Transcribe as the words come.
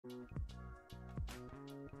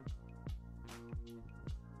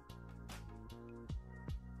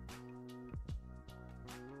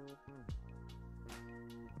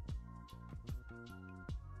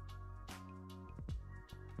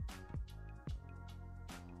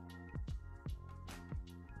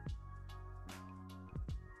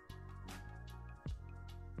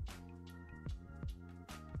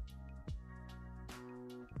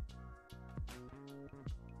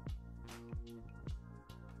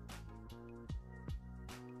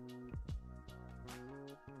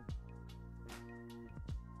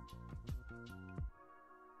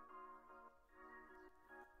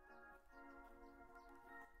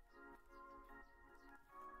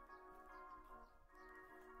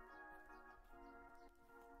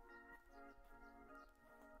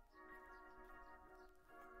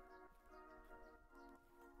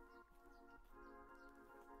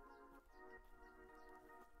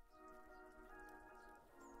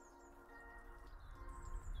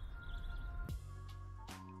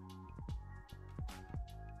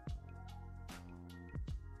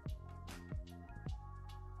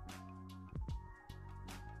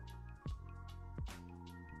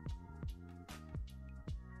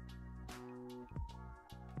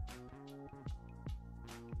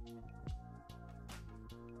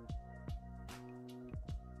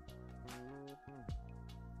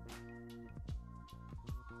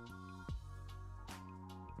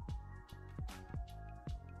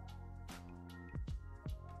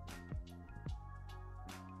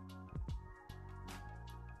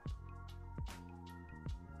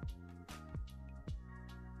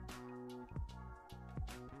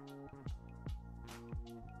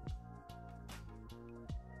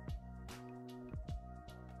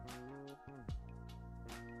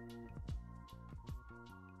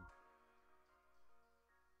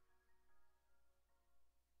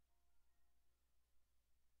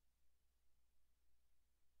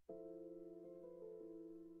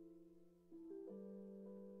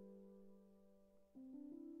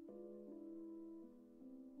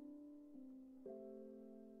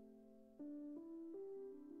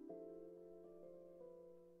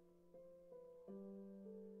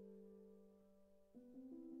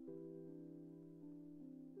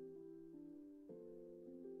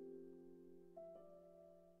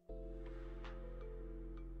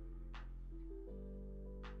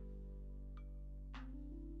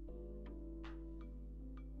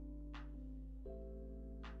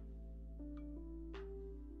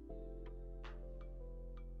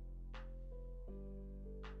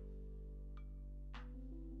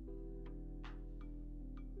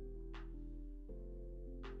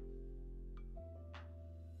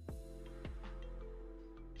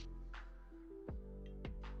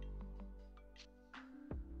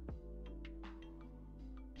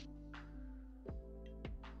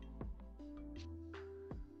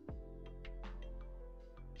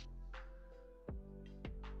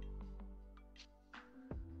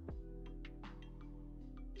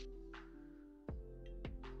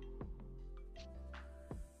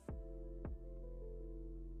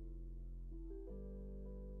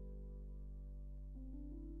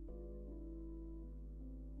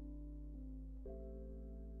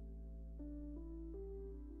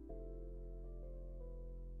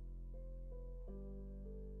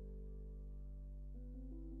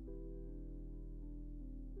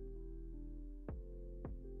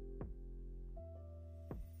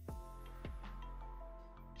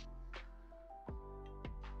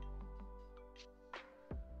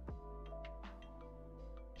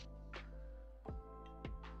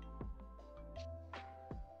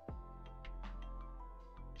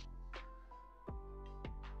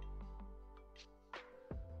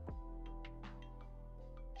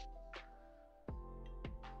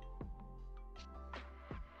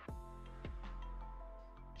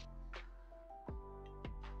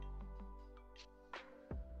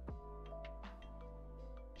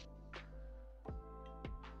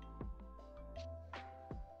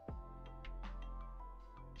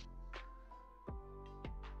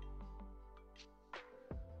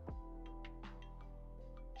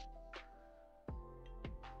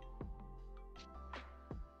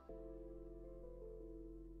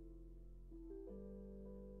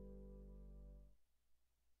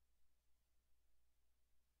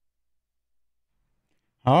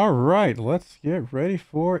All right, let's get ready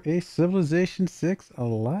for a Civilization 6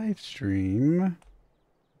 live stream.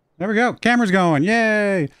 There we go. Camera's going.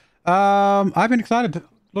 Yay. I've been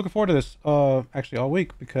looking forward to this actually all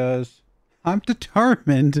week because I'm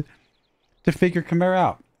determined to figure Khmer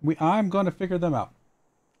out. I'm going to figure them out.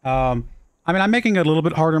 I mean, I'm making it a little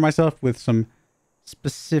bit harder myself with some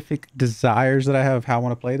specific desires that I have of how I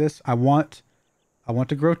want to play this. I want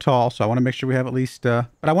to grow tall, so I want to make sure we have at least, but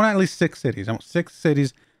I want at least 6 cities. I want 6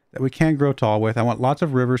 cities that we can grow tall with. I want lots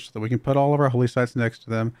of rivers so that we can put all of our holy sites next to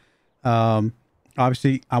them.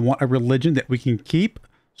 Obviously, I want a religion that we can keep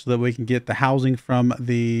so that we can get the housing from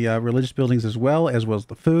the religious buildings as well as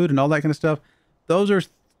the food and all that kind of stuff. Those are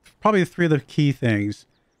probably 3 of the key things.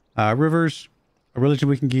 Rivers, a religion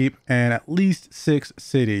we can keep, and at least 6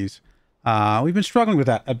 cities. We've been struggling with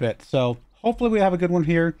that a bit, so hopefully we have a good one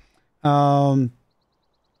here.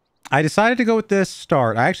 I decided to go with this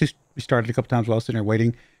start. I actually started a couple times while I was sitting here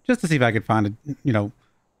waiting just to see if I could find a, you know,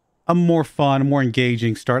 a more fun, a more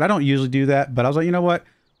engaging start. I don't usually do that, but I was like, you know what?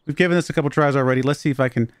 We've given this a couple tries already. Let's see if I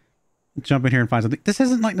can jump in here and find something. This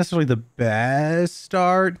isn't like necessarily the best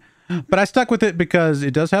start, but I stuck with it because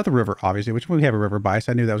it does have the river, obviously, which we have a river bias.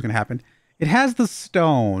 I knew that was going to happen. It has the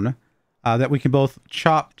stone that we can both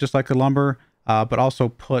chop just like the lumber, but also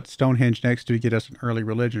put Stonehenge next to get us an early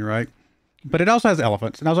religion, right? But it also has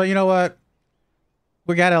elephants. And I was like, you know what?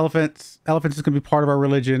 We got elephants. Elephants is going to be part of our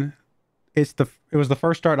religion. It was the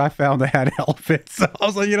first start I found that had elephants. So I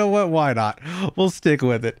was like, you know what? Why not? We'll stick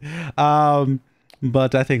with it.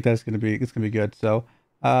 But I think it's gonna be good. So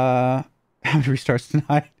how many restarts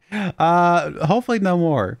tonight? Hopefully no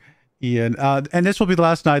more, Ian. And this will be the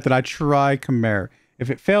last night that I try Khmer. If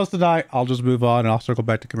it fails tonight, I'll just move on and I'll circle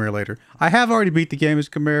back to Khmer later. I have already beat the game as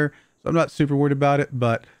Khmer, so I'm not super worried about it,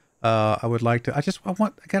 but I would like to. I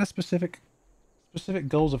got a specific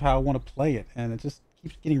goals of how I want to play it, and it just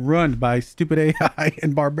keeps getting run by stupid AI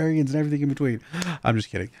and barbarians and everything in between. I'm just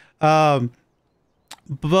kidding. But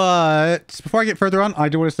before I get further on, I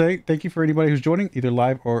do want to say thank you for anybody who's joining, either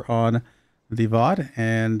live or on the VOD.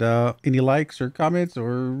 And any likes or comments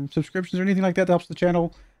or subscriptions or anything like that helps the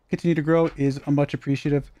channel continue to grow is much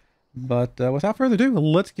appreciative. But without further ado,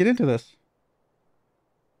 let's get into this.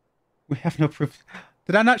 We have no proof.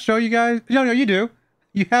 Did I not show you guys? No, you do.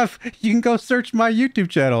 You can go search my YouTube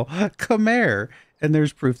channel, Khmer, and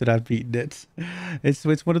there's proof that I've beaten it. It's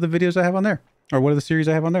one of the videos I have on there, or one of the series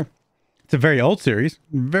I have on there. It's a very old series,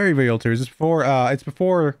 very old series. It's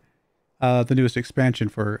before the newest expansion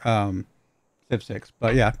for Civ 6.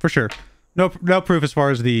 But yeah, for sure, no proof as far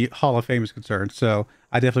as the Hall of Fame is concerned. So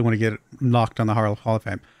I definitely want to get it knocked on the Hall of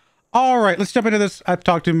Fame. All right, let's jump into this. I've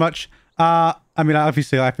talked too much. I mean,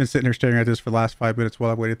 obviously, I've been sitting here staring at this for the last 5 minutes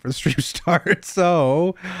while I waited for the stream to start.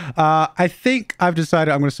 So, I think I've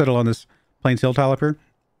decided I'm going to settle on this Plains Hill tile up here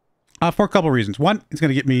for a couple of reasons. One, it's going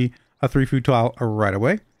to get me a 3 food tile right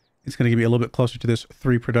away. It's going to get me a little bit closer to this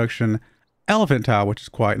 3 production elephant tile, which is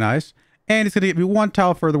quite nice. And it's going to get me 1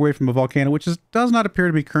 tile further away from a volcano, which does not appear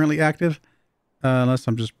to be currently active. Unless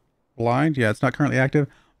I'm just blind. Yeah, it's not currently active,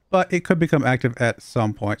 but it could become active at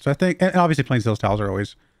some point. So I think, and obviously Plains Hills tiles are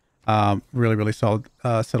always really solid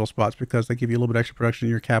settle spots because they give you a little bit extra production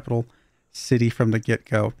in your capital city from the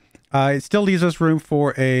get-go. It still leaves us room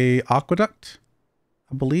for a aqueduct,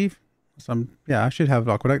 I believe. Yeah, I should have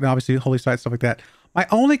an aqueduct. And obviously holy site, stuff like that. My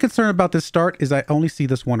only concern about this start is I only see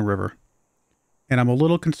this one river. And I'm a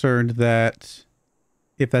little concerned that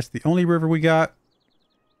if that's the only river we got,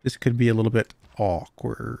 this could be a little bit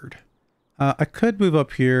awkward. I could move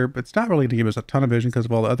up here, but it's not really going to give us a ton of vision because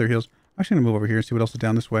of all the other hills. I'm actually going to move over here and see what else is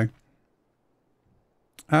down this way.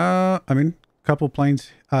 I mean, a couple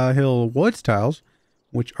Plains Hill Woods tiles,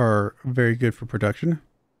 which are very good for production.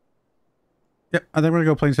 Yep, I think we're going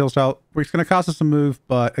to go Plains Hill style. It's going to cost us a move,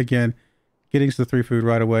 but again, getting to the 3 food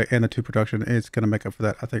right away and the 2 production, it's going to make up for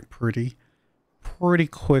that, I think, pretty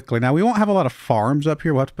quickly. Now, we won't have a lot of farms up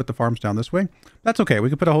here. We'll have to put the farms down this way. That's okay. We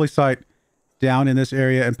could put a holy site down in this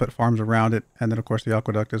area and put farms around it. And then, of course, the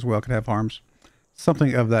aqueduct as well could have farms.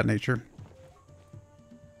 Something of that nature.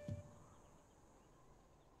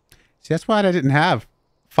 See, that's why I didn't have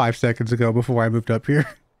 5 seconds ago before I moved up here.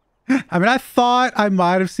 I mean, I thought I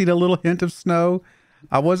might have seen a little hint of snow.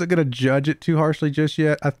 I wasn't going to judge it too harshly just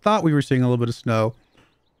yet. I thought we were seeing a little bit of snow.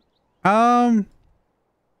 I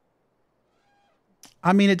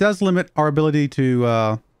mean, it does limit our ability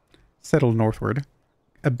to settle northward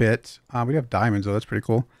a bit. We have diamonds, though. That's pretty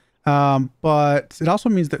cool. But it also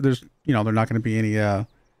means that there's, you know, there's not going to be any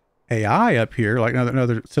AI up here. Like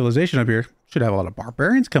another civilization up here. Should have a lot of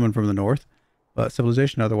barbarians coming from the north. But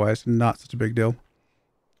civilization otherwise, not such a big deal.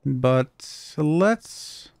 But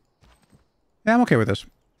let's... Yeah, I'm okay with this.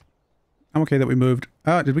 I'm okay that we moved.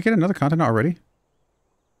 Did we get another continent already?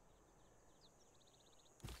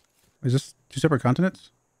 Is this 2 separate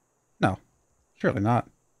continents? No, surely not.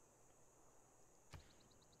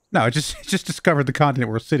 No, it just discovered the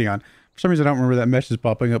continent we're sitting on. For some reason, I don't remember that message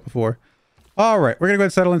popping up before. All right, we're going to go ahead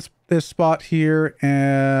and settle in this spot here.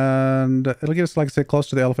 And it'll get us, like I said, close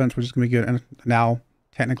to the elephants, which is going to be good. And now,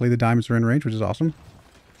 technically, the diamonds are in range, which is awesome.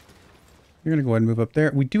 You're going to go ahead and move up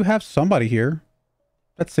there. We do have somebody here.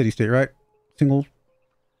 That's city-state, right? Single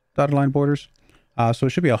dotted line borders. So it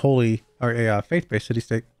should be a holy, or a faith-based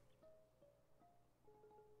city-state.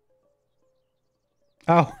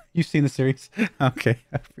 Oh, you've seen the series. Okay.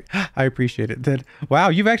 I appreciate it. Then, wow,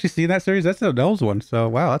 you've actually seen that series? That's an old one. So,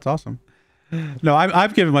 wow, that's awesome. No,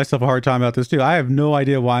 I've given myself a hard time about this, too. I have no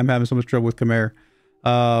idea why I'm having so much trouble with Khmer.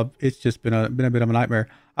 It's just been a bit of a nightmare.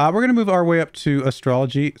 We're going to move our way up to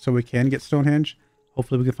astrology so we can get Stonehenge.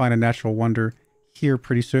 Hopefully we can find a natural wonder here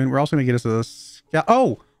pretty soon. We're also going to get us a scout.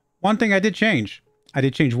 Oh, one thing I did change. I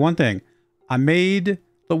did change one thing. I made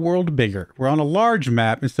the world bigger. We're on a large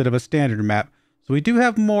map instead of a standard map. So we do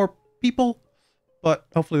have more people, but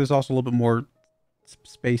hopefully there's also a little bit more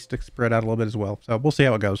space to spread out a little bit as well. So we'll see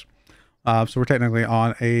how it goes. So we're technically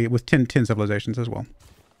on with 10 civilizations as well.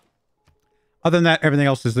 Other than that, everything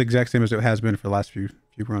else is the exact same as it has been for the last few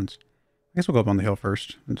runs. I guess we'll go up on the hill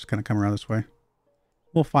first and just kind of come around this way.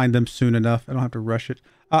 We'll find them soon enough. I don't have to rush it.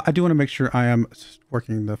 I do want to make sure I am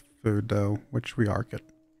working the food, though, which we are. Good.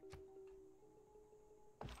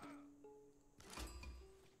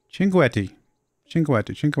 Cinquetti.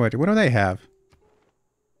 What do they have?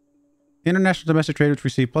 International domestic trade, which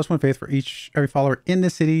receive +1 faith for every follower in the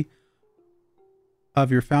city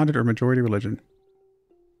of your founded or majority religion.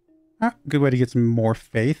 Good way to get some more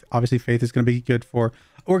faith. Obviously, faith is going to be good for...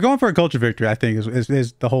 We're going for a culture victory, I think,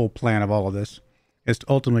 is the whole plan of all of this. Is to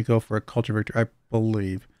ultimately go for a culture victory, I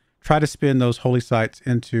believe. Try to spin those holy sites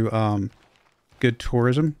into good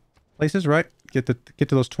tourism places, right? Get to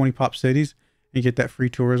those 20 pop cities and get that free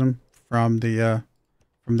tourism from the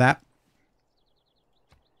from that.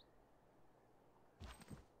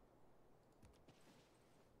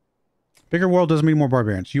 Bigger world doesn't mean more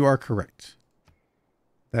barbarians. You are correct.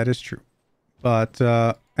 That is true. But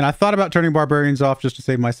and I thought about turning barbarians off just to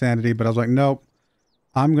save my sanity, but I was like, nope.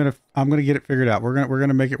 I'm gonna get it figured out. We're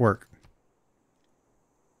gonna make it work.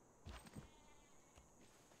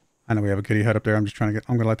 I know we have a goodie hut up there. I'm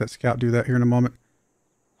gonna let that scout do that here in a moment.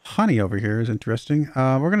 Honey over here is interesting.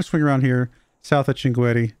 We're gonna swing around here south of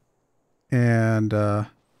Cinquetti and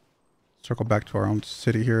circle back to our own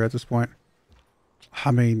city here at this point.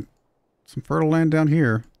 I mean, some fertile land down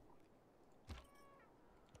here.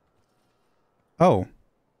 Oh.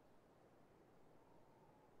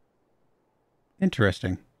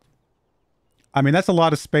 Interesting. I mean, that's a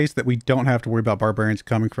lot of space that we don't have to worry about barbarians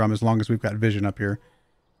coming from as long as we've got vision up here.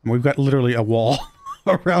 And we've got literally a wall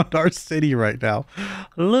around our city right now.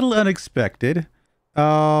 A little unexpected.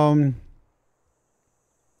 What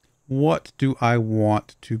do I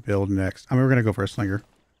want to build next? I mean, we're going to go for a slinger.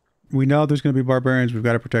 We know there's going to be barbarians. We've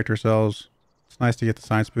got to protect ourselves. It's nice to get the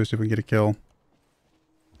science boost if we can get a kill.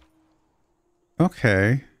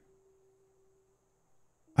 Okay.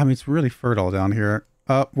 I mean, it's really fertile down here.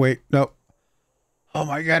 Wait, no. Oh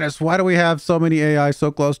my goodness, why do we have so many AI so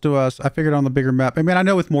close to us? I figured on the bigger map. I mean, I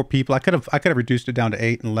know with more people, I could have reduced it down to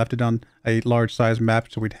 8 and left it on a large size map,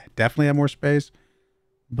 so we'd definitely have more space.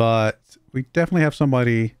 But we definitely have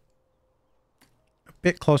somebody a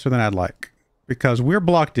bit closer than I'd like, because we're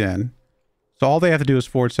blocked in. So all they have to do is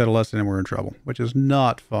forward settle us, and then we're in trouble, which is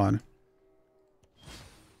not fun.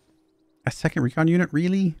 A second recon unit,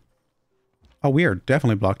 really? Oh, we are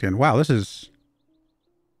definitely blocked in. Wow, this is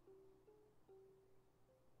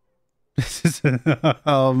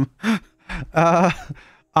I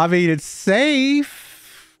mean, it's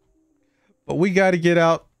safe, but we got to get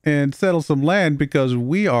out and settle some land because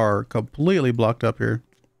we are completely blocked up here.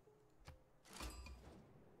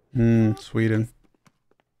 Sweden.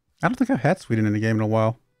 I don't think I've had Sweden in the game in a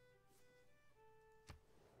while.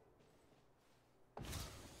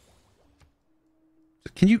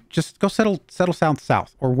 Can you just go settle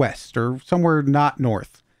south or west or somewhere not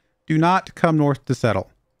north? Do not come north to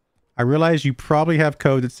settle. I realize you probably have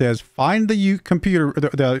code that says find the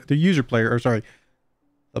user player, or sorry,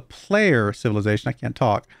 the player civilization. I can't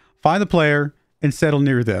talk. Find the player and settle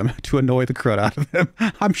near them to annoy the crud out of them.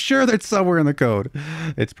 I'm sure that's somewhere in the code.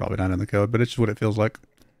 It's probably not in the code, but it's just what it feels like.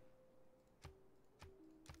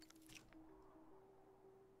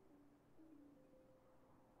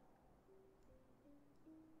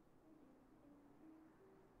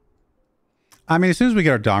 I mean, as soon as we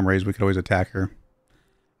get our dom raised, we could always attack her.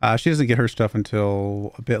 She doesn't get her stuff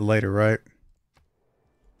until a bit later, right?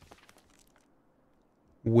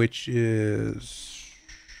 Which is...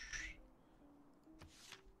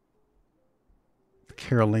 the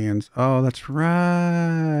Caroleans. Oh, that's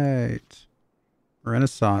right.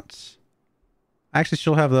 Renaissance. Actually,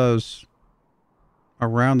 she'll have those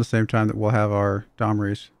around the same time that we'll have our dom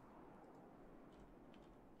raise.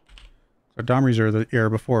 Our Domries are the era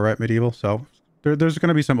before, right? Medieval. So there's going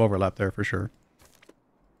to be some overlap there for sure.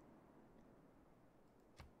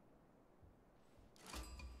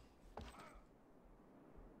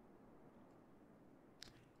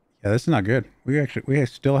 Yeah, this is not good. We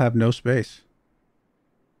still have no space.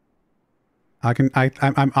 I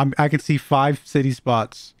can see 5 city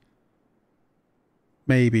spots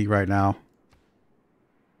maybe right now.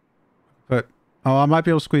 But Oh, I might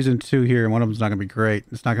be able to squeeze in 2 here, and one of them's not going to be great.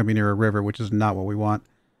 It's not going to be near a river, which is not what we want.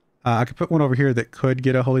 I could put one over here that could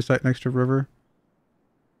get a holy site next to a river.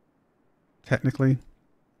 Technically.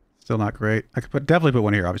 Still not great. I could definitely put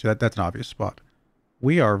one here, obviously. That's an obvious spot.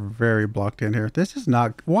 We are very blocked in here. This is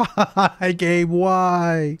not... Why, game?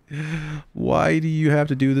 Why? Why do you have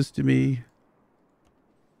to do this to me?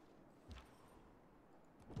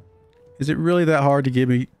 Is it really that hard to give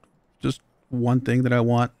me just one thing that I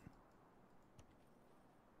want?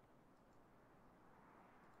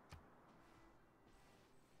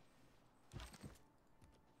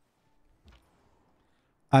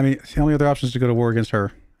 I mean, the only other option is to go to war against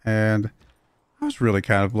her. And I was really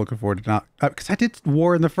kind of looking forward to not... Because I did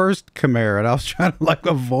war in the first Khmer, and I was trying to, like,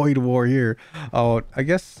 avoid war here. Oh, I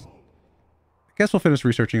guess we'll finish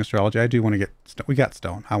researching astrology. I do want to get... We got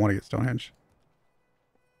stone. I want to get Stonehenge.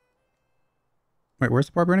 Wait, where's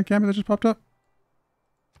the barbarian encampment that just popped up?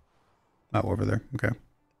 Oh, over there. Okay.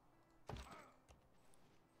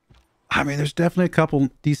 I mean, there's definitely a couple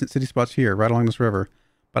decent city spots here, right along this river.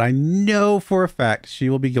 But I know for a fact she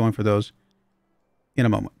will be going for those in a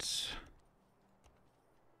moment.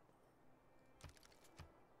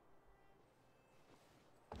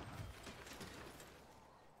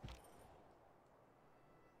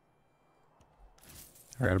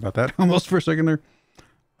 I forgot about that almost for a second there.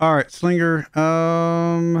 All right, Slinger.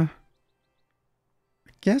 I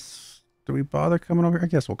guess, do we bother coming over here? I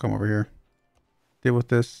guess we'll come over here. Deal with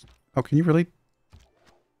this. Oh, can you really?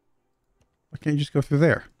 Why can't you just go through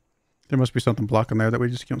there? There must be something blocking there that we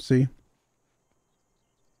just can't see.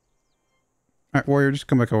 All right, warrior, just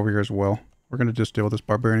come back over here as well. We're going to just deal with this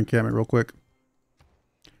barbarian encampment real quick.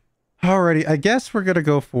 Alrighty, I guess we're going to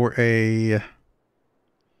go for a...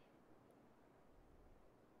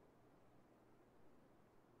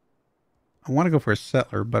 I want to go for a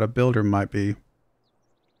settler, but a builder might be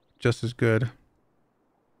just as good.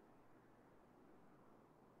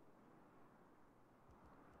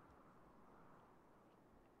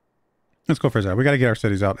 Let's go for that. We got to get our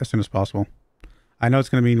cities out as soon as possible. I know it's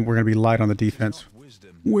going to mean we're going to be light on the defense,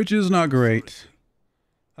 which is not great.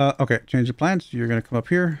 Okay, change the plans. You're going to come up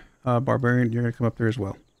here. Barbarian, you're going to come up there as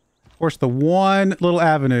well. Of course, the one little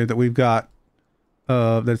avenue that we've got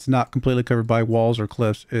that's not completely covered by walls or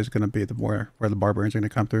cliffs is going to be where the barbarians are going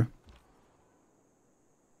to come through.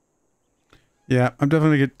 Yeah, I'm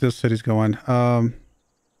definitely going to get those cities going. How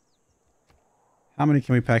many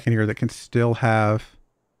can we pack in here that can still have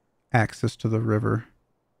access to the river?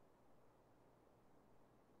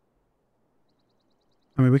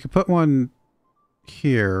 I mean, we could put one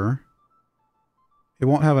here. It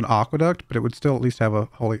won't have an aqueduct, but it would still at least have a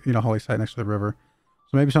holy site next to the river.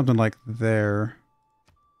 So maybe something like there.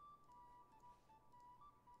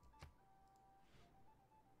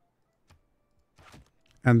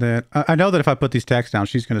 And then I know that if I put these tacks down,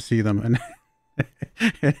 she's going to see them and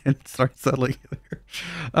and start settling there.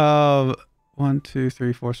 1, 2,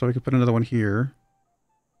 3, 4. So we could put another one here.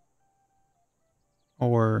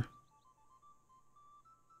 Or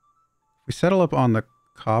if we settle up on the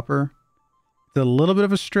copper, it's a little bit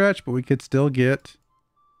of a stretch, but we could still get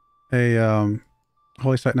a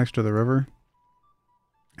holy site next to the river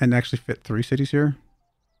and actually fit 3 cities here.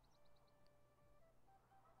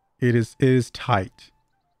 It is tight.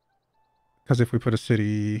 Because if we put a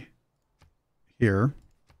city here,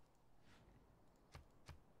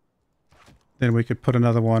 then we could put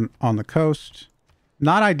another one on the coast.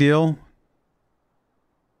 Not ideal.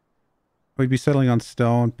 We'd be settling on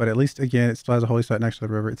stone, but at least, again, it still has a holy site next to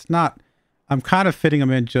the river. It's not... I'm kind of fitting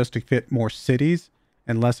them in just to fit more cities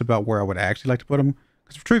and less about where I would actually like to put them.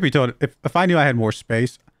 Because truth be told, if I knew I had more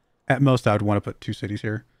space, at most I would want to put 2 cities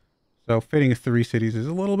here. So fitting 3 cities is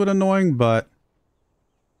a little bit annoying, but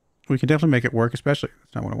we can definitely make it work, especially...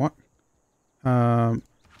 That's not what I want.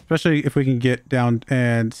 Especially if we can get down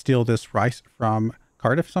and steal this rice from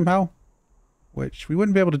Cardiff somehow. Which we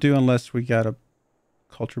wouldn't be able to do unless we got a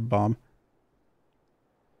culture bomb.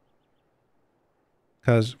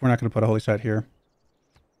 Because we're not going to put a holy site here.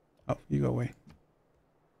 Oh, you go away.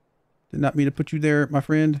 Did not mean to put you there, my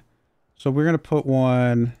friend. So we're going to put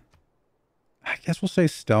one... I guess we'll say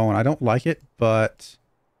stone. I don't like it, but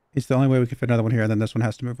it's the only way we can fit another one here. And then this one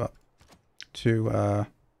has to move up to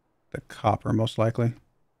the copper, most likely.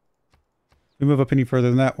 If we move up any further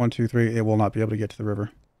than that, 1, 2, 3, it will not be able to get to the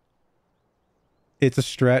river. It's a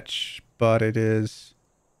stretch, but it is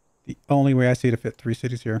the only way I see to fit 3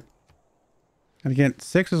 cities here. And again,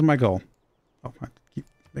 6 is my goal. Oh, I keep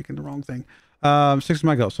making the wrong thing. 6 is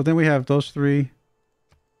my goal. So then we have those 3.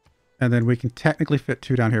 And then we can technically fit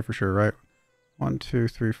 2 down here for sure, right? 1, 2,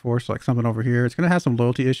 3, 4. So like something over here. It's going to have some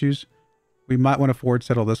loyalty issues. We might want to forward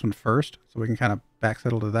settle this one first, so we can kind of back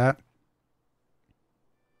settle to that.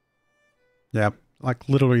 Yeah, like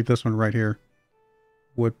literally this one right here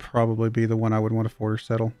would probably be the one I would want to forward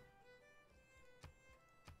settle.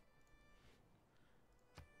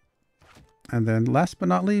 And then last but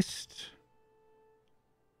not least,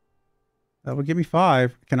 that would give me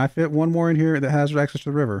 5. Can I fit one more in here that has access to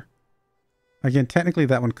the river? Again, technically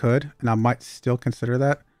that one could, and I might still consider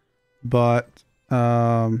that. But,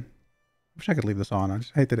 wish I could leave this on. I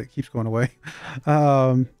just hate that it keeps going away.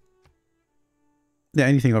 Yeah,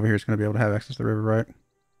 anything over here is going to be able to have access to the river, right?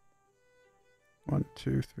 1,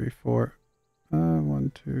 2, 3, 4.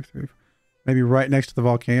 1, 2, 3, 4. Maybe right next to the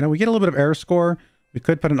volcano. We get a little bit of air score. We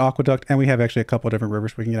could put an aqueduct, and we have actually a couple of different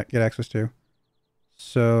rivers we can get access to.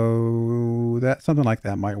 So that something like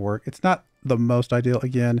that might work. It's not the most ideal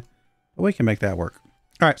again, but we can make that work.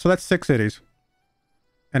 All right, so that's 6 cities.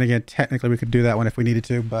 And again, technically we could do that one if we needed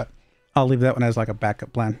to, but I'll leave that one as like a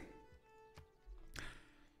backup plan.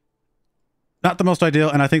 Not the most ideal,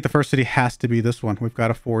 and I think the first city has to be this one. We've got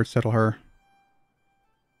to forward settle her.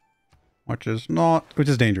 Which is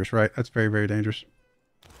dangerous, right? That's very, very dangerous.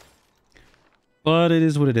 But it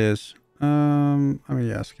is what it is. I mean,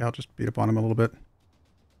 yeah, Scout just beat up on him a little bit.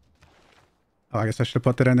 Oh, I guess I should have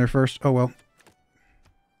put that in there first. Oh, well.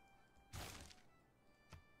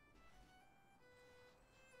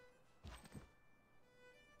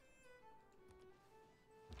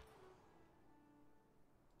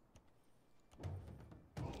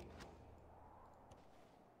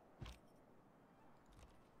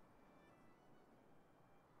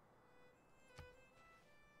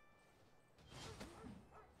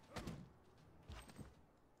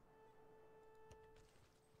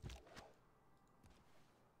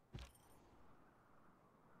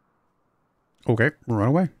 Okay, run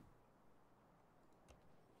away.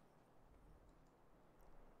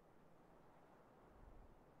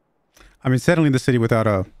 I mean, settling the city without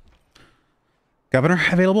a governor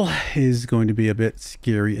available is going to be a bit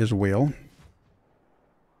scary as well.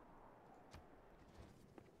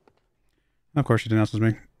 Of course, she denounces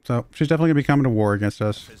me. So she's definitely going to be coming to war against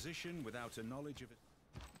us.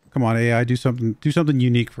 Come on, AI, do something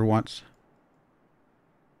unique for once.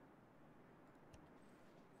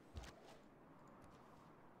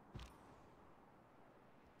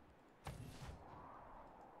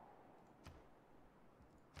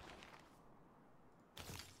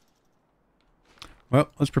 Well,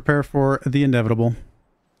 let's prepare for the inevitable.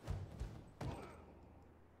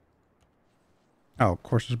 Oh, of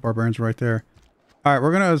course, there's barbarians right there. All right,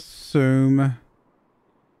 we're going to assume...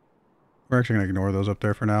 We're actually going to ignore those up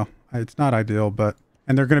there for now. It's not ideal, but...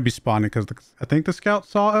 And they're going to be spawning because I think the scout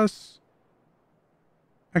saw us.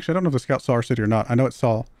 Actually, I don't know if the scout saw our city or not. I know it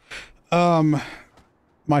saw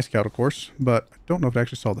my scout, of course, but I don't know if it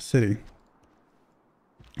actually saw the city.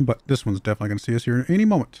 But this one's definitely going to see us here in any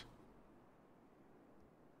moment.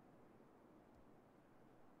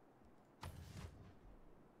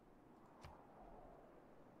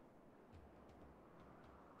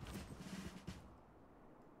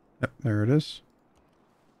 Yep, there it is.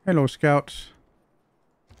 Hello, Scout.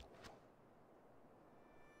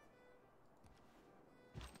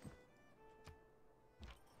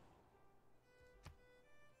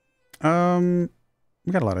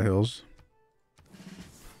 We got a lot of hills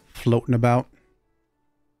floating about.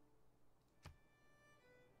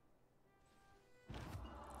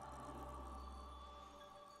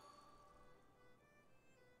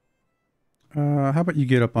 How about you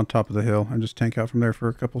get up on top of the hill and just tank out from there for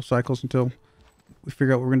a couple cycles until we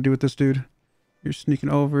figure out what we're going to do with this dude. You're sneaking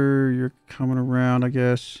over. You're coming around, I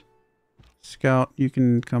guess. Scout, you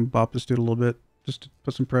can come bop this dude a little bit just to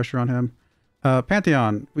put some pressure on him.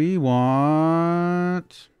 Pantheon, we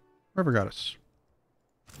want... River Goddess.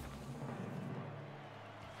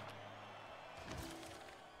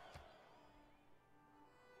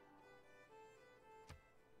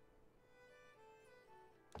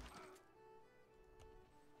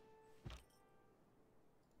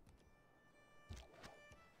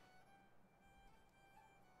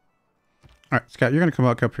 All right, Scott, you're going to come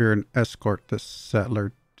back up here and escort this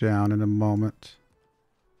settler down in a moment.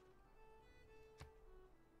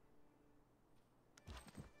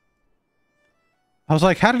 I was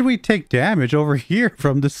like, how did we take damage over here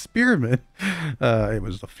from the spearman? It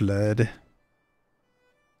was the flood.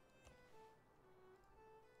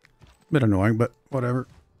 Bit annoying, but whatever.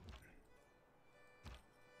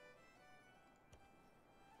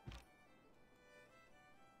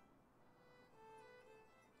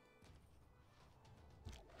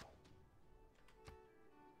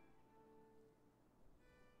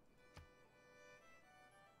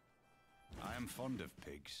 I am fond of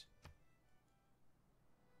pigs.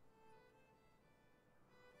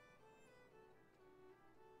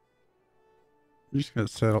 I'm just gonna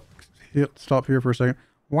stop here for a second.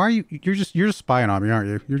 Why are you? You're just spying on me, aren't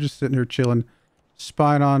you? You're just sitting here chilling,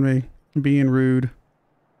 spying on me, being rude.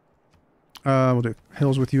 We'll do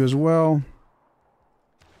hills with you as well.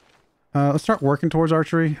 Let's start working towards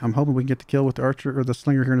archery. I'm hoping we can get the kill with the archer or the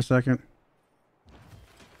slinger here in a second.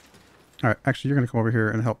 All right, actually, you're gonna come over here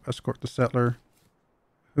and help escort the settler,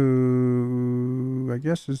 who I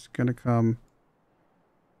guess is gonna come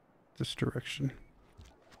this direction,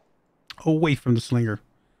 away from the slinger.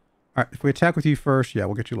 All right, if we attack with you first, yeah,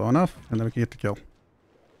 we'll get you low enough, and then we can get the kill.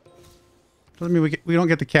 Doesn't mean we don't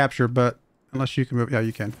get the capture, but unless you can move, yeah,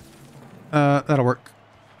 you can. That'll work.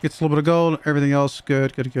 Gets a little bit of gold. Everything else,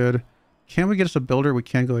 good, good, good. Can we get us a builder? We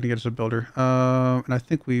can go ahead and get us a builder. And I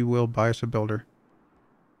think we will buy us a builder.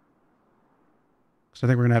 Because I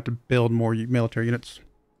think we're going to have to build more military units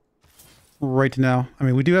right now. I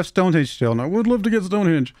mean, we do have Stonehenge still, and I would love to get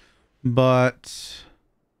Stonehenge. But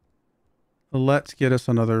let's get us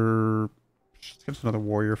another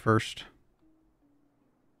warrior first.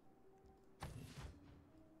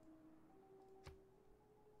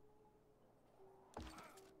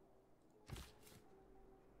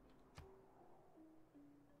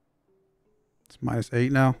 It's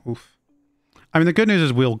 -8 now. Oof. I mean, the good news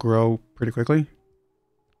is we'll grow pretty quickly.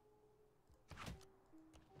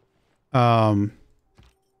 So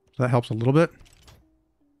that helps a little bit.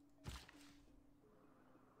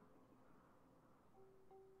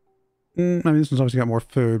 I mean, this one's obviously got more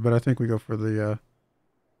food, but I think we go for the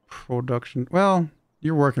production. Well,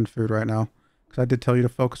 you're working food right now, because I did tell you to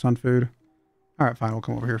focus on food. All right, fine. We'll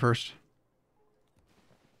come over here first.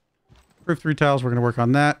 Proof 3 tiles. We're going to work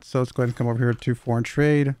on that. So let's go ahead and come over here to foreign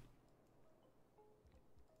trade.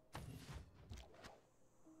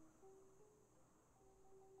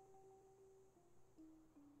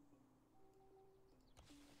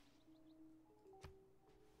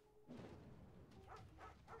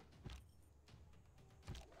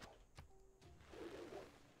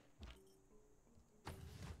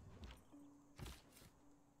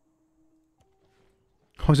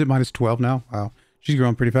 Oh, is it -12 now? Wow. She's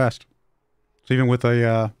growing pretty fast. So even with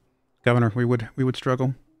a governor, we would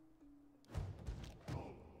struggle.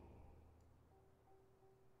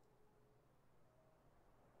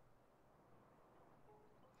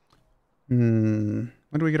 When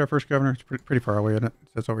do we get our first governor? It's pretty far away, isn't it?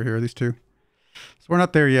 That's over here, these two. So we're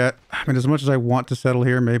not there yet. I mean, as much as I want to settle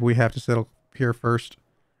here, maybe we have to settle here first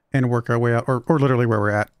and work our way out, or literally where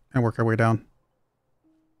we're at and work our way down.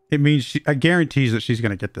 It means I guarantees that she's going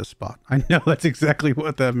to get this spot. I know that's exactly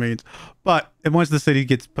what that means. But once the city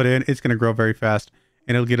gets put in, it's going to grow very fast,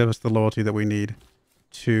 and it'll give us the loyalty that we need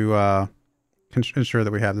to ensure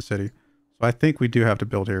that we have the city. So I think we do have to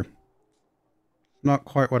build here. Not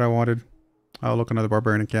quite what I wanted. I'll look another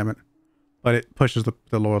barbarian encampment, but it pushes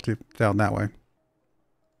the loyalty down that way.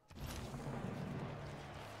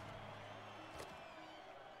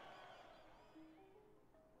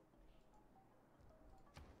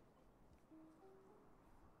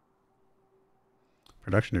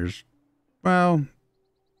 Production here's, well,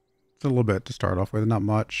 it's a little bit to start off with, not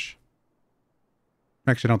much.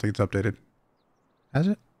 Actually, I don't think it's updated. Has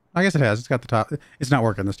it? I guess it has. It's got the top. It's not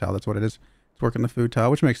working this tile. That's what it is. It's working the food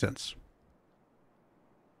tile, which makes sense.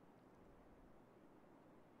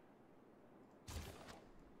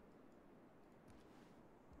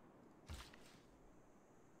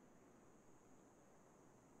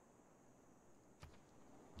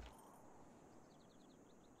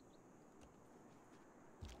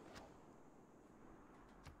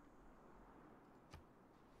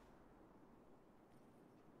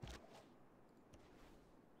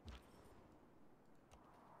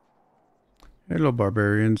 Hello,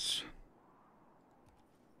 barbarians.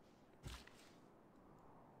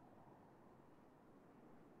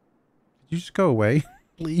 Did you just go away?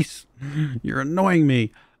 Please. You're annoying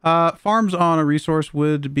me. Farms on a resource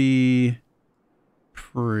would be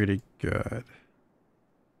pretty good.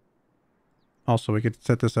 Also, we could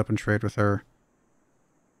set this up and trade with her.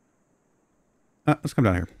 Let's come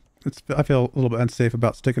down here. I feel a little bit unsafe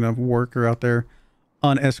about sticking a worker out there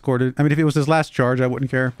unescorted. I mean, if it was his last charge, I wouldn't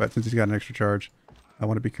care. But since he's got an extra charge, I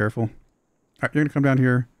want to be careful. All right, you're going to come down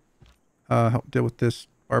here. Help deal with this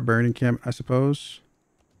barbarian encampment, I suppose.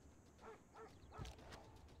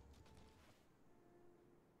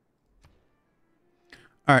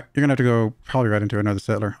 All right, you're going to have to go probably right into another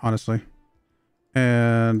settler, honestly.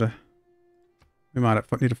 And we might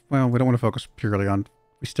have, need to, well, we don't want to focus purely on,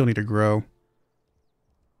 we still need to grow.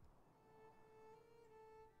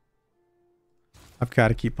 I've got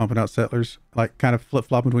to keep pumping out settlers, like kind of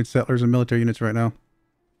flip-flopping between settlers and military units right now.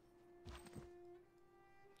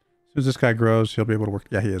 As soon as this guy grows, he'll be able to work.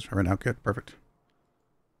 Yeah, he is right now. Good, perfect.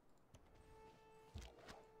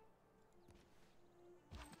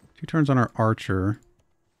 2 turns on our archer.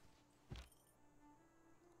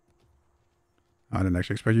 I didn't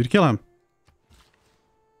actually expect you to kill him.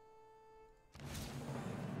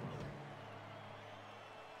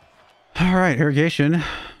 All right, irrigation.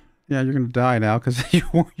 Yeah, you're going to die now because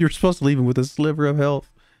you're supposed to leave him with a sliver of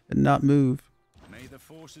health and not move.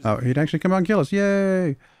 Oh, he'd actually come out and kill us.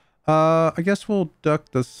 Yay! I guess we'll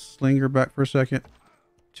duck the slinger back for a second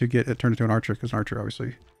to get it turned into an archer, because an archer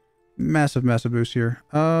obviously massive boost here.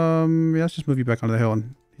 Yeah, let's just move you back onto the hill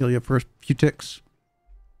and heal you up for a few ticks.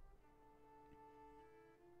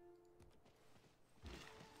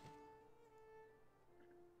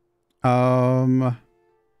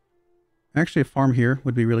 Actually a farm here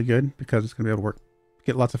would be really good because it's going to be able to work,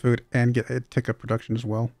 get lots of food and get a tick up production as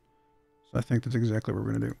well. So I think that's exactly what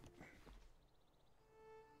we're going to do.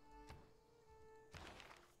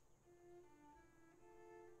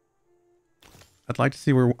 I'd like to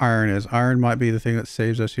see where iron is. Iron might be the thing that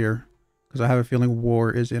saves us here, because I have a feeling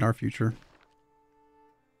war is in our future.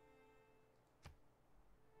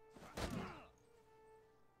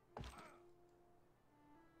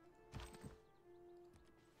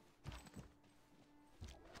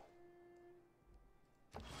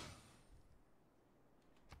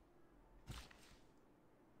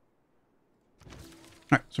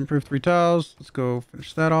 Alright, so improve 3 tiles. Let's go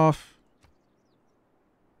finish that off.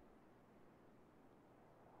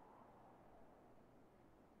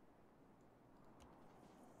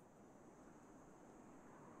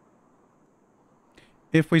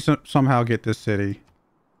 If we somehow get this city,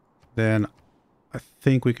 then I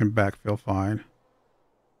think we can backfill fine.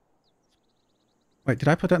 Wait, did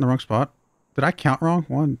I put that in the wrong spot? Did I count wrong?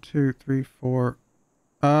 1, 2, 3, 4.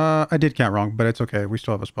 I did count wrong, but it's okay. We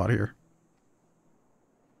still have a spot here.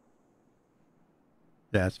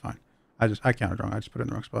 Yeah, it's fine. I counted wrong. I just put it in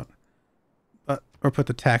the wrong spot. Or put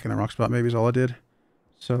the tack in the wrong spot, maybe is all I did.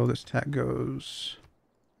 So this tack goes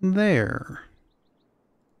there.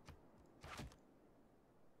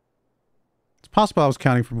 It's possible I was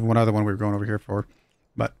counting from one other one we were going over here for,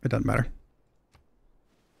 but it doesn't matter.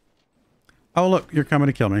 Oh, look, you're coming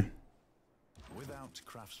to kill me. Without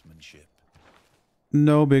craftsmanship.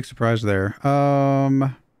 No big surprise there.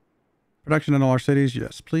 Production in all our cities,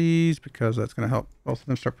 yes, please, because that's going to help both of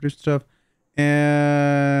them start producing stuff.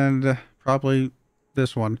 And probably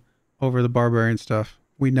this one over the barbarian stuff.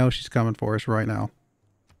 We know she's coming for us right now.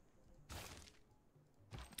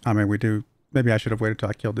 I mean, we do. Maybe I should have waited till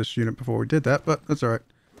I killed this unit before we did that, but that's all right.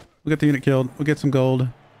 We'll get the unit killed. We'll get some gold.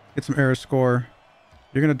 Get some era score.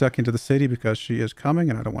 You're going to duck into the city because she is coming,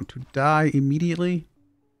 and I don't want to die immediately.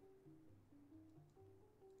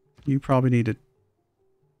 You probably need to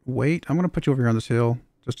wait. I'm going to put you over here on this hill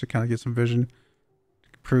just to kind of get some vision.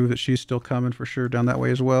 To prove that she's still coming for sure down that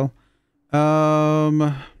way as well.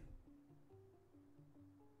 Let's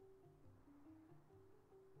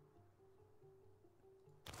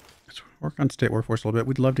work on state workforce a little bit.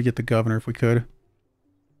 We'd love to get the governor if we could.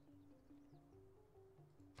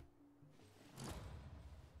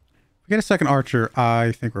 If we get a second archer,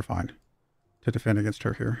 I think we're fine to defend against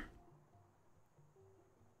her here.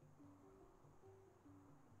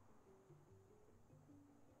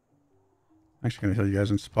 I'm actually going to heal you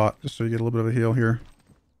guys in spot just so you get a little bit of a heal here.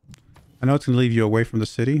 I know it's going to leave you away from the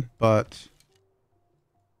city, but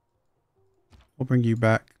we'll bring you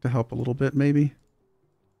back to help a little bit, maybe.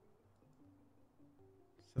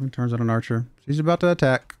 7 turns on an archer. She's about to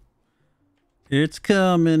attack. It's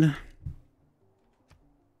coming.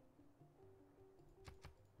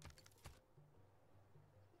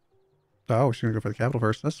 Oh, she's going to go for the capital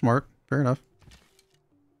first. That's smart. Fair enough.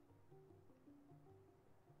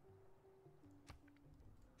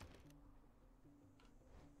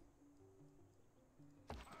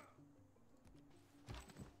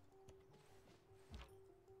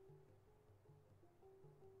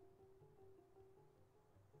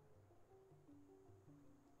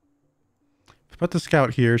 Put the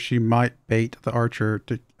scout here. She might bait the archer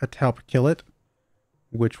to help kill it,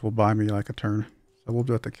 which will buy me like a turn. So we'll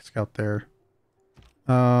do it the scout there.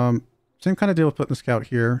 Same kind of deal with putting the scout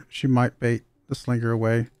here. She might bait the slinger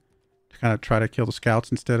away to kind of try to kill the scouts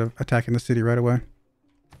instead of attacking the city right away.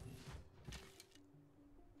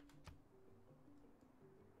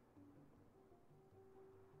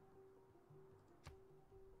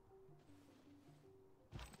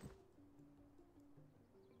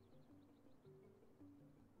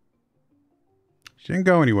 She didn't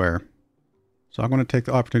go anywhere. So I'm going to take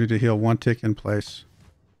the opportunity to heal 1 tick in place.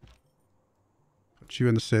 Put you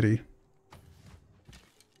in the city.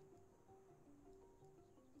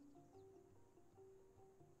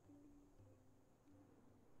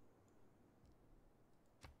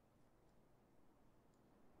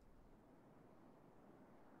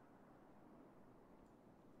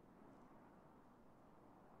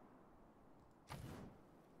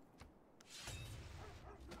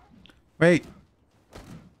 Wait.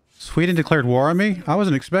 Sweden declared war on me? I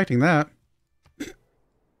wasn't expecting that.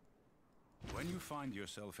 When you find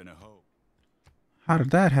yourself in a hole. How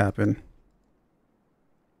did that happen?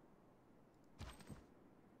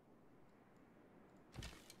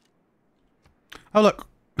 Oh, look.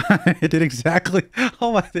 It did exactly.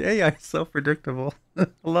 Oh, my. The AI is so predictable. I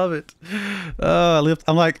love it.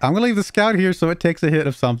 I'm like, I'm going to leave the scout here so it takes a hit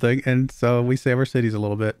of something. And so we save our cities a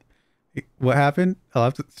little bit. What happened? I'll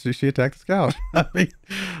have to. She attacked the scout. I mean,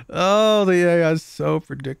 oh, the AI is so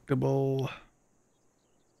predictable.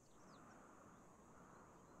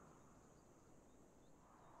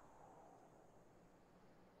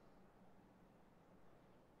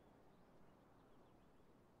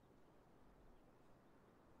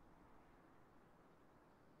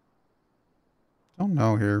 Don't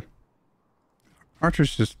know here.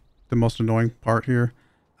 Archer's just the most annoying part here.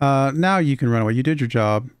 Now you can run away. You did your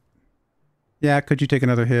job. Yeah, could you take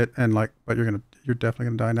another hit and like, but you're definitely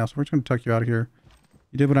gonna die now. So we're just gonna tuck you out of here.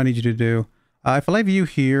 You did what I need you to do. If I leave you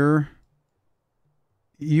here,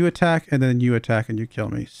 you attack and then you attack and you kill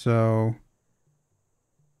me. So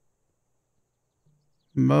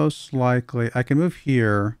most likely I can move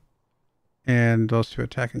here and those two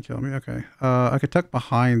attack and kill me. Okay. I could tuck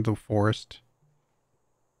behind the forest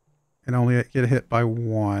and only get hit by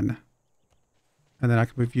one. And then I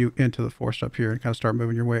can move you into the forest up here and kind of start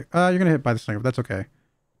moving your way. You're going to hit by the slinger, but that's okay.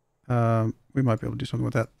 We might be able to do something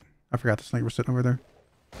with that. I forgot the slinger was sitting over there.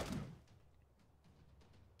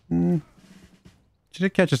 She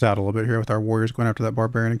did catch us out a little bit here with our warriors going after that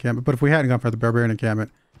barbarian encampment. But if we hadn't gone for the barbarian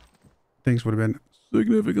encampment, things would have been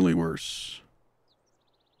significantly worse.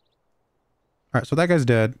 Alright, so that guy's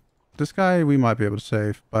dead. This guy we might be able to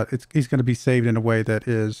save, but he's going to be saved in a way that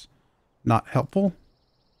is not helpful.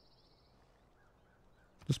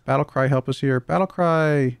 Does battle cry help us here? Battle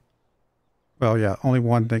cry. Well, yeah, only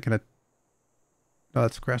one thing can. No,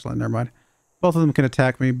 that's grassland. Never mind. Both of them can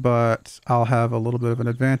attack me, but I'll have a little bit of an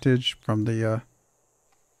advantage from the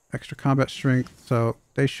extra combat strength, so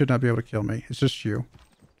they should not be able to kill me. It's just you.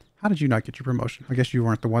 How did you not get your promotion? I guess you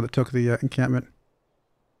weren't the one that took the encampment.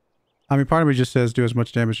 I mean, part of me just says do as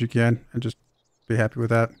much damage as you can and just be happy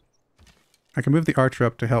with that. I can move the archer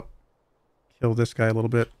up to help kill this guy a little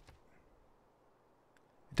bit.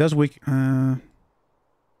 It does weaken.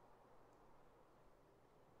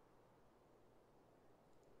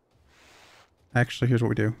 Actually, here's what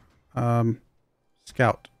we do.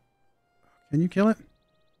 Scout. Can you kill it?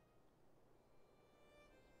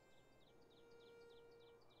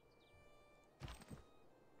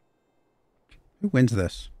 Who wins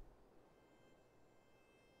this?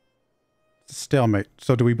 It's a stalemate.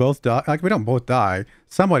 So do we both die? Like, we don't both die.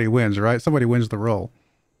 Somebody wins, right? Somebody wins the roll.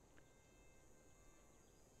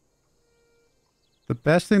 The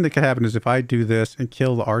best thing that could happen is if I do this and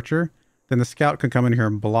kill the archer, then the scout can come in here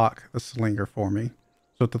and block the slinger for me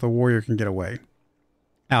so that the warrior can get away.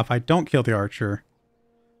 Now, if I don't kill the archer,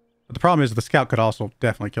 but the problem is the scout could also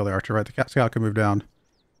definitely kill the archer, right? The scout can move down,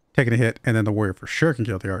 taking a hit, and then the warrior for sure can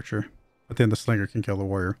kill the archer, but then the slinger can kill the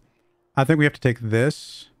warrior. I think we have to take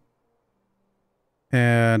this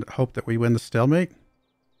and hope that we win the stalemate.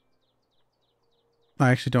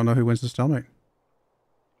 I actually don't know who wins the stalemate.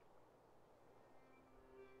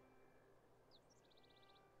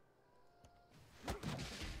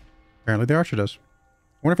 Apparently the archer does.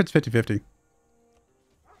 I wonder if it's 50-50.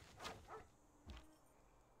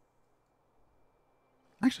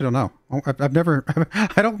 I actually don't know. I've never...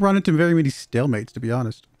 I don't run into very many stalemates, to be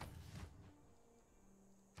honest.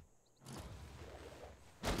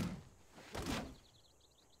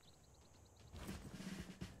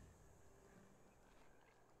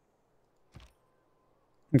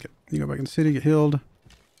 Okay, you go back in the city, get healed.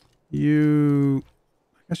 You...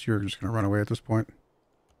 I guess you're just going to run away at this point.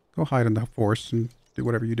 Go hide in the forest and do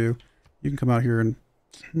whatever you do. You can come out here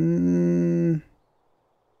and...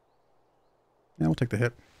 Yeah, we'll take the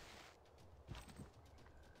hit.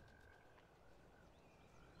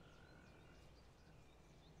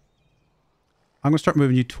 I'm going to start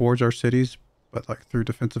moving you towards our cities, but like through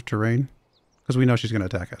defensive terrain. Because we know she's going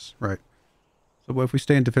to attack us, right? So if we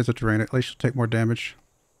stay in defensive terrain, at least she'll take more damage.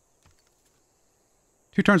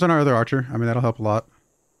 2 turns on our other archer. I mean, that'll help a lot.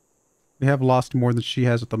 We have lost more than she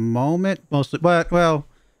has at the moment, mostly. But, well,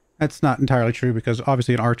 that's not entirely true because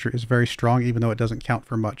obviously an archer is very strong, even though it doesn't count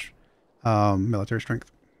for much military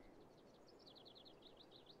strength.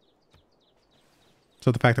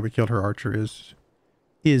 So the fact that we killed her archer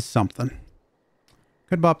is something.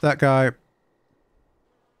 Could bop that guy.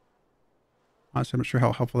 Honestly, I'm not sure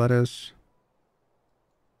how helpful that is.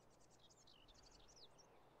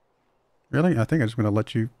 Really? I think I'm just going to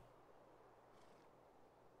let you...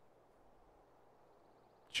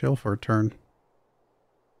 chill for a turn.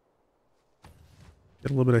 Get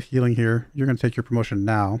a little bit of healing here. You're going to take your promotion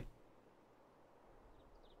now.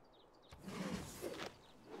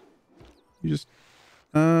 You just,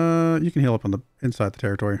 you can heal up on the inside the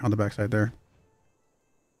territory, on the backside there.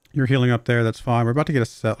 You're healing up there, that's fine. We're about to get a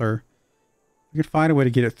settler. We could find a way to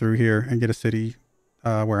get it through here and get a city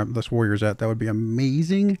where this warrior's at. That would be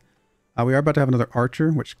amazing. We are about to have another archer,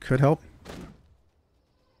 which could help.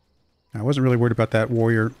 I wasn't really worried about that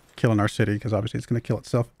warrior killing our city, because obviously it's going to kill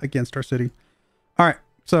itself against our city. All right,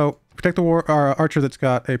 so protect the archer that's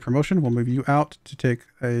got a promotion. We'll move you out to take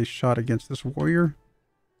a shot against this warrior.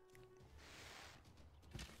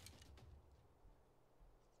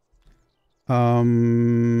 I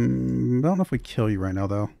don't know if we kill you right now,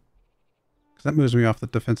 though, because that moves me off the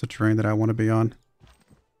defensive terrain that I want to be on.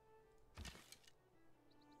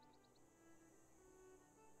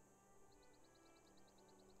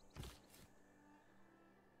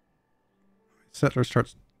 Settler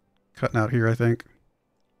starts cutting out here, I think.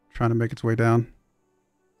 Trying to make its way down.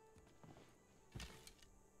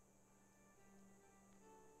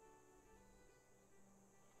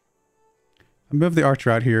 I move the archer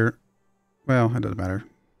out here. Well, it doesn't matter.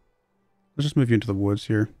 Let's just move you into the woods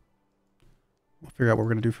here. We'll figure out what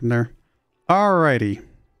we're going to do from there. Alrighty.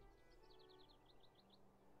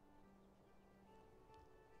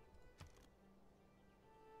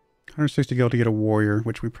 $160 gold to get a warrior,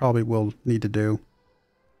 which we probably will need to do.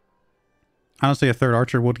 Honestly, a third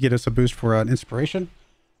archer will get us a boost for an inspiration.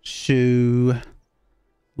 So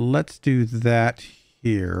let's do that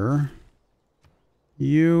here.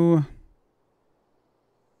 You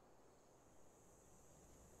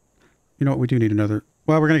know what? We do need another.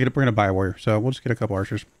 Well, we're gonna buy a warrior, so we'll just get a couple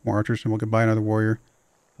archers, more archers, and we'll buy another warrior.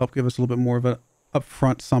 Help give us a little bit more of a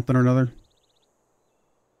upfront something or another.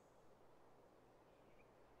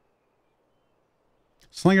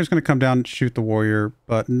 Slinger's going to come down and shoot the warrior,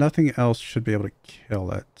 but nothing else should be able to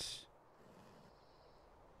kill it.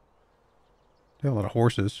 They have a lot of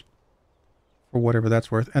horses, for whatever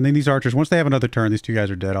that's worth. And then these archers, once they have another turn, these two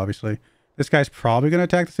guys are dead, obviously. This guy's probably going to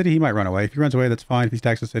attack the city. He might run away. If he runs away, that's fine. If he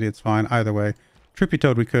attacks the city, it's fine. Either way. Troopy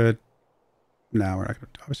Toad, we could... No, we're not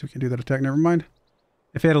going to... Obviously, we can do that attack. Never mind.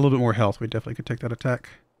 If he had a little bit more health, we definitely could take that attack.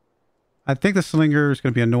 I think the Slinger is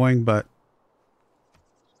going to be annoying, but...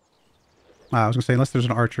 I was going to say, unless there's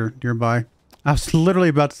an archer nearby. I was literally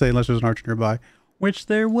about to say, unless there's an archer nearby. Which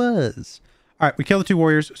there was. Alright, we kill the two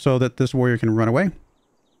warriors so that this warrior can run away.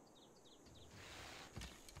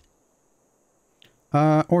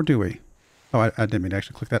 Or do we? Oh, I didn't mean to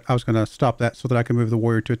actually click that. I was going to stop that so that I can move the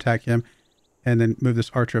warrior to attack him. And then move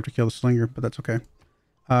this archer up to kill the Slinger, but that's okay.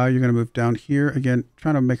 You're going to move down here. Again,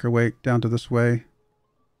 trying to make our way down to this way.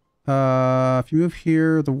 If you move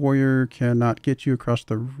here, the warrior cannot get you across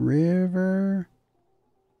the river.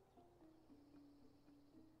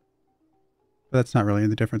 But that's not really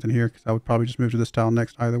any different than here, because I would probably just move to this tile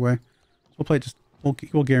next either way. So we'll play just,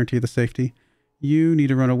 we'll guarantee the safety. You need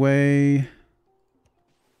to run away.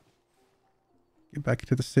 Get back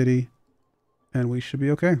into the city. And we should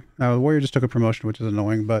be okay. Now, the warrior just took a promotion, which is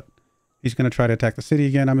annoying, but he's going to try to attack the city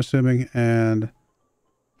again, I'm assuming, and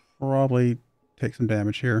probably take some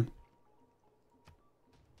damage here.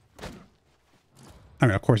 I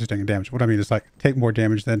mean, of course he's taking damage. What I mean is, like, take more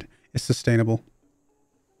damage than is sustainable.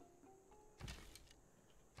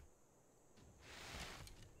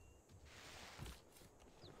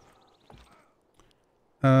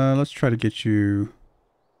 Let's try to get you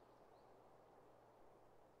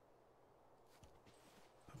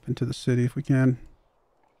up into the city if we can.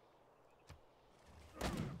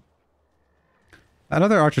 That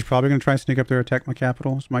other archer's probably going to try and sneak up there and attack my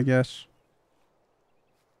capital, is my guess.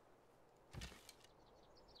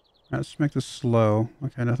 Let's make this slow.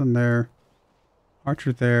 Okay, nothing there.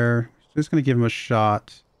 Archer there. Just going to give him a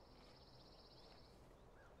shot.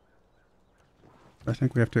 I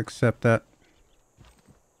think we have to accept that.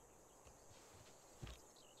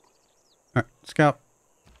 Alright, scout.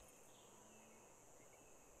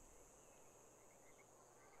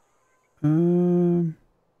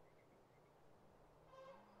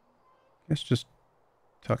 Guess just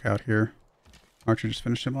tuck out here. Archer just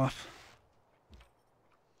finished him off.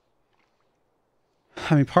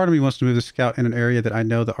 I mean, part of me wants to move the scout in an area that I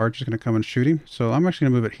know the archer's going to come and shoot him. So I'm actually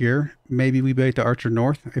going to move it here. Maybe we bait the archer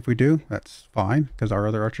north. If we do, that's fine, because our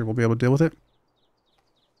other archer will be able to deal with it.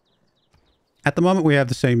 At the moment, we have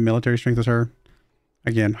the same military strength as her.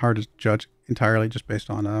 Again, hard to judge entirely just based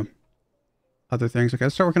on other things. Okay,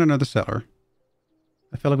 let's start working on another settler.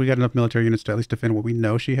 I feel like we got enough military units to at least defend what we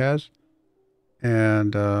know she has.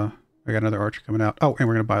 And I got another archer coming out. Oh, and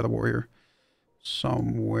we're going to buy the warrior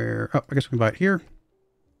somewhere. Oh, I guess we can buy it here.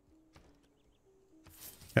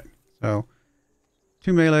 So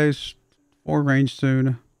 2 melees, 4 range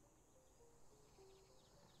soon.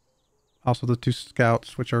 Also the 2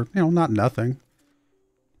 scouts, which are, you know, not nothing.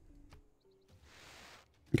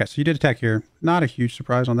 Okay, so you did attack here. Not a huge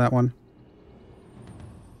surprise on that one.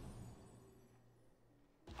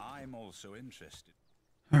 I'm also interested.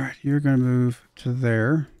 All right, you're going to move to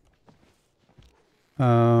there.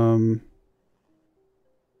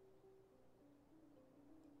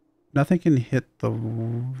 Nothing can hit the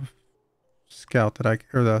scout that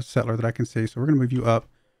or the settler that I can see. So we're going to move you up,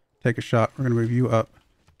 take a shot. We're going to move you up,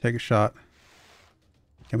 take a shot.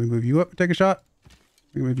 Can we move you up and take a shot?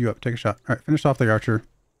 We can move you up, take a shot. All right, finish off the archer.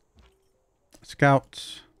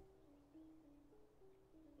 Scouts.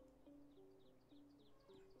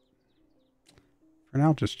 For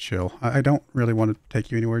now, just chill. I don't really want to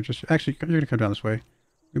take you anywhere. Just actually, you're going to come down this way.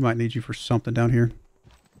 We might need you for something down here.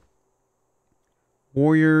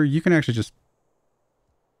 Warrior, you can actually just...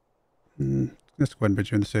 let's go ahead and put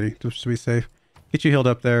you in the city, just to be safe. Get you healed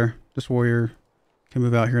up there. This warrior can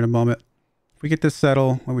move out here in a moment. If we get this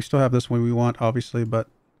settle, well, we still have this one we want, obviously, but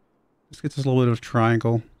this gets us a little bit of a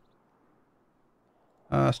triangle.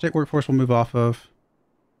 State workforce will move off of.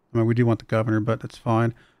 I mean, we do want the governor, but that's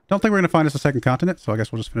fine. Don't think we're going to find us a second continent, so I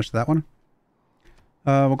guess we'll just finish that one.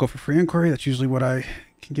 We'll go for free inquiry. That's usually what I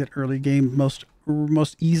can get early game most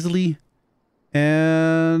easily.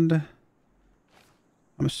 And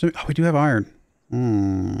I'm assuming... oh, we do have iron.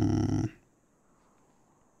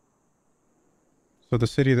 So the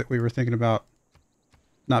city that we were thinking about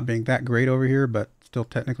not being that great over here, but still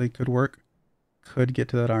technically could work, could get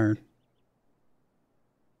to that iron.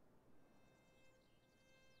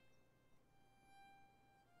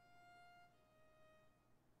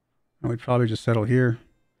 And we'd probably just settle here.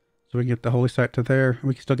 So we can get the holy site to there.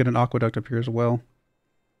 We can still get an aqueduct up here as well.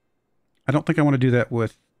 I don't think I want to do that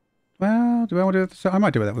with... well, do I want to do that? I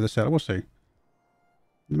might do that with a settle. We'll see.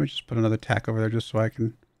 Let me just put another tack over there just so I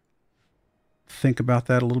can think about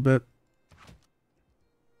that a little bit.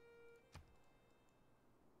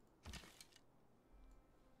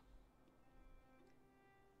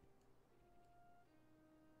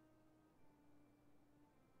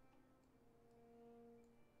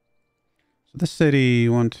 So this city,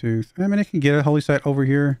 1, 2, 3. I mean, I can get a holy site over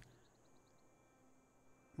here.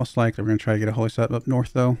 Most likely, we're going to try to get a holy site up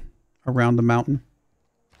north, though, around the mountain.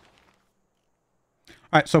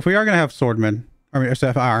 All right, so if we are going to have swordmen, I mean, if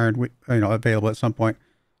iron, available at some point,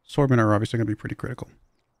 swordmen are obviously going to be pretty critical.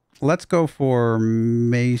 Let's go for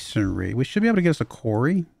masonry. We should be able to get us a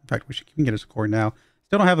quarry. In fact, we can get us a quarry now.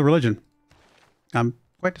 Still don't have the religion. I'm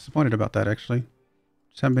quite disappointed about that, actually.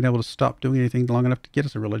 Just haven't been able to stop doing anything long enough to get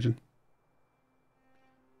us a religion.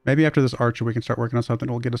 Maybe after this archer, we can start working on something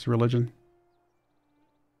that will get us a religion.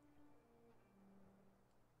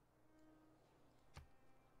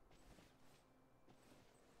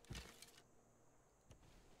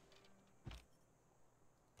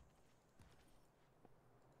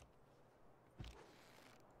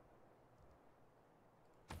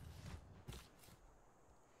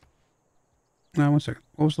 Now, 1 second.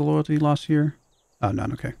 What was the loyalty loss here? Oh,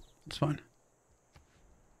 none. Okay. That's fine.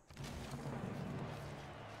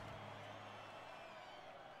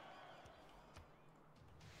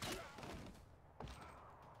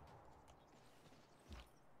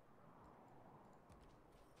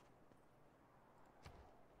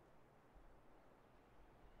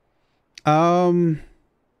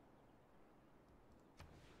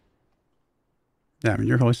 Yeah, I mean,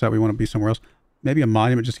 your holy site, we want to be somewhere else. Maybe a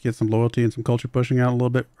monument just to get some loyalty and some culture pushing out a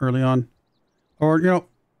little bit early on. Or, we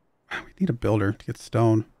need a builder to get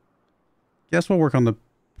stone. Guess we'll work on the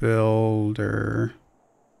builder.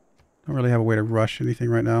 Don't really have a way to rush anything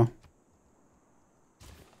right now.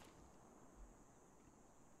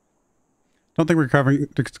 Don't think we're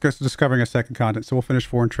discovering a second continent, so we'll finish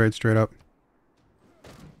foreign trade straight up.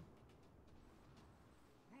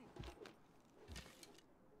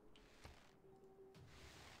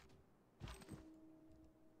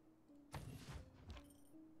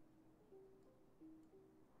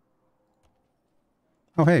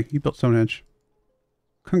 Oh, hey, you built Stonehenge.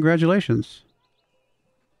 Congratulations.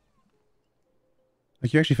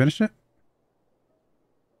 Like, you actually finished it?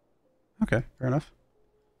 Okay, fair enough.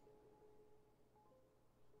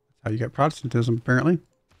 That's how you get Protestantism, apparently.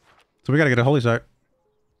 So we gotta get a holy site.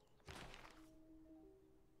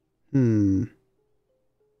 I mean,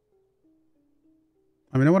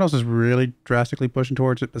 no one else is really drastically pushing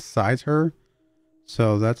towards it besides her.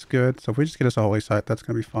 So that's good. So if we just get us a holy site, that's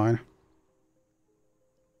gonna be fine.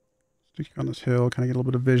 Stick on this hill, kind of get a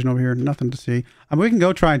little bit of vision over here. Nothing to see. I mean, we can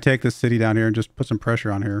go try and take this city down here and just put some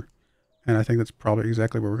pressure on here. And I think that's probably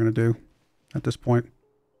exactly what we're going to do at this point.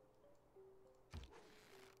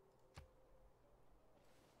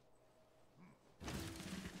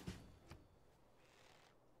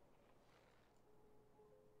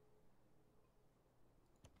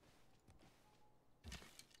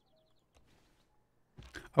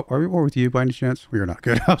 Oh, are we at war with you by any chance? We are not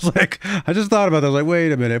good. I was like, I just thought about that. I was like,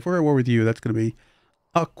 wait a minute. If we're at war with you, that's going to be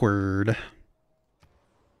awkward.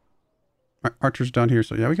 Archer's done here.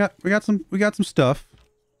 So yeah, we got some stuff.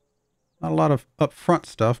 Not a lot of upfront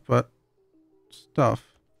stuff, but stuff.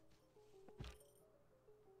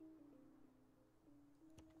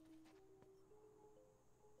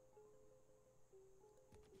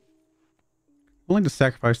 Willing to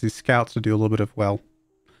sacrifice these scouts to do a little bit of, well,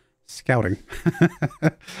 scouting.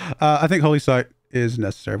 I think Holy Site is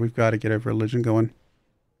necessary. We've got to get a religion going.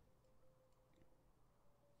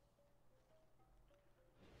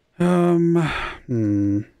 I don't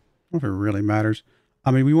know if it really matters.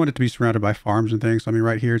 I mean, we want it to be surrounded by farms and things. I mean,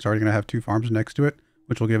 right here, it's already going to have 2 farms next to it,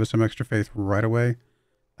 which will give us some extra faith right away.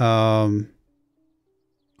 Over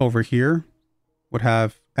here would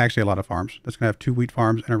have actually a lot of farms. That's going to have 2 wheat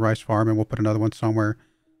farms and a rice farm, and we'll put another one somewhere.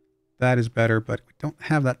 That is better, but we don't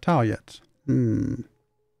have that tile yet.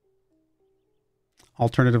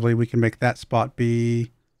 Alternatively, we can make that spot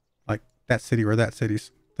be like that city or that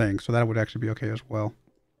city's thing. So that would actually be okay as well.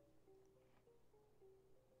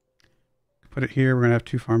 Put it here. We're going to have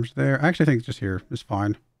 2 farms there. I actually think just here is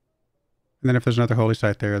fine. And then if there's another holy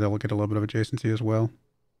site there, then we'll get a little bit of adjacency as well.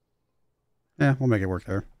 Yeah, we'll make it work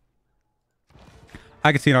there.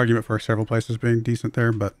 I could see an argument for several places being decent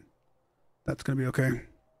there, but that's going to be okay.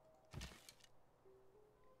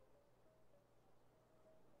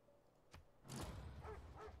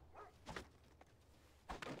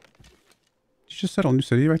 Did you just settle a new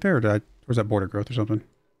city right there, or was that border growth or something?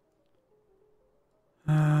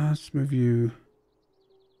 Let's move you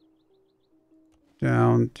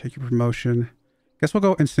down, take your promotion. Guess we'll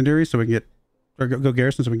go incendiaries so we can get, or go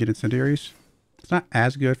garrison so we can get incendiaries. It's not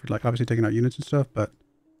as good for like obviously taking out units and stuff, but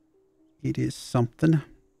it is something.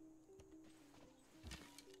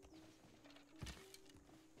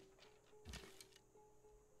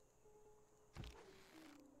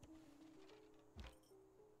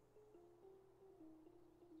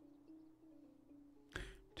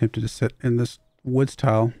 Tempted to sit in this woods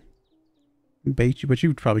tile, bait you, but you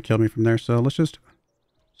would probably kill me from there. So let's just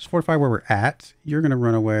fortify where we're at. You're going to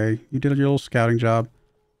run away. You did your little scouting job.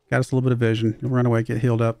 Got us a little bit of vision. You'll run away, get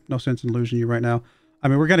healed up. No sense in losing you right now. I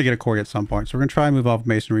mean, we're going to get a quarry at some point. So we're going to try and move off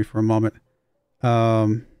masonry for a moment.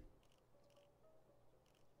 I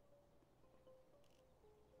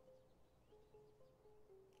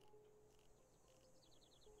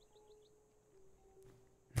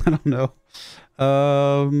don't know.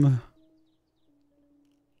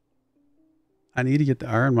 I need to get the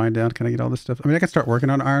iron mine down. Can I get all this stuff? I mean, I can start working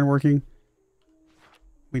on iron working.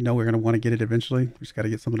 We know we're going to want to get it eventually. We just got to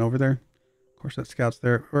get something over there. Of course, that scout's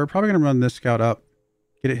there. We're probably going to run this scout up,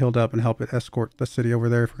 get it healed up, and help it escort the city over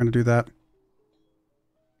there if we're going to do that.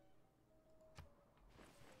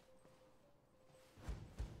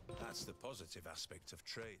 That's the positive aspect of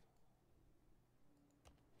trade.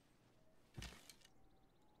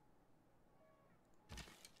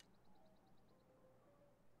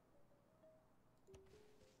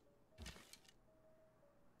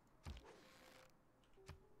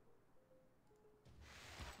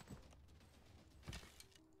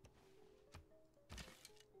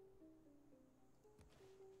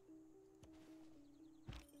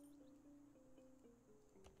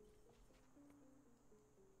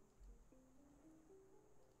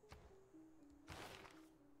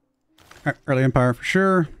 All right, early empire for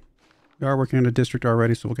sure. We are working on a district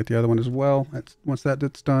already, so we'll get the other one as well. Once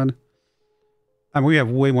that's done. I mean, we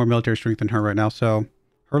have way more military strength than her right now, so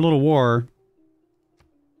her little war,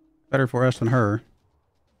 better for us than her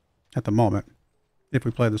at the moment, if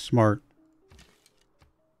we play this smart.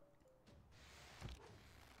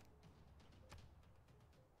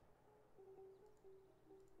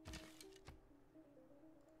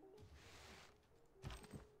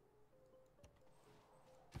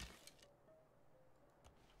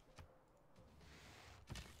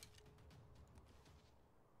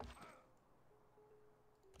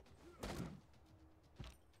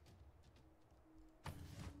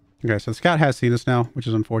 Okay, so the scout has seen us now, which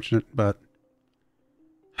is unfortunate, but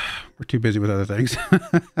we're too busy with other things.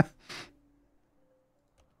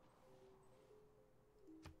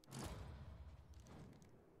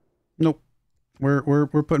 Nope. We're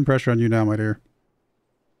putting pressure on you now, my dear.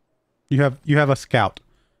 You have a scout.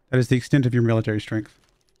 That is the extent of your military strength.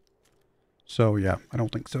 So yeah, I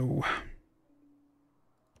don't think so.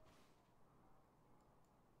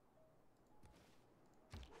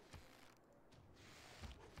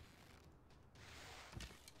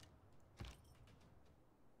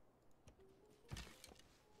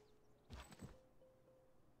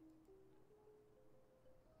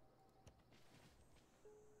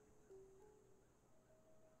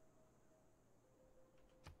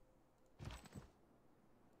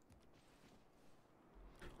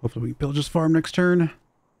 Hopefully we can build just farm next turn.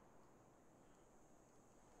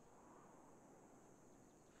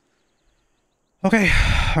 Okay,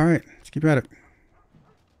 all right, let's keep at it.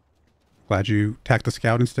 Glad you attacked the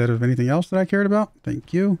scout instead of anything else that I cared about.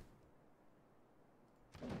 Thank you.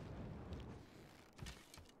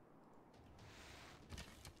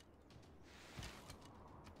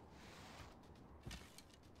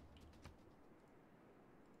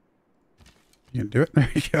 You can do it. There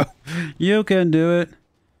you go. You can do it.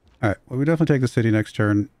 All right. Well, we definitely take the city next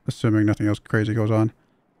turn, assuming nothing else crazy goes on.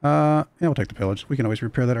 Yeah, we'll take the pillage. We can always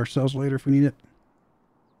repair that ourselves later if we need it.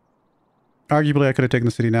 Arguably, I could have taken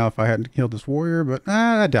the city now if I hadn't killed this warrior, but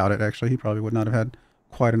I doubt it, actually. He probably would not have had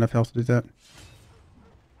quite enough health to do that.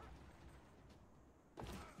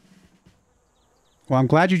 Well, I'm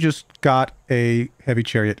glad you just got a heavy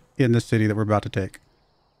chariot in the city that we're about to take.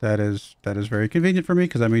 That is very convenient for me,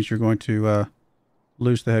 because that means you're going to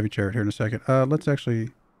lose the heavy chariot here in a second. Let's actually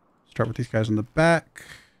start with these guys in the back.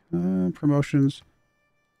 Promotions.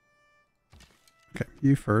 Okay,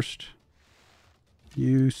 you first.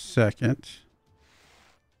 You second.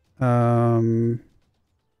 The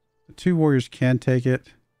two warriors can take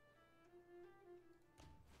it.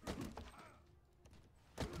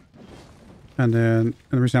 And the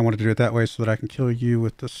reason I wanted to do it that way is so that I can kill you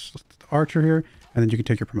with this archer here, and then you can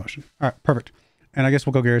take your promotion. All right, perfect. And I guess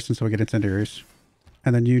we'll go garrison so we get incendiaries.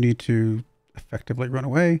 And then you need to effectively run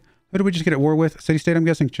away. Who did we just get at war with? City-state, I'm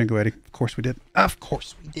guessing? Quill18. Of course we did. Of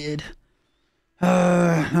course we did.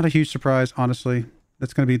 Not a huge surprise, honestly.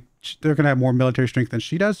 That's going to be... They're going to have more military strength than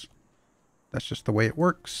she does. That's just the way it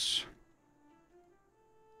works.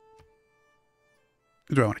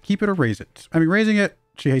 Do I want to keep it or raise it? I mean, raising it,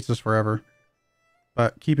 she hates us forever.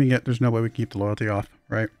 But keeping it, there's no way we keep the loyalty off,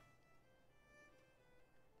 right?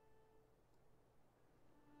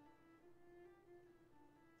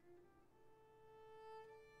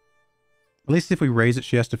 At least if we raise it,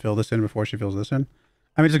 she has to fill this in before she fills this in.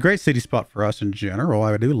 I mean, it's a great city spot for us in general.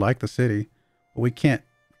 I do like the city, but we can't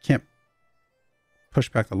push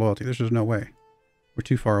back the loyalty. There's just no way. We're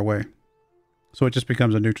too far away. So it just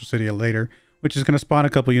becomes a neutral city later, which is going to spawn a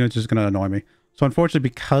couple units, is going to annoy me. So unfortunately,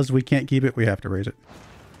 because we can't keep it, we have to raise it.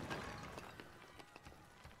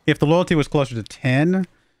 If the loyalty was closer to 10,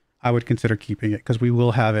 I would consider keeping it, because we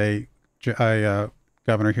will have a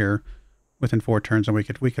governor here within 4 turns, and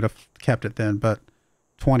we could have kept it then, but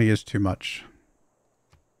 20 is too much.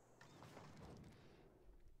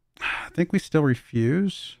 I think we still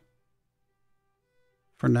refuse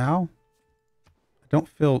for now. I don't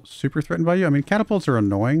feel super threatened by you. I mean, catapults are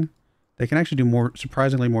annoying. They can actually do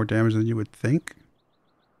surprisingly more damage than you would think.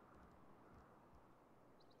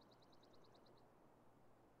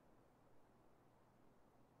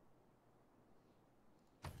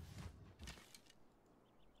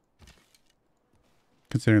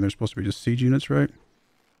 Considering they're supposed to be just siege units, right?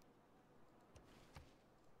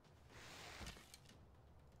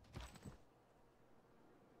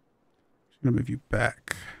 I'm going to move you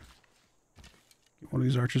back. Get one of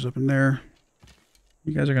these archers up in there.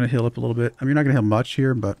 You guys are going to heal up a little bit. I mean, you're not going to heal much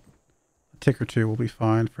here, but a tick or two will be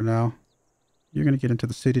fine for now. You're going to get into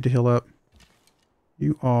the city to heal up.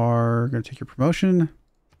 You are going to take your promotion.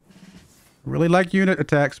 I really like unit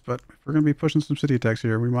attacks, but if we're going to be pushing some city attacks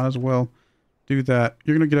here, we might as well do that.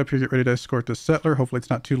 You're going to get up here, get ready to escort this settler. Hopefully it's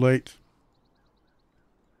not too late.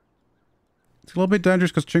 It's a little bit dangerous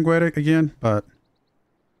because Quill18 again, but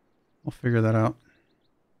we'll figure that out.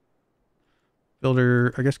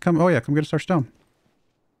 Builder, I guess come get us our stone.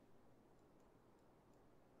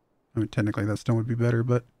 I mean, technically that stone would be better,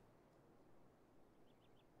 but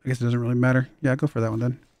I guess it doesn't really matter. Yeah, go for that one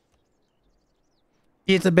then.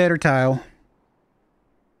 It's a better tile.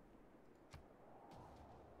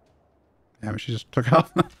 Yeah, but she just took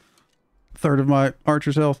off a third of my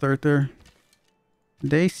archer's health right there.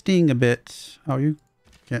 They sting a bit. Oh, you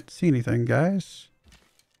can't see anything, guys.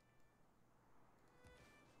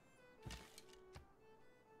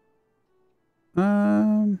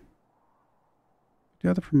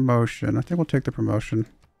 Do the promotion. I think we'll take the promotion.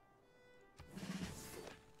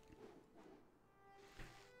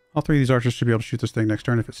 All 3 of these archers should be able to shoot this thing next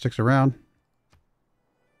turn if it sticks around.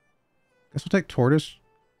 Guess we'll take Tortoise.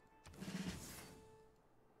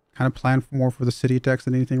 Kind of plan more for the city attacks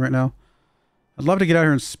than anything right now. I'd love to get out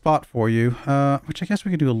here and spot for you, which I guess we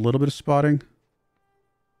could do a little bit of spotting.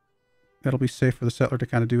 That'll be safe for the settler to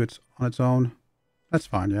kind of do it on its own. That's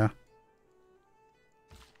fine, yeah.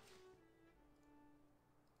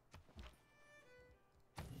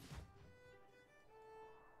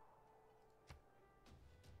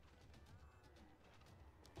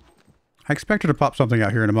 I expect her to pop something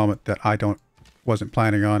out here in a moment that I don't wasn't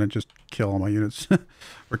planning on and just kill all my units.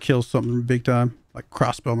 Or kill something big time, like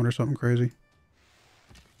crossbowman or something crazy.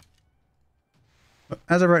 But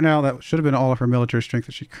as of right now, that should have been all of her military strength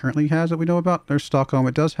that she currently has that we know about. There's Stockholm.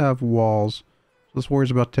 It does have walls. So this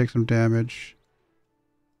warrior's about to take some damage.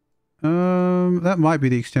 That might be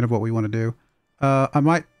the extent of what we want to do. I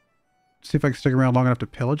might see if I can stick around long enough to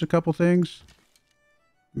pillage a couple things.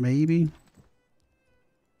 Maybe.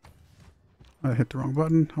 I hit the wrong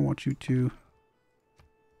button. I want you to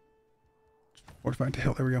fortify to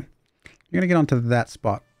hill. There we go. You're going to get onto that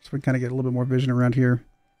spot. So we kind of get a little bit more vision around here.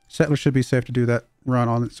 Settler should be safe to do that run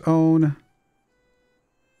on its own.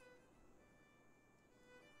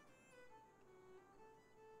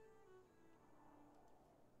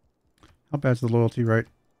 How bad's the loyalty right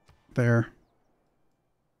there?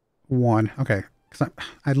 1. Okay. Because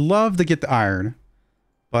I'd love to get the iron,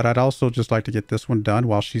 but I'd also just like to get this one done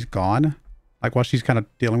while she's gone. Like while she's kind of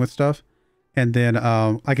dealing with stuff. And then,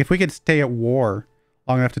 like if we could stay at war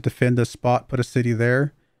long enough to defend this spot, put a city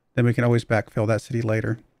there, then we can always backfill that city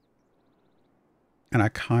later. And I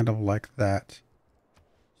kind of like that.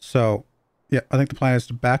 So, yeah, I think the plan is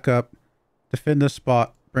to back up, defend this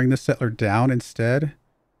spot, bring this settler down instead.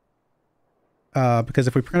 Because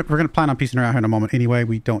if we're going to plan on piecing her out here in a moment anyway,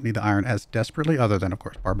 we don't need the iron as desperately, other than, of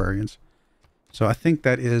course, barbarians. So I think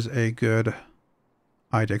that is a good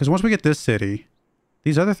idea. Because once we get this city,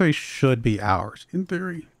 these other 3 should be ours, in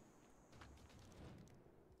theory.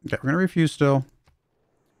 Okay, we're going to refuse still.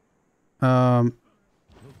 Look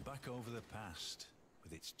back over the past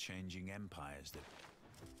with its changing empires that...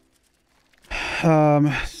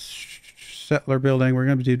 Settler building, we're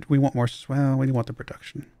going to do, we want more, well, we want the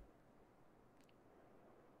production.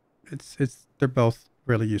 They're both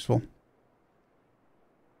really useful.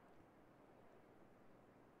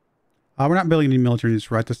 We're not building any military units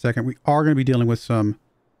right this second. We are going to be dealing with some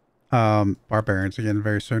barbarians again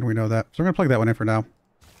very soon. We know that. So we're going to plug that one in for now.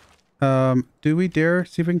 Do we dare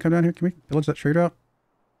see if we can come down here? Can we pillage that trade route?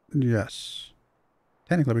 Yes.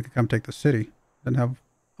 Technically, we could come take the city. Doesn't have...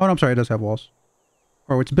 Oh, no, I'm sorry. It does have walls.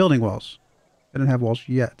 Or it's building walls. It doesn't have walls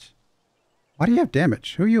yet. Why do you have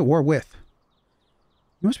damage? Who are you at war with?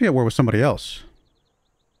 You must be at war with somebody else.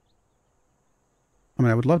 I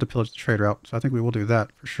mean, I would love to pillage the trade route, so I think we will do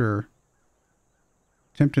that for sure.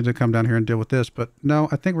 Tempted to come down here and deal with this, but no,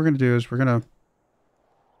 I think what we're going to do is we're going to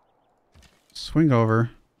swing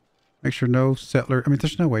over, make sure no settler... I mean,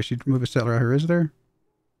 there's no way she'd move a settler out here, is there?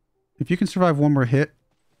 If you can survive one more hit,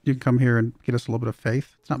 you can come here and get us a little bit of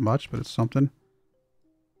faith. It's not much, but it's something.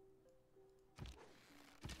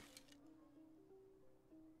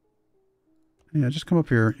 Yeah, just come up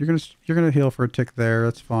here. You're gonna heal for a tick there.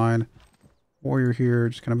 That's fine. Warrior here,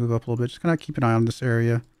 just kind of move up a little bit. Just kind of keep an eye on this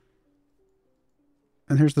area.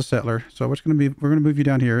 And here's the settler. So we're gonna move you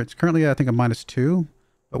down here. It's currently I think a -2,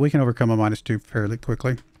 but we can overcome a -2 fairly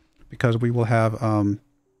quickly because we will have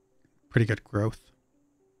pretty good growth.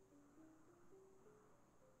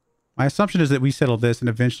 My assumption is that we settle this, and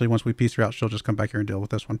eventually, once we piece her out, she'll just come back here and deal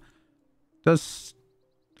with this one.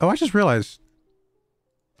 Oh, I just realized.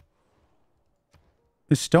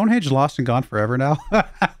 Is Stonehenge lost and gone forever now?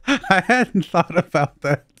 I hadn't thought about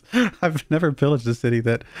that. I've never pillaged a city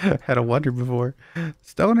that had a wonder before.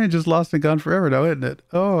 Stonehenge is lost and gone forever now, isn't it?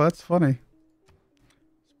 Oh, that's funny.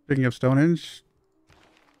 Speaking of Stonehenge,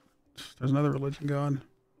 there's another religion gone.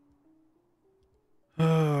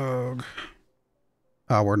 Oh,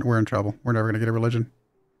 we're in trouble. We're never going to get a religion.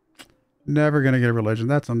 Never going to get a religion.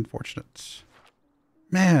 That's unfortunate.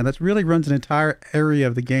 Man, that really runs an entire area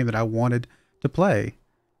of the game that I wanted to play.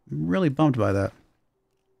 I'm really bummed by that.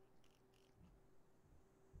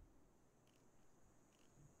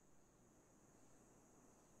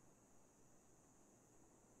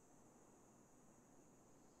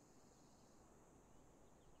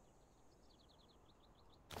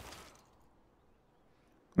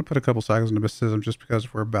 I'm going to put a couple cycles into mysticism just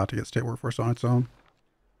because we're about to get state workforce on its own.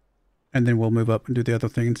 And then we'll move up and do the other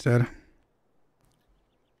thing instead.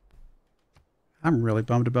 I'm really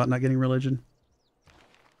bummed about not getting religion.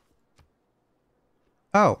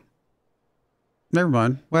 Oh. Never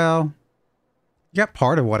mind. Well, you got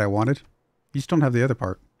part of what I wanted. You just don't have the other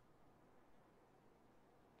part.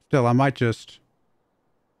 Still, I might just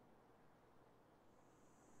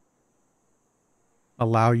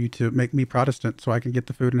allow you to make me Protestant so I can get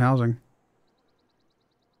the food and housing.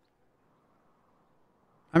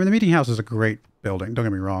 I mean, the meeting house is a great building, don't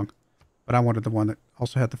get me wrong. But I wanted the one that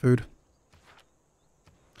also had the food.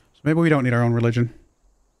 So maybe we don't need our own religion.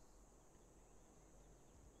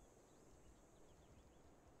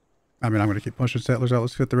 I mean, I'm going to keep pushing settlers out.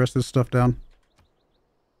 Let's get the rest of this stuff down.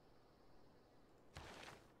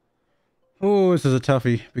 Oh, Oh, this is a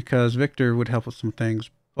toughie because Victor would help with some things,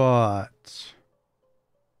 but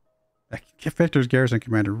Victor's Garrison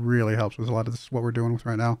Commander really helps with a lot of this, what we're doing with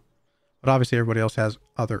right now. But obviously everybody else has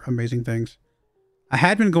other amazing things. I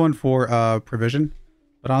had been going for provision,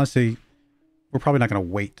 but honestly, we're probably not going to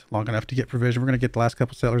wait long enough to get provision. We're going to get the last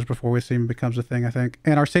couple settlers before we see him becomes a thing, I think.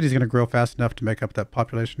 And our city's going to grow fast enough to make up that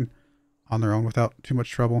population on their own without too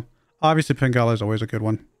much trouble. Obviously, Pingala is always a good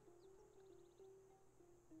one.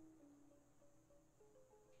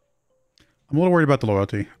 I'm a little worried about the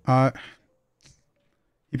loyalty.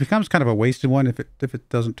 He becomes kind of a wasted one if it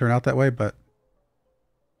doesn't turn out that way, but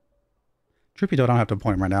Trupido, I don't have to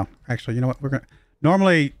appoint him right now. Actually, you know what?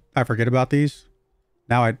 Normally, I forget about these.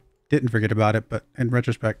 Now I didn't forget about it, but in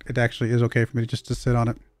retrospect, it actually is okay for me just to sit on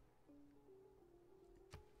it.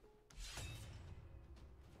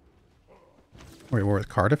 Wait, we're with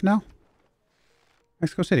Cardiff now?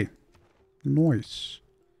 Mexico City. Nice.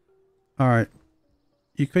 All right.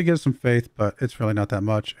 You could get some faith, but it's really not that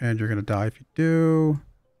much, and you're going to die if you do.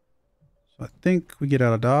 So I think we get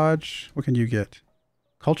out of dodge. What can you get?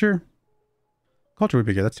 Culture? Culture would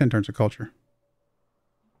be good. That's 10 turns of culture.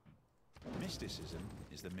 Mysticism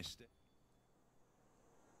is the mystic.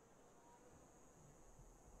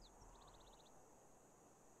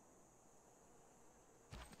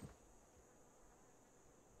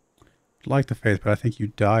 I'd like the faith, but I think you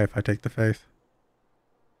die if I take the faith.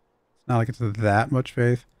 It's not like it's that much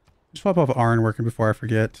faith. Just swap off Arn working before I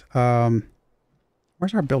forget.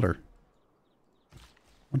 Where's our builder?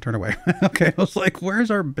 One turn away. Okay, I was like, where's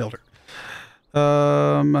our builder?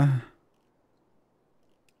 Let's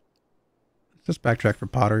just backtrack for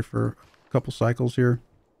pottery for a couple cycles here.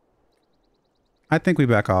 I think we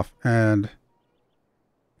back off, and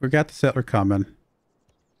we got the settler coming.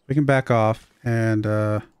 We can back off and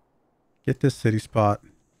get this city spot.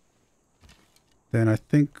 Then I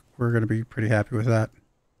think we're going to be pretty happy with that.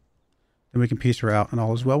 Then we can peace her out and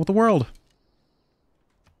all is well with the world.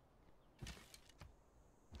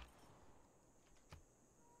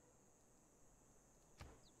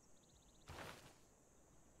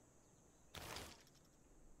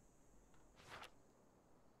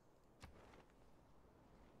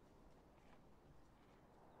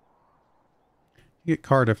 Get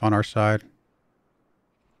Cardiff on our side.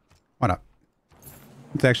 Why not?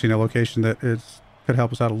 It's actually in a location that could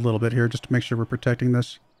help us out a little bit here just to make sure we're protecting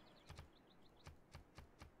this.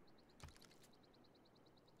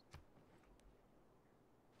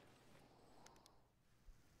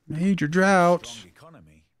 Major drought. Strong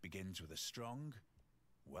economy begins with a strong,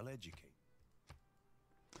 well-educated.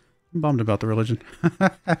 I'm bummed about the religion.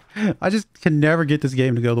 I just can never get this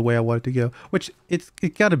game to go the way I want it to go, which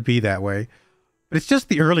it got to be that way. But it's just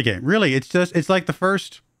the early game. Really, it's like the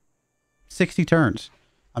first 60 turns.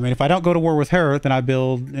 I mean, if I don't go to war with her, then I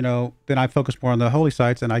build, then I focus more on the holy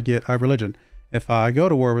sites and I get a religion. If I go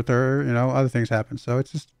to war with her, other things happen. So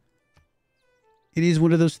it's just, it is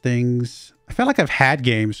one of those things. I feel like I've had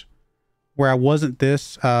games where I wasn't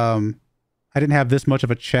this, I didn't have this much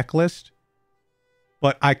of a checklist,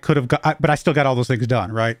 but I could have got, but I still got all those things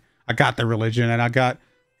done, right? I got the religion and I got,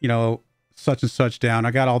 such and such down.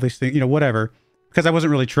 I got all these things, whatever. Because I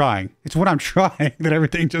wasn't really trying. It's when I'm trying that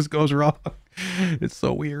everything just goes wrong. It's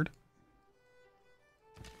so weird.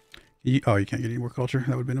 You can't get any more culture. That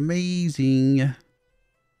would have been amazing. All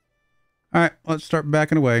right, let's start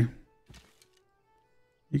backing away.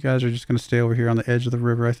 You guys are just going to stay over here on the edge of the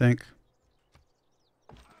river, I think.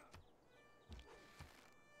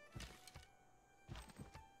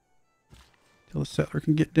 Till the settler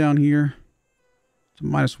can get down here. It's a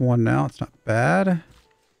 -1 now. It's not bad.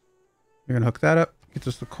 You're going to hook that up. Gets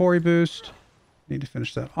us the quarry boost. Need to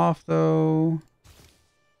finish that off, though.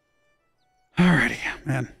 Alrighty,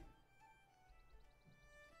 man.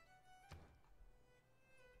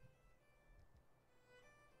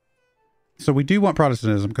 So we do want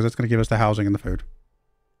Protestantism because it's going to give us the housing and the food.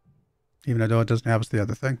 Even though it doesn't have us the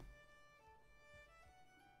other thing.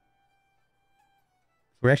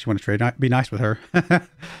 We actually want to trade. Be nice with her.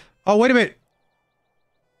 Oh, wait a minute.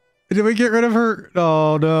 Did we get rid of her?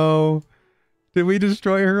 Oh, no. Did we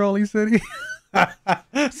destroy her holy city?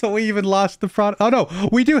 So we even lost the Protestant. Oh, no.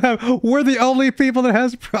 We do have... We're the only people that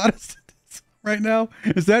has Protestantism right now.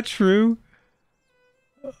 Is that true?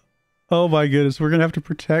 Oh, my goodness. We're going to have to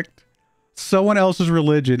protect someone else's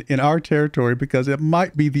religion in our territory because it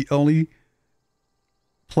might be the only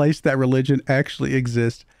place that religion actually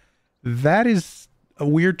exists. That is a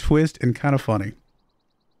weird twist and kind of funny.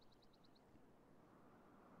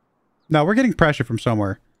 Now, we're getting pressure from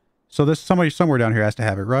somewhere. So this somebody somewhere down here has to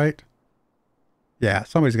have it, right? Yeah,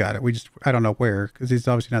 somebody's got it. I don't know where, because he's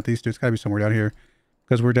obviously not these two. It's got to be somewhere down here.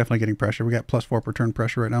 because we're definitely getting pressure. We got +4 per turn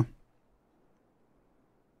pressure right now.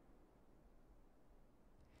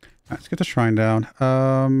 All right, let's get the shrine down.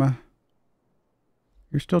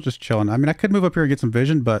 You're still just chilling. I mean, I could move up here and get some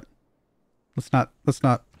vision, but let's not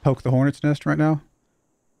poke the hornet's nest right now.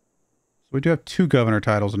 So we do have 2 governor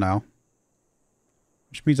titles now,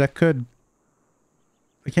 which means I could,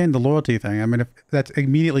 again, the loyalty thing. I mean, if that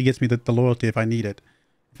immediately gets me the loyalty if I need it.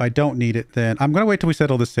 If I don't need it, then I'm going to wait till we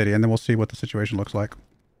settle the city, and then we'll see what the situation looks like.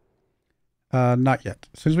 Not yet.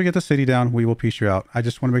 As soon as we get the city down, we will piece you out. I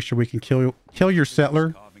just want to make sure we can kill your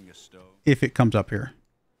settler if it comes up here.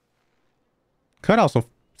 Could also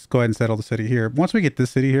go ahead and settle the city here. Once we get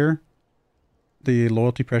this city here, the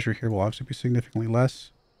loyalty pressure here will obviously be significantly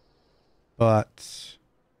less, but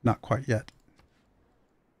not quite yet.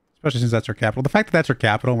 Especially since that's our capital. The fact that that's our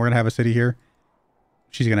capital and we're going to have a city here,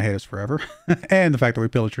 she's going to hate us forever. And the fact that we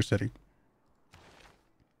pillaged her city.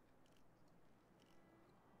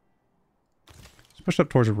 Let's push up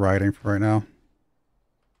towards riding for right now.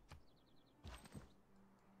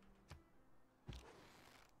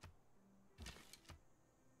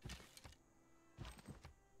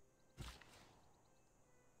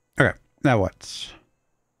 Okay, now what?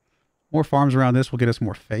 More farms around this will get us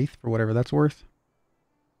more faith for whatever that's worth.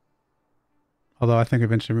 Although I think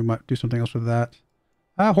eventually we might do something else with that.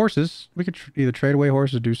 Horses. We could either trade away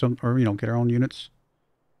horses, do some, or, you know, get our own units.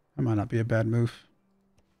 That might not be a bad move.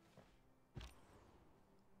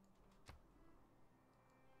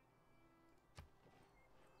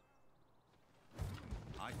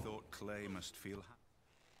 I thought Clay must feel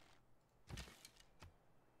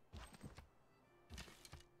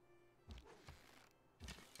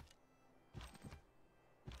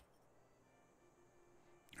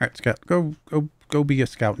Alright, scout. Go be a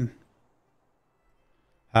scouting.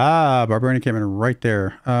 Ah, Barbarian came in right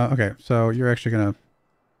there. Okay, so you're actually going to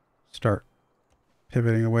start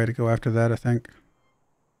pivoting away to go after that, I think.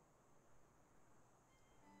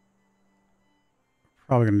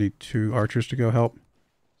 Probably going to need 2 archers to go help.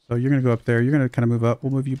 So you're going to go up there. You're going to kind of move up.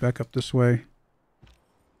 We'll move you back up this way.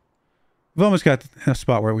 We've almost got a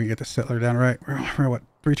spot where we can get the settler down, right? We're what,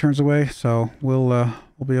 3 turns away? So we'll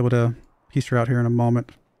be able to piece her out here in a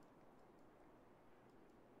moment.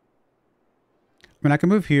 I mean, I can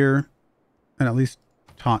move here and at least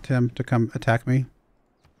taunt him to come attack me.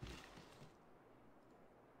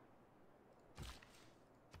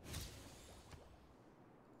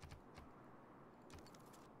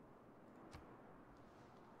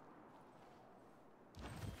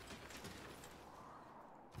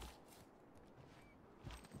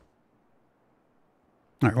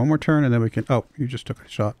 All right, one more turn and then we can... Oh, you just took a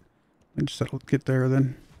shot. And just settle, get there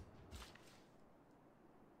then.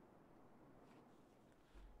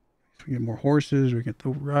 We get more horses. We get the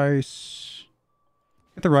rice.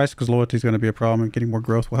 Get the rice because loyalty is going to be a problem, and getting more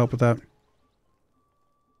growth will help with that.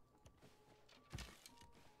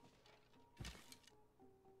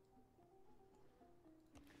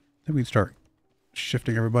 Then we can start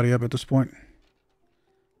shifting everybody up at this point.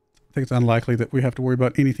 I think it's unlikely that we have to worry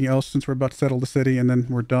about anything else since we're about to settle the city and then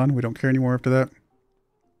we're done. We don't care anymore after that.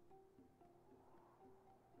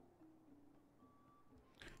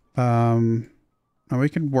 Now we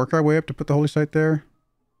can work our way up to put the holy site there.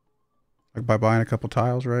 Like by buying a couple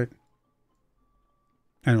tiles, right?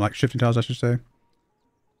 And like shifting tiles, I should say.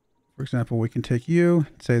 For example, we can take you,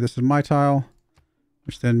 say this is my tile,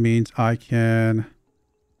 which then means I can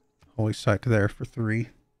holy site to there for 3.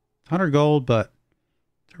 100 gold, but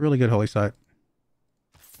it's a really good holy site.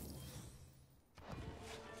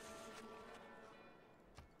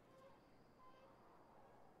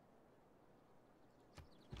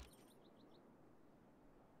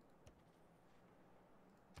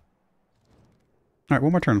 All right,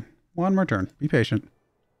 one more turn. One more turn. Be patient.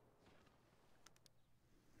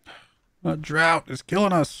 A drought is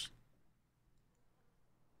killing us.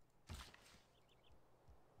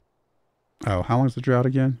 Oh, how long is the drought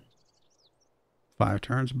again? 5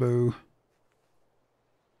 turns, boo.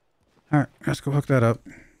 All right, let's go hook that up.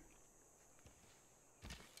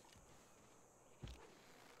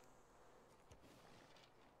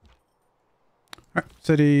 All right,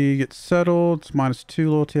 city gets settled. It's -2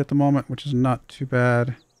 loyalty at the moment, which is not too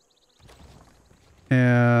bad.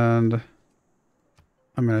 And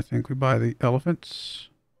I mean, I think we buy the elephants.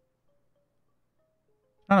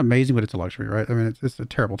 Not amazing, but it's a luxury, right? I mean, it's a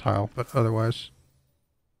terrible tile, but otherwise,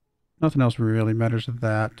 nothing else really matters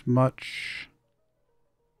that much.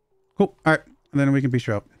 Cool. All right, and then we can piece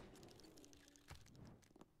you up.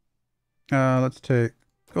 Let's take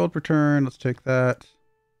gold per turn. Let's take that.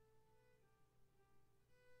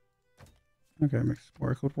 Okay, makes it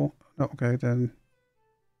more equitable. Oh, okay, then.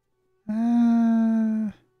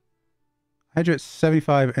 I had you at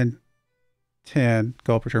 75 and 10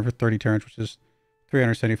 gold per turn for 30 turns, which is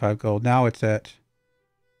 375 gold. Now it's at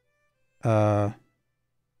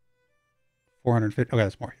 450. Okay,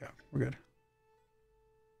 that's more. Yeah, we're good.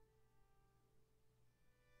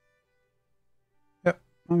 Yep,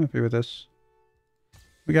 I'm happy with this.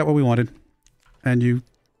 We got what we wanted. And you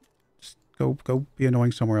just go be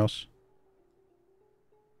annoying somewhere else.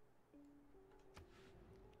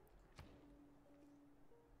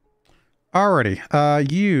 Alrighty.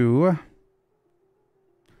 You're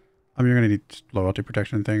going to need loyalty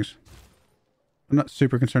protection and things. I'm not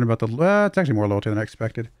super concerned about the... it's actually more loyalty than I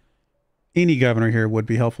expected. Any governor here would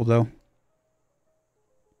be helpful, though.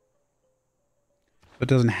 It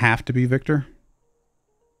doesn't have to be Victor.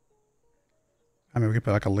 I mean, we could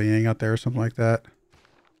put like a Liang out there or something like that.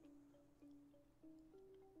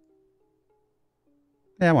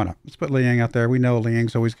 Yeah, why not? Let's put Liang out there. We know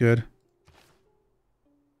Liang's always good.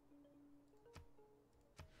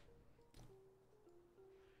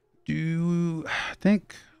 I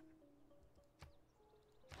think...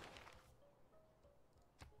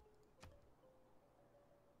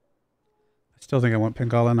 I still think I want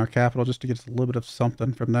Bengala in our capital just to get a little bit of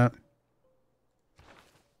something from that.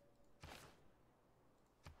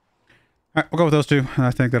 Alright, we'll go with those two. And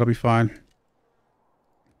I think that'll be fine.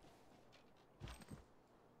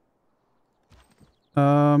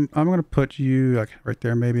 I'm going to put you like right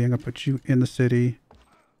there maybe. I'm going to put you in the city.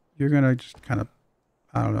 You're going to just kind of,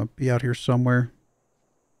 I don't know, be out here somewhere.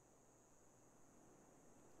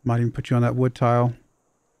 Might even put you on that wood tile.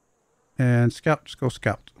 And scout, just go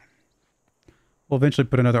scout. We'll eventually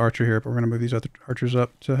put another archer here, but we're going to move these other archers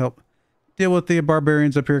up to help deal with the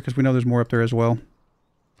barbarians up here because we know there's more up there as well.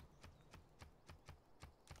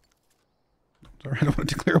 Sorry, I don't want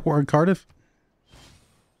to declare war on Cardiff.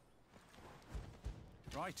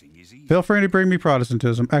 Feel free to bring me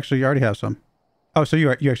Protestantism. Actually, you already have some. Oh, so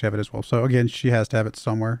you actually have it as well. So again, she has to have it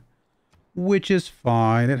somewhere. Which is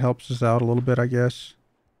fine. It helps us out a little bit, I guess.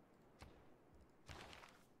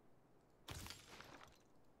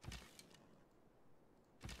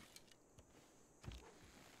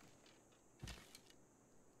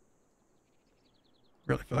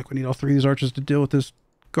 Really feel like we need all three of these archers to deal with this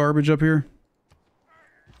garbage up here.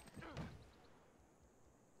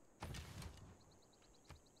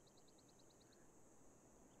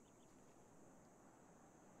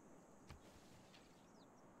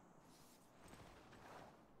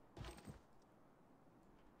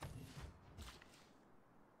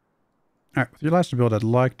 Alright, with your last build, I'd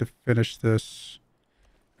like to finish this.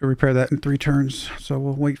 Go repair that in 3 turns. So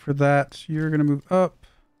we'll wait for that. You're going to move up.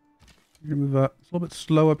 You're going to move up. It's a little bit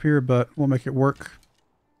slow up here, but we'll make it work.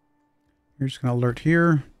 You're just going to alert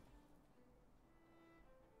here.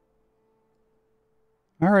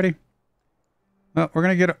 Alrighty. Well, we're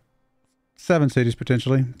going to get 7 cities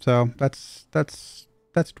potentially. So that's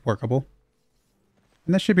workable.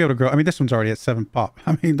 And this should be able to grow. I mean, this one's already at 7 pop.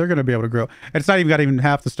 I mean, they're going to be able to grow. And it's not even got even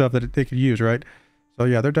half the stuff that they could use, right? So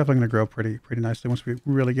yeah, they're definitely going to grow pretty nicely once we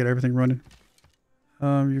really get everything running.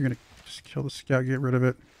 You're going to just kill the scout, get rid of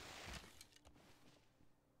it.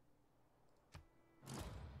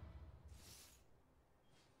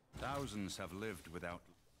 Thousands have lived without...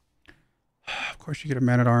 Of course you get a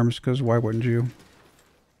man-at-arms, because why wouldn't you?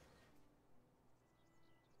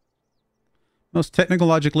 Most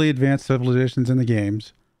technologically advanced civilizations in the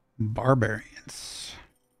games. Barbarians.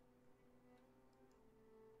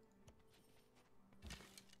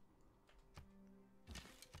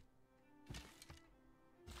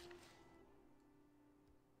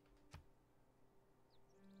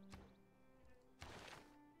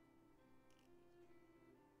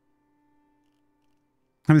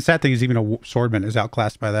 I mean, the sad thing is even a swordman is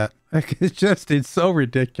outclassed by that. It's so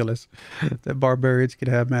ridiculous that barbarians could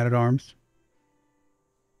have man-at-arms.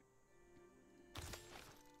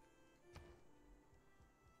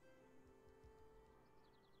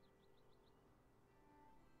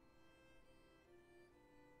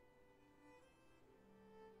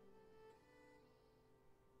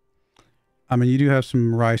 I mean, you do have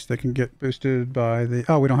some rice that can get boosted by the...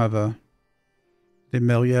 Oh, we don't have the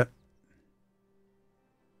mill yet.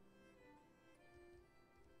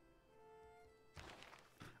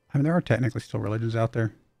 I mean, there are technically still religions out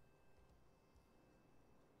there.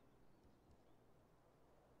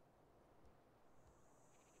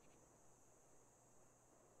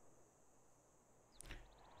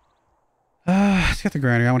 Let's get the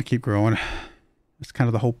granary. I want to keep growing. That's kind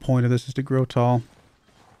of the whole point of this, is to grow tall.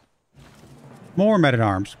 More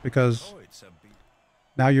men-at-arms, because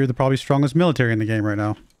now you're the probably strongest military in the game right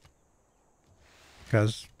now.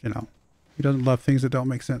 Because, you know, he doesn't love things that don't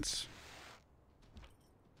make sense.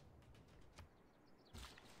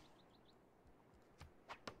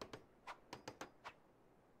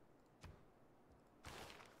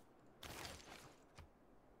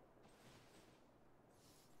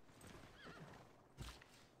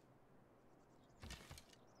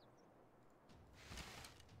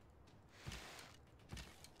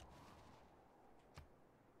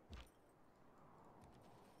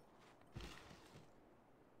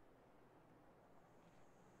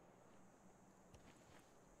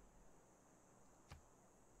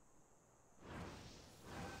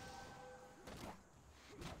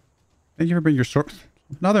 Thank you for bringing your sword.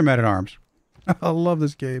 Another man-at-arms. I love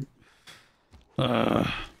this game.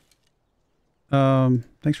 Thanks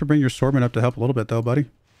for bringing your swordman up to help a little bit, though, buddy.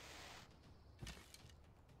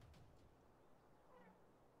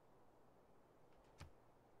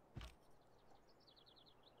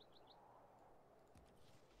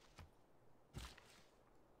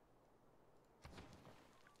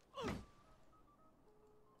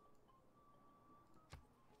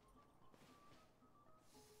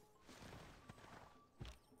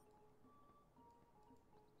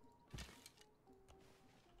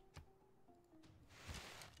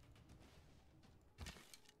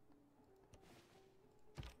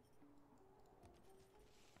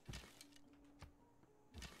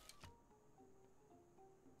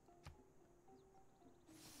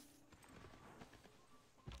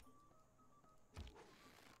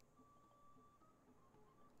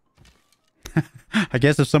 I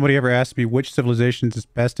guess if somebody ever asked me which civilizations is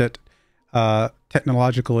best at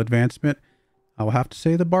technological advancement, I will have to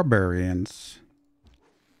say the barbarians.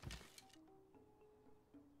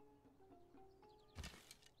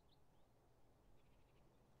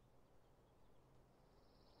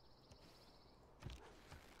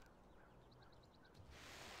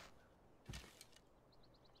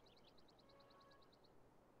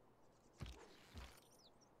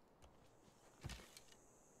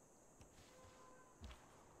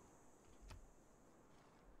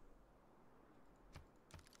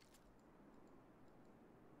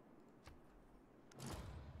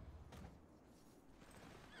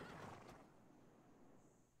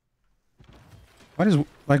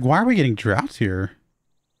 Why are we getting droughts here?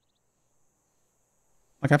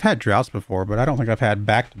 Like, I've had droughts before, but I don't think I've had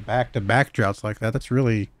back-to-back-to-back droughts like that. That's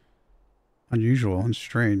really unusual and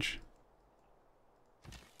strange.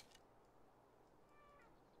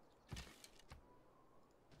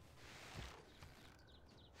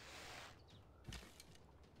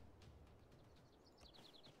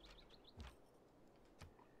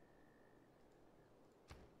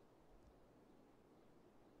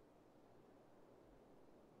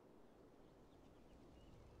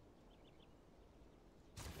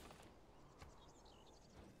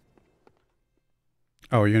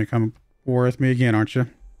 Oh, you're gonna come war with me again, aren't you?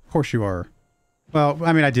 Of course you are. Well,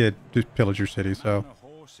 I mean, I did just pillage your city, so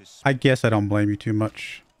I guess I don't blame you too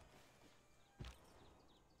much.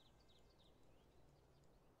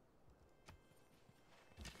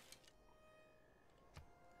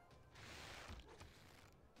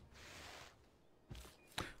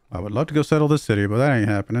 I would love to go settle this city, but that ain't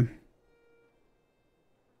happening.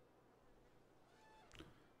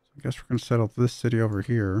 I guess we're gonna settle this city over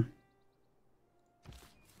here.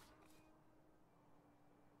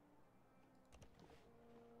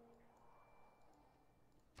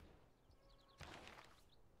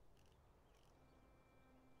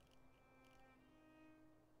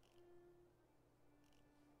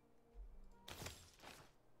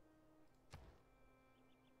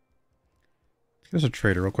 There's a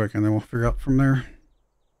trader real quick, and then we'll figure out from there.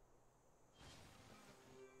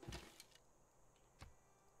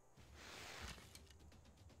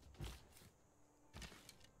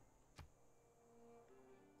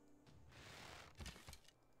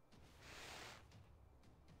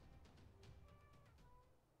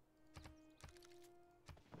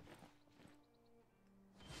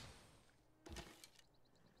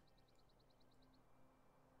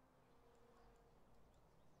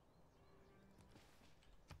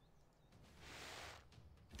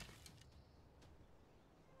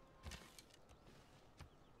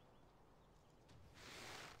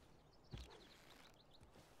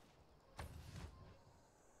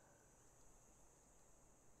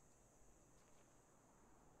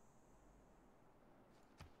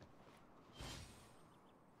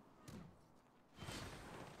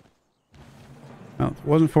 Well, if it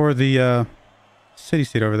wasn't for the city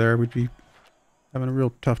state over there, we'd be having a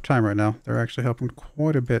real tough time right now. They're actually helping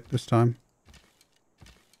quite a bit this time.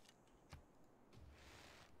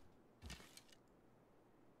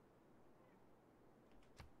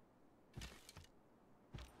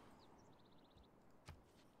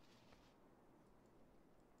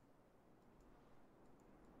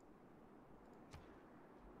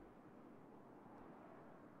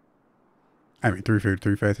 I mean, 3 food,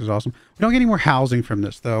 3 faith is awesome. We don't get any more housing from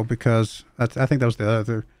this, though, because that's, I think that was the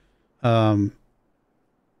other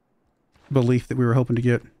belief that we were hoping to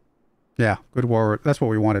get. Yeah, good war. That's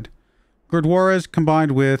what we wanted. Good Warriors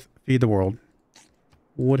combined with Feed the World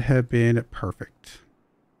would have been perfect.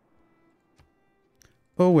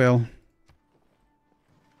 Oh, well.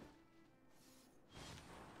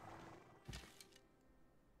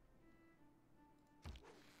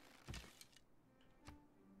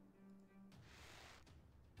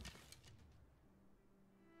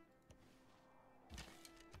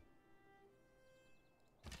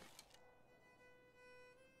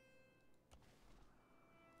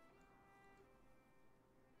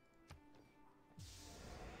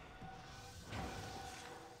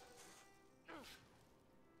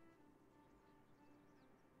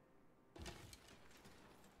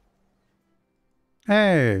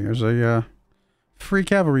 Hey, there's a free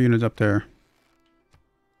cavalry unit up there.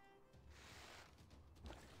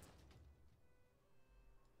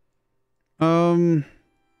 I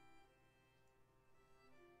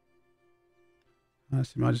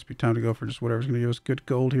see, might just be time to go for just whatever's going to give us good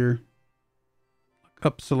gold here.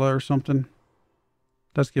 Like Uppsala or something.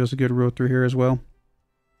 Does give us a good road through here as well.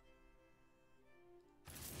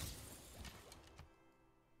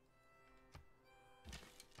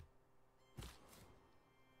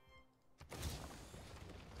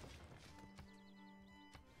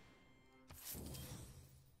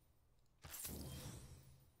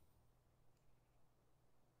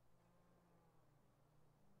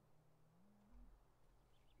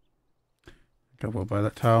 We'll buy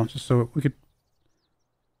that tile just so we could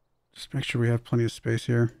just make sure we have plenty of space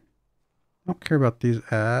here. I don't care about these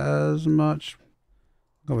as much.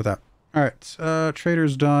 Go with that. All right,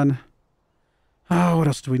 trader's done. Oh, what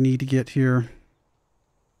else do we need to get here?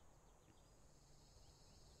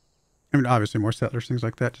 I mean, obviously more settlers, things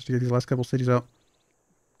like that, just to get these last couple cities out.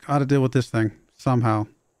 Gotta deal with this thing somehow.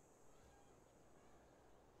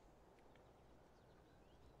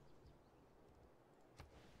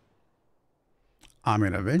 I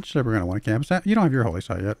mean, eventually we're going to want a campus. You don't have your holy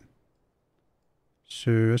site yet.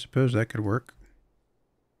 So I suppose that could work.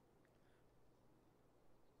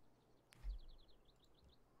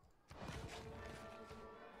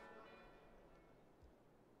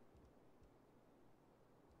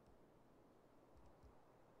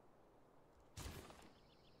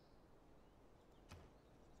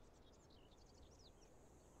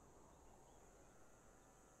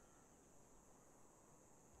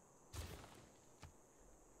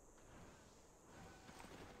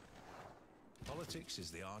 Politics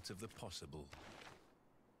is the art of the possible.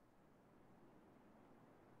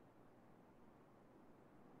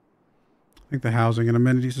 I think the housing and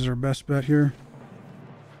amenities is our best bet here.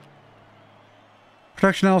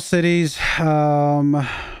 Production all cities. I mean,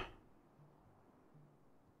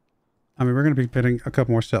 we're going to be putting a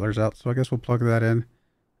couple more settlers out, so I guess we'll plug that in.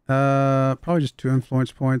 Probably just 2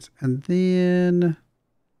 influence points, and then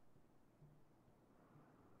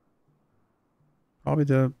probably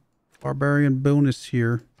the barbarian bonus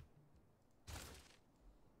here.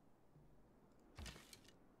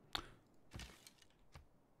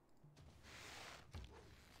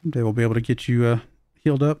 Someday we'll be able to get you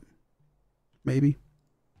healed up, maybe.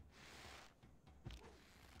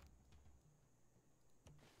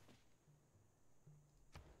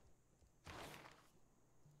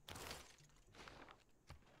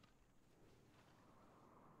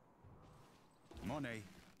 Money,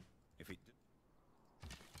 if it...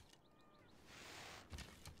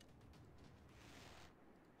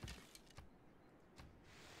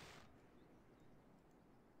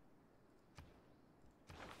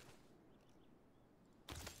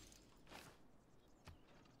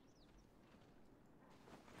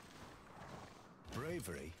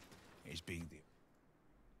 Bravery is being the...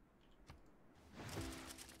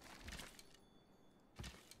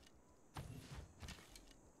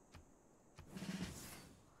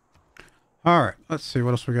 All right, let's see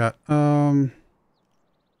what else we got. Well,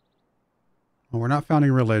 we're not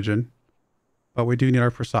founding religion, but we do need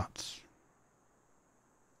our prasats.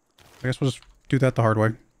 I guess we'll just do that the hard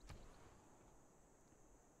way.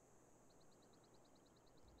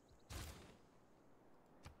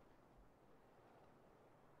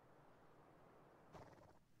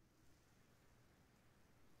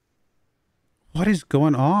 What is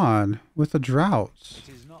going on with the droughts?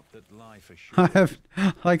 It is not that life I have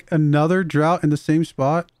like another drought in the same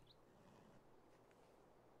spot.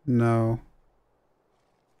 No.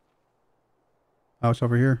 Oh, it's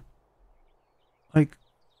over here. Like,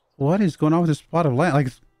 what is going on with this spot of land? Like,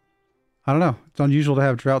 I don't know. It's unusual to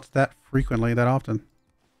have droughts that frequently, that often.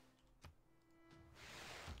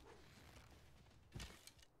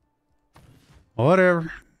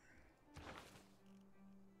 Whatever.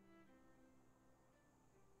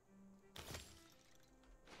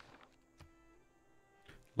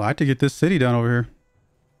 Like to get this city done over here.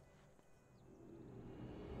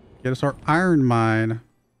 Get us our iron mine.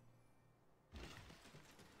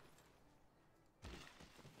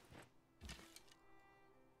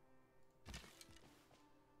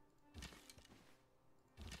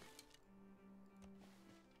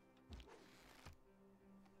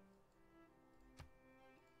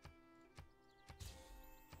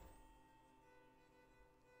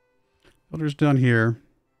 Builder's done here.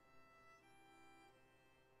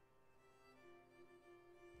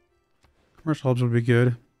 Commercial hubs would be good.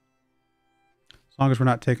 As long as we're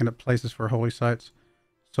not taking up places for holy sites.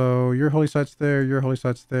 So your holy site's there, your holy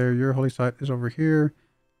site's there, your holy site is over here.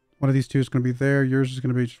 One of these two is going to be there. Yours is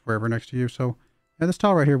going to be just wherever next to you. So, yeah, this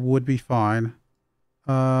tile right here would be fine.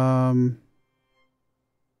 Of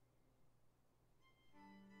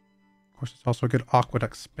course, it's also a good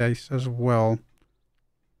aqueduct space as well.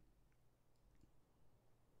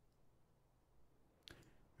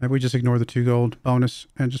 Maybe we just ignore the 2 gold bonus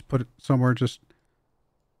and just put it somewhere just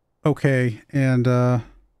okay. And that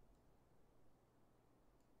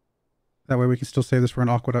way we can still save this for an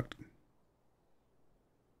aqueduct.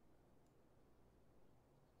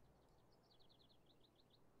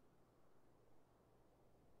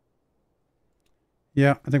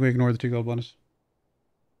 Yeah, I think we ignore the 2 gold bonus.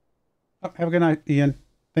 Oh, have a good night, Ian.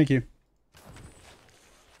 Thank you.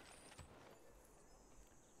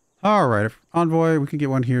 All right, envoy, we can get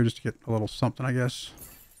one here just to get a little something, I guess.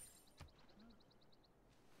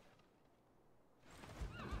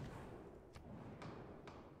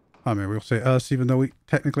 I mean, we'll say us, even though we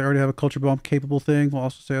technically already have a culture bomb capable thing. We'll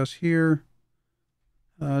also say us here.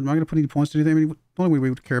 Am I going to put any points to anything? I mean, the only way we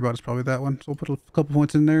would care about is probably that one. So we'll put a couple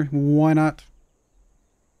points in there. Why not?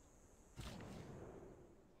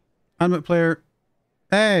 Unmet player.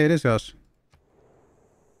 Hey, it is us.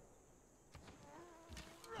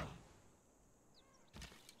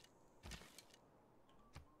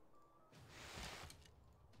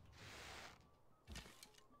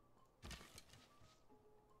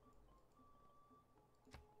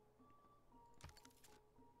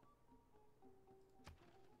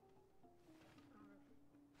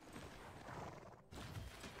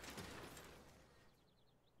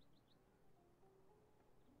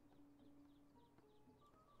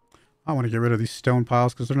 I want to get rid of these stone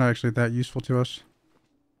piles because they're not actually that useful to us.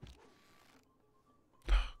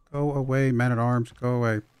 Go away, man-at-arms. Go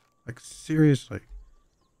away. Like, seriously.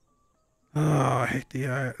 Oh, I hate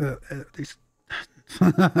these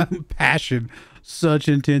passion. Such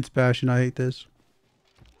intense passion. I hate this.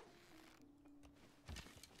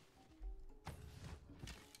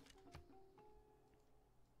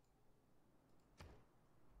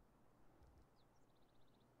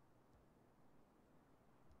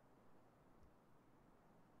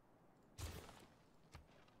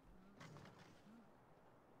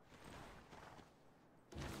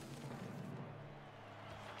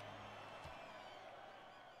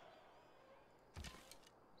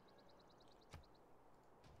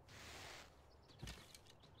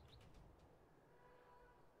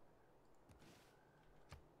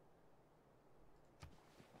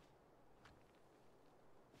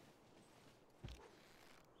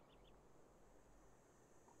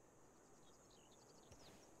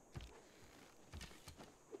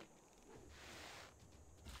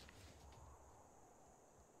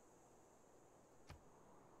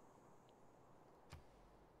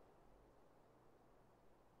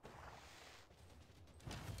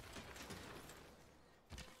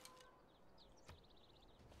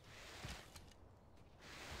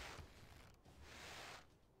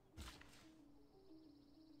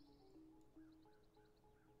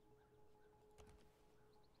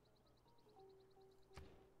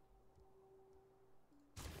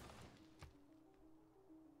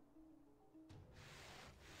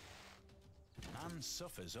 Man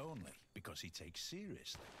suffers only because he takes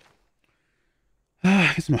seriously.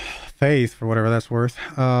 Get some faith for whatever that's worth.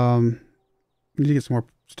 Need to get some more.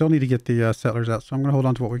 Still need to get the settlers out. So I'm going to hold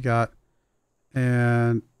on to what we got.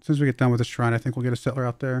 And as soon as we get done with this shrine, I think we'll get a settler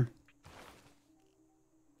out there.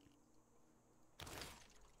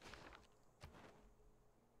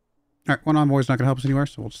 All right, one envoy is not going to help us anywhere,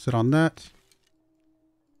 so we'll just sit on that.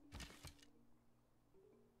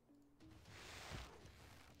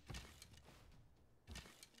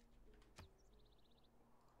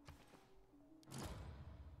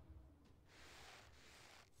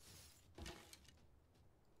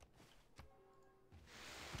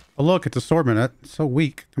 Oh, look, it's a swordman. It's so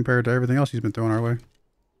weak compared to everything else he's been throwing our way.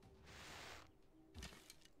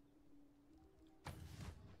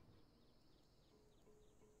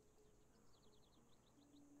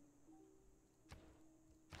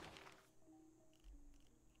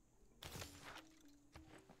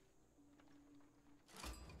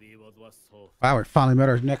 Wow, we finally met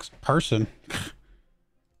our next person.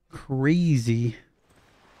 Crazy.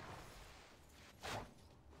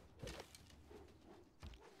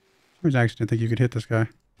 I actually didn't think you could hit this guy.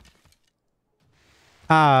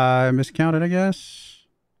 I miscounted, I guess.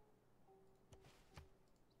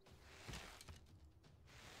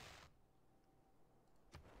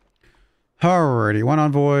 Alrighty, one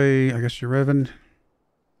envoy. I guess you're Revan. Can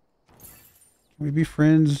we be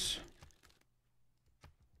friends?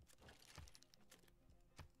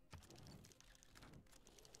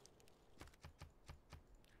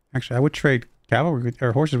 Actually, I would trade cavalry with,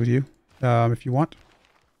 or horses with you, if you want.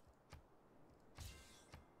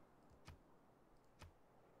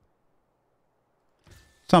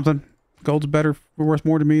 Something. Gold's better, worth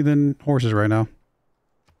more to me than horses right now.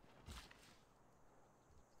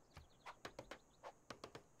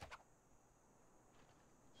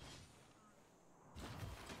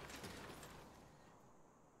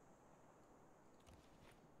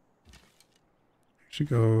 Should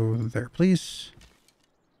go there, please.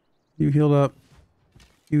 You healed up.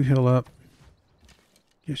 You heal up.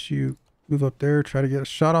 Guess you move up there. Try to get a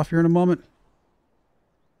shot off here in a moment.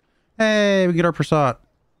 Hey, we get our Prasad.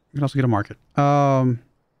 We can also get a market.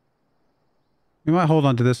 We might hold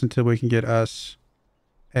on to this until we can get us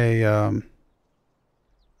a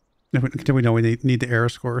until we know we need the arrow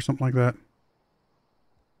score or something like that.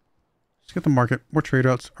 Let's get the market. More trade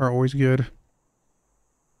routes are always good.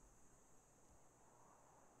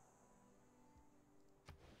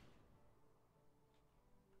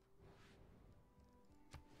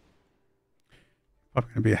 Probably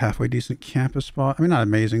going to be a halfway decent campus spot. I mean, not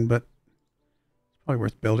amazing, but it's probably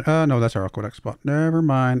worth building. No, that's our aqueduct spot. Never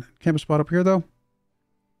mind. Campus spot up here, though?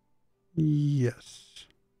 Yes.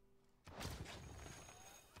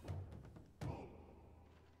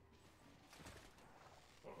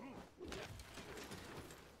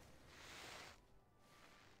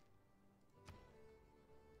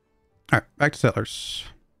 All right, back to settlers.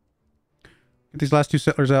 Get these last two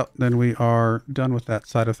settlers out, then we are done with that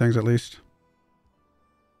side of things at least.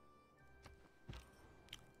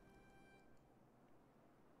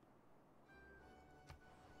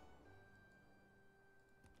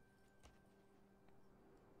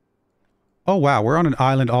 Oh wow, we're on an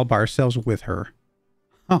island all by ourselves with her.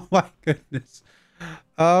 Oh my goodness.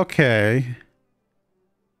 Okay.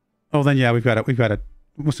 Oh then yeah, we've got to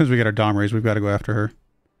well, since we get our Domries, we've got to go after her.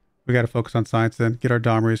 We got to focus on science then. Get our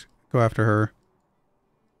Domries, go after her.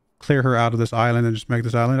 Clear her out of this island and just make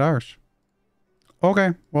this island ours.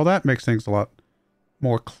 Okay, well that makes things a lot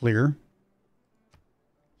more clear.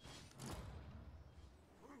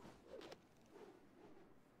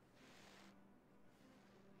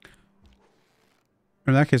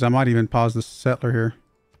 In that case, I might even pause the settler here.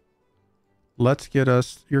 Let's get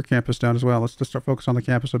us your campus down as well. Let's just start focusing on the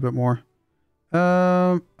campus a bit more.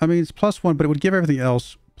 I mean, it's +1, but it would give everything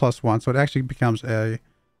else +1. So it actually becomes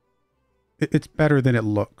it's better than it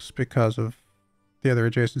looks because of the other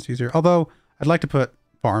adjacencies here. Although, I'd like to put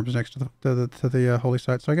farms next to the holy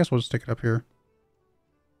site. So I guess we'll just stick it up here.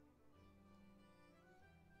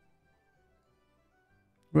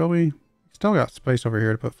 Will we? Still got space over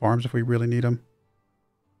here to put farms if we really need them.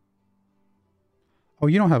 Oh,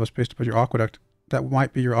 you don't have a space to put your aqueduct. That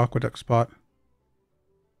might be your aqueduct spot.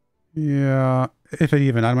 Yeah, if it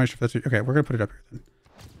even. I'm not sure if that's... Okay, we're going to put it up here then.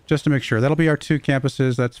 Just to make sure. That'll be our 2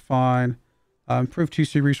 campuses. That's fine. Improved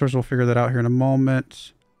TC resource. We'll figure that out here in a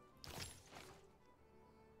moment.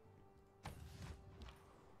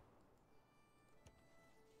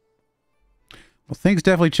 Well, things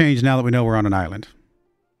definitely change now that we know we're on an island.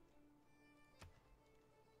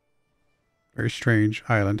 Very strange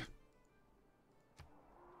island.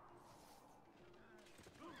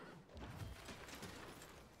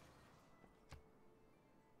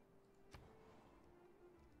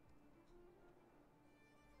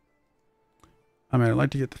 I mean, I'd like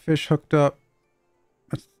to get the fish hooked up.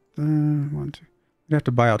 That's 1, 2. We'd have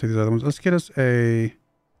to buy out to these other ones. Let's get us a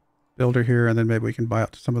builder here, and then maybe we can buy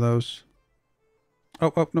out to some of those.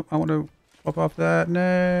 Oh, no, I want to swap off that.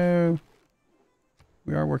 No.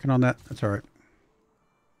 We are working on that. That's all right.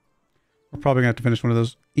 We're probably going to have to finish one of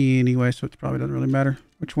those anyway, so it probably doesn't really matter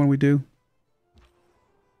which one we do.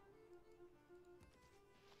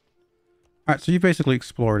 All right, so you basically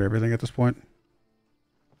explored everything at this point.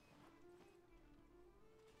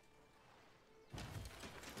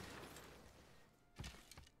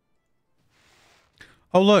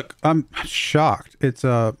 Oh, look, I'm shocked. It's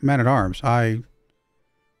a man-at-arms. I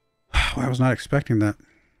was not expecting that.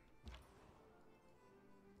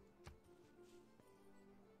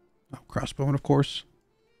 Oh, crossbowman, of course.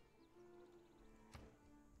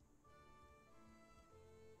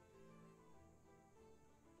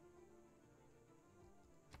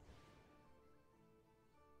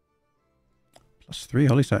 +3,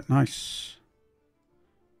 holy site. Nice.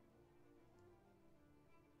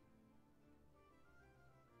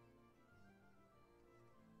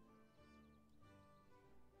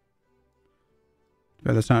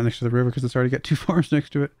 Yeah, that's not next to the river because it's already got 2 farms next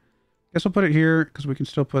to it. Guess we'll put it here because we can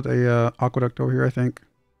still put a aqueduct over here, I think.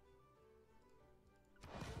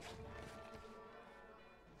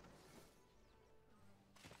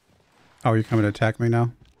 Oh, you're coming to attack me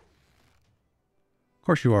now? Of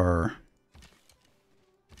course you are.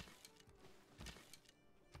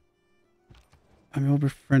 I mean, we'll be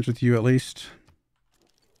friends with you at least.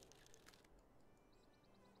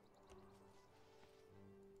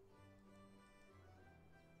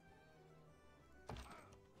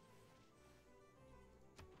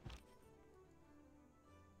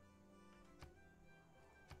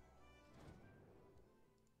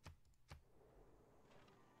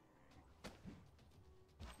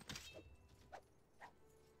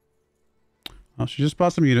 Well, she just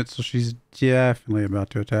bought some units, so she's definitely about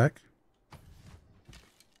to attack.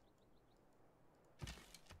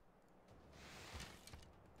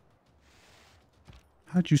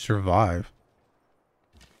 How'd you survive?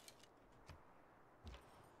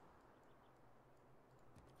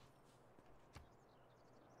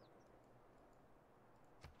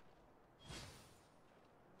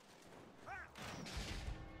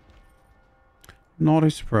 Not a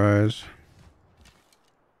surprise.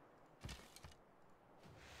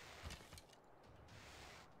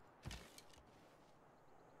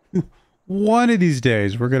 One of these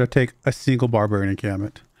days, we're going to take a single barbarian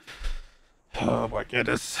encampment. Oh my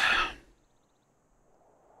goodness.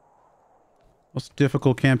 Most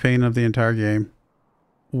difficult campaign of the entire game.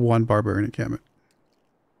 One barbarian encampment.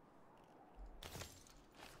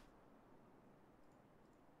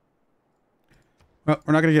 Well,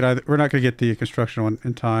 we're not going to get either. We're not going to get the construction one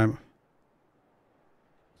in time.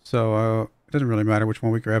 So it doesn't really matter which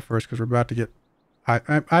one we grab first because we're about to get.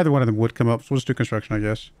 Either one of them would come up. So we'll just do construction, I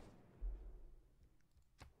guess.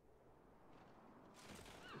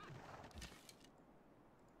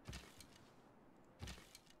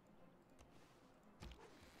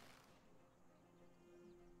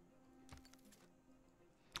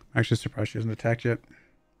 I'm actually surprised she hasn't attacked yet.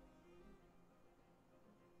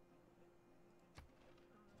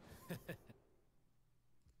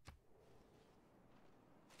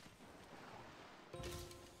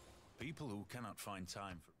 People who cannot find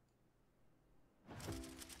time for...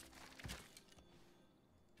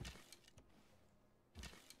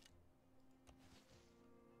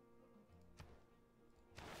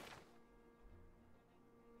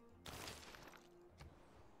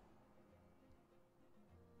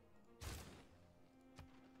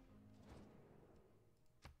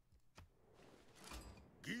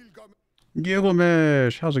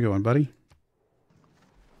 Gilgamesh, how's it going, buddy?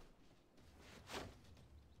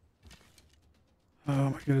 Oh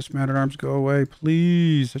my goodness, man-at-arms, go away,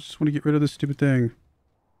 please. I just want to get rid of this stupid thing.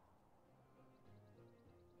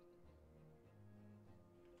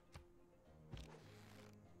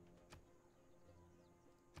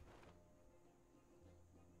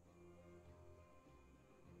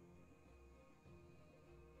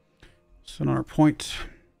 Set on our point.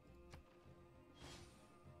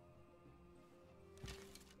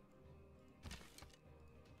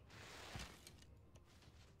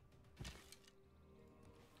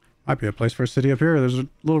 Might be a place for a city up here. There's a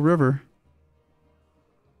little river.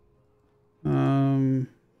 Yeah,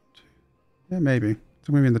 maybe. It's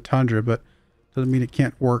maybe in the tundra, but doesn't mean it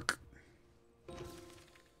can't work.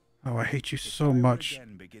 Oh, I hate you so much.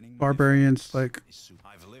 Barbarians, like,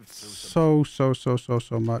 so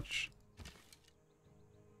much.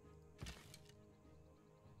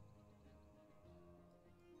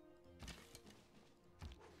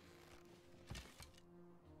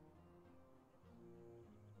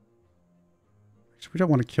 We don't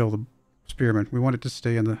want to kill the spearman. We want it to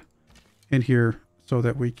stay in here so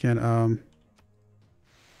that we can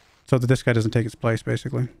so that this guy doesn't take its place,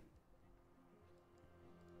 basically.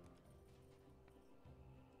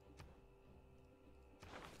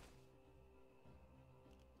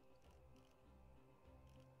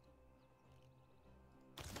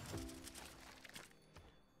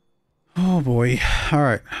 Oh boy. All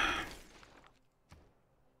right.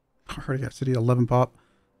 Already got city 11 pop.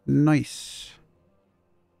 Nice.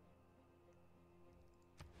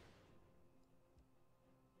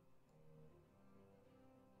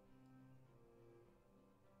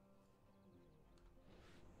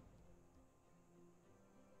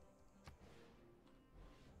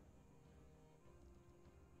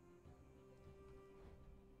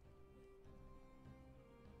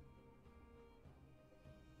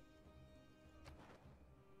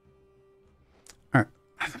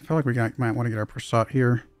 I feel like we might want to get our Persat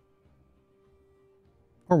here.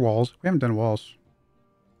 Or walls. We haven't done walls.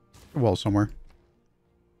 Walls somewhere.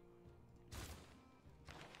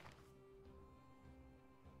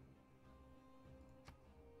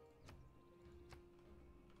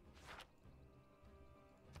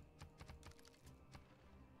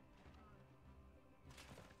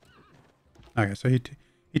 Okay, so he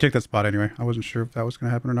took that spot anyway. I wasn't sure if that was going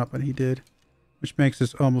to happen or not, but he did. Which makes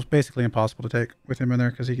this almost basically impossible to take with him in there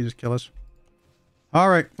because he can just kill us. All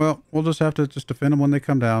right. Well, we'll just have to just defend them when they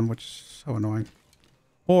come down, which is so annoying.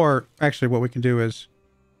 Or actually, what we can do is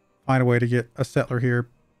find a way to get a settler here.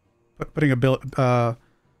 Putting a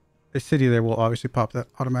city there will obviously pop that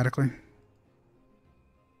automatically.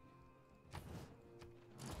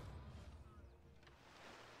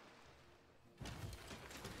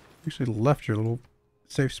 Actually left your little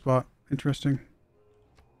safe spot. Interesting.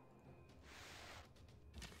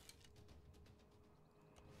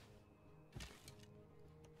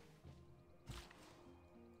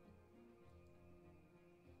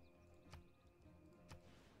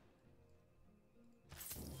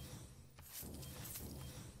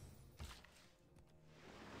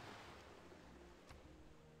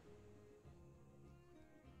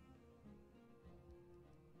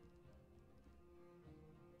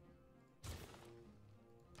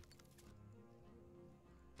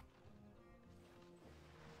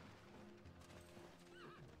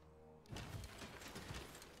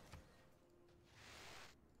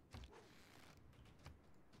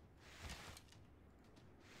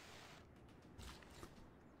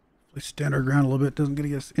 Let's stand our ground a little bit. Doesn't get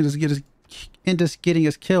us end us getting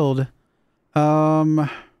us killed.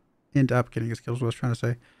 End up getting us killed is what I was trying to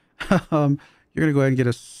say. You're gonna go ahead and get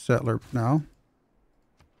a settler now.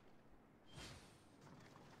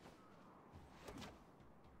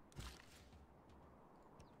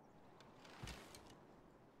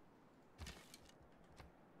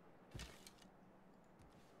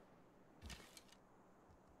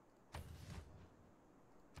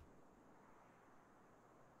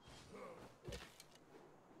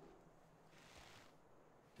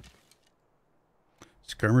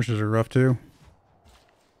 Skirmishes are rough too.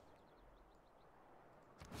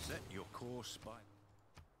 Set your course by.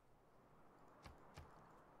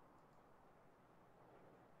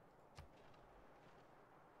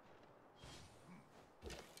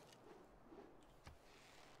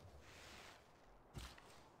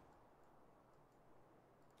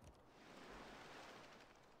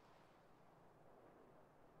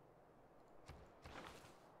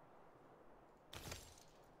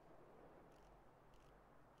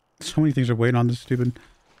 So many things are waiting on this stupid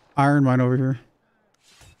iron mine over here.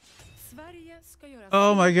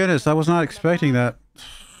 Oh my goodness, I was not expecting that.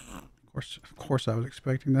 Of course I was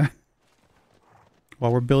expecting that.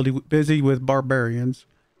 While we're busy with barbarians.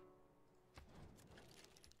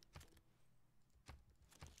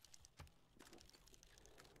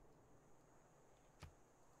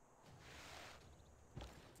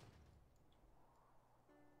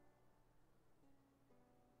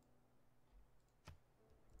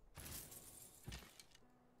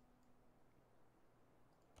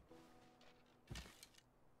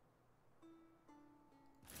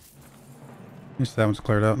 At least that one's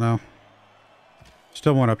cleared out now.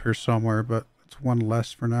 Still one up here somewhere, but it's one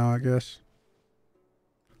less for now, I guess.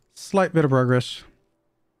 Slight bit of progress.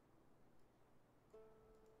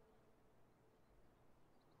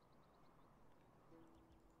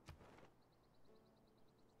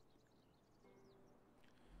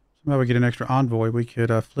 Somehow we get an extra envoy. We could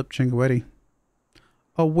flip Quill18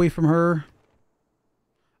 away from her.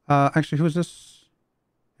 Actually, who is this?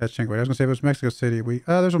 That's Quill18. I was gonna say if it was Mexico City.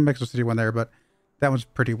 There's a Mexico City one there, but that one's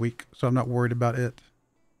pretty weak, so I'm not worried about it.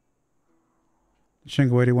 The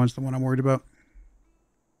Quill18 one's the one I'm worried about.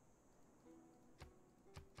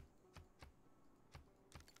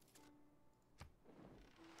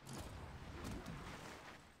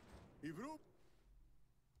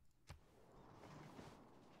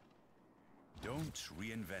 Don't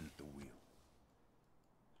reinvent the wheel.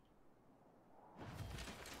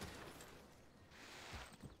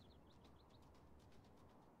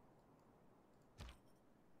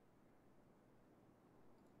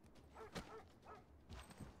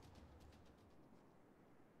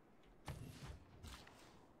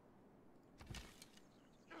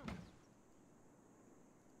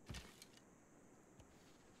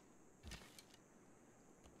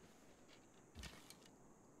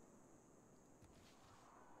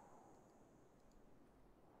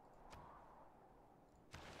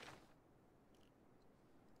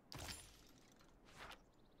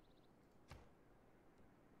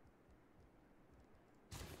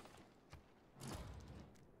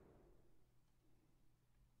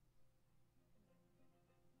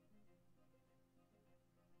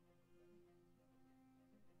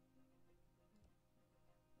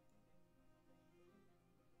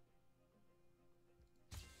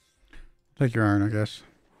 Take your iron, I guess.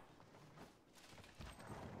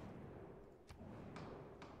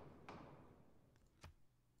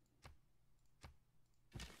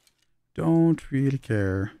 Don't really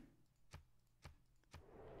care.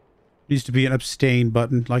 Needs to be an abstain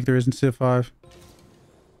button like there is in Civ 5.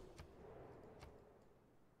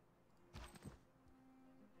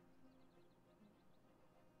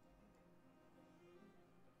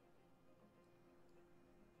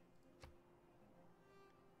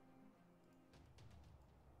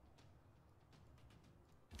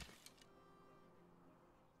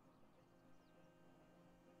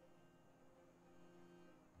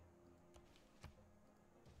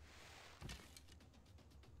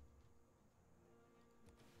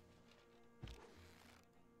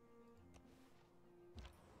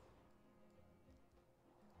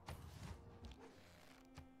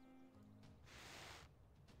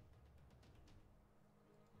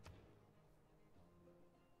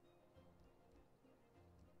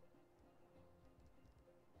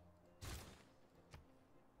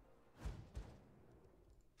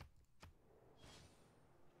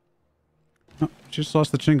 Oh, just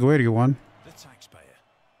lost the Chinguetti one. The taxpayer.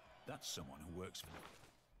 That's someone who works for the...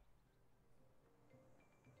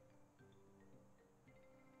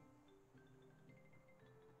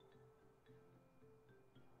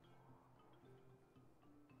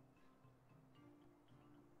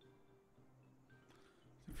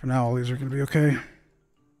 For now, all these are going to be okay.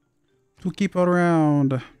 We'll keep it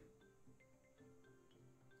around.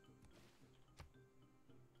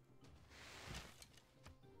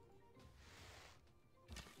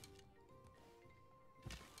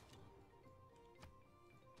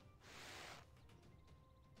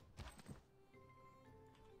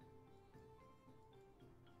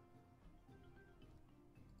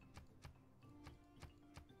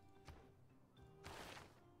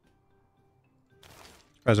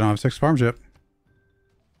 Guys, I don't have 6 farms yet.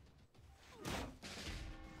 I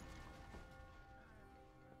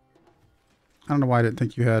don't know why I didn't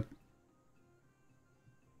think you had.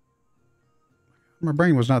 My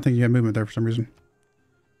brain was not thinking you had movement there for some reason.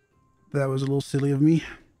 That was a little silly of me.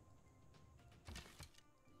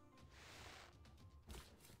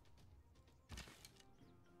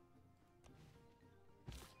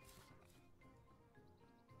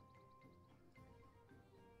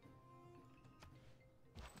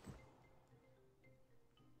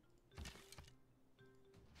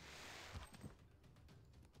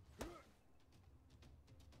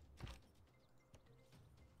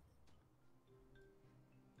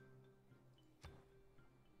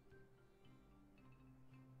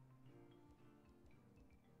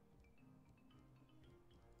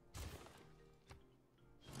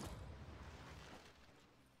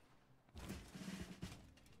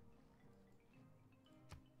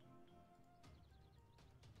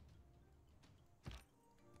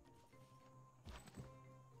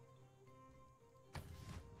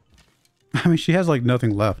 I mean, she has like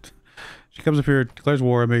nothing left. She comes up here, declares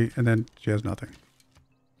war on me, and then she has nothing.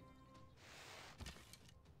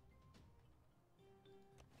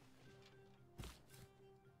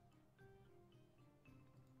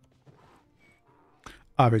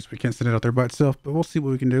 Obviously, we can't send it out there by itself, but we'll see what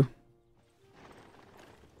we can do.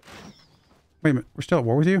 Wait a minute, we're still at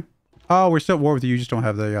war with you? Oh, we're still at war with you. You just don't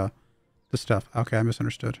have the stuff. Okay, I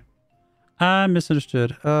misunderstood. I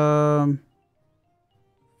misunderstood. Fair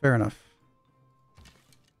enough.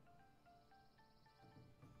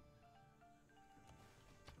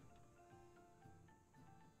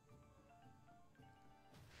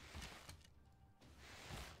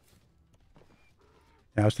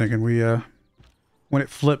 Yeah, I was thinking we when it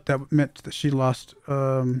flipped, that meant that she lost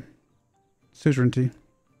suzerainty.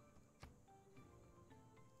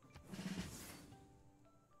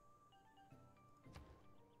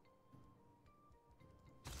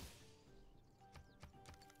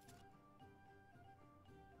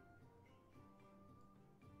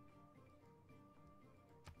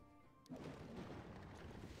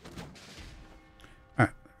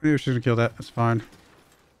 Alright, maybe she's gonna kill that. That's fine.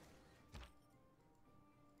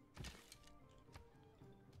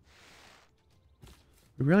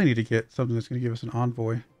 We really need to get something that's going to give us an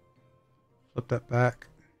envoy. Flip that back.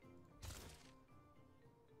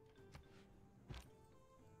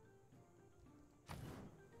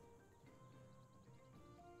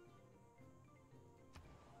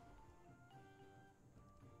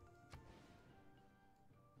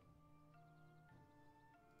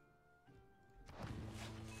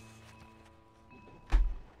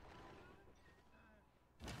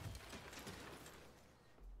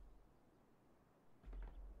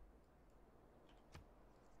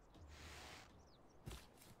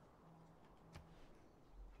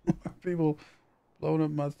 People blowing up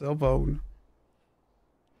my cell phone.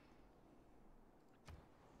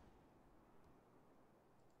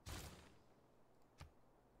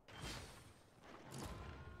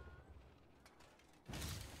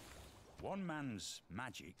 One man's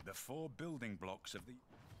magic, the 4 building blocks of the...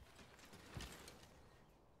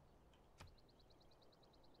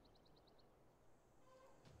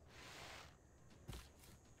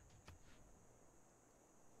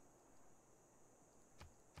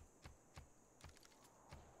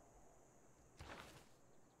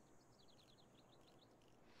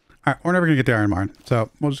 Alright, we're never going to get the iron mine,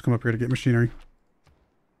 so we'll just come up here to get machinery.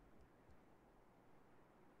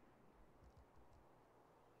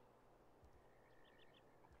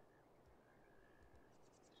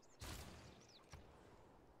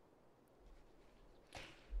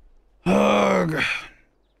 Ugh.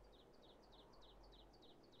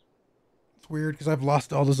 It's weird because I've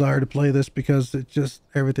lost all desire to play this because it just,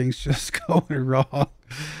 everything's just going wrong.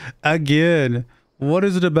 Again, what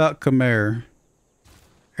is it about Khmer?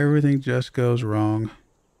 Everything just goes wrong.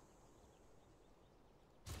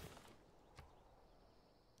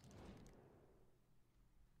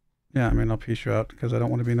 Yeah, I mean, I'll piece you out because I don't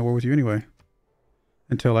want to be in the war with you anyway.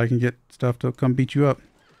 Until I can get stuff to come beat you up.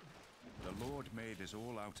 The Lord made us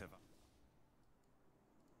all out of...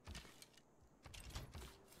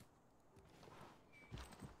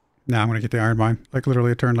 Now I'm going to get the iron mine. Like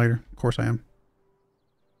literally a turn later. Of course I am.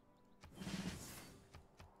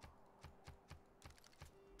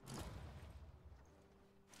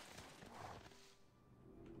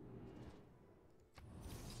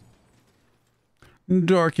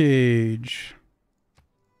 Dark Age.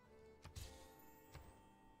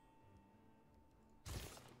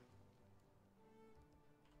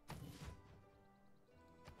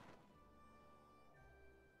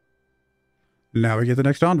 Now we get the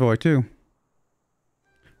next envoy too.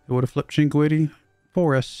 It would have flipped Quill18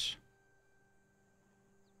 for us.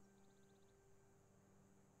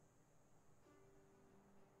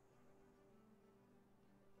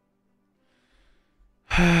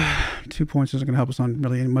 Two points isn't going to help us on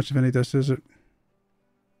really much of any of this, is it?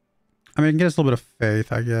 I mean, it can get us a little bit of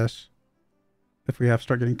faith, I guess. If we have to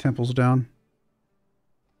start getting temples down.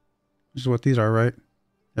 This is what these are, right?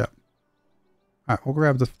 Yeah. Alright, we'll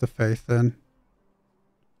grab the faith then.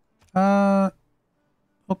 I'll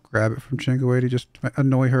grab it from Quill18 just to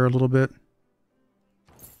annoy her a little bit.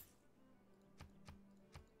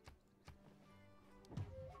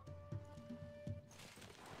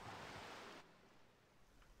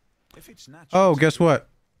 If it's natural, Oh, guess what?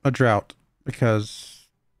 A drought. Because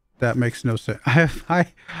that makes no sense.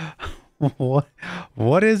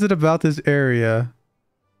 What is it about this area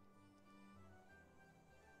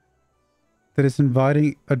that is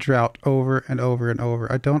inviting a drought over and over and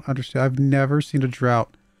over? I don't understand. I've never seen a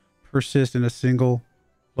drought persist in a single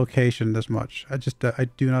location this much. I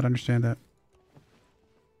do not understand that.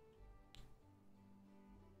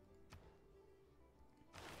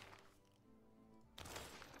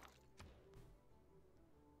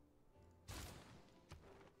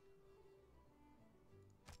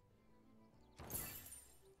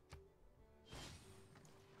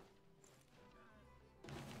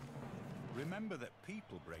 remember that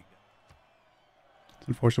people break down. It's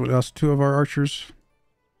unfortunate we lost two of our archers.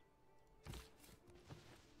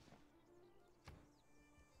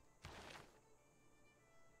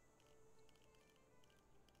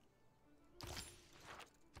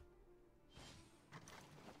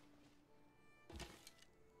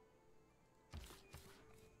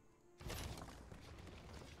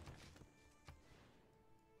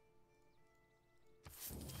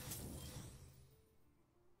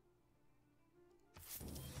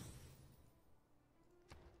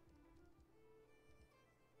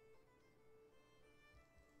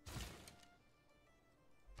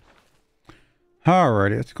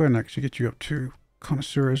 Alrighty, let's go ahead and actually get you up to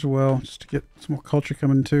Connoisseur as well, just to get some more culture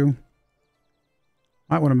coming too.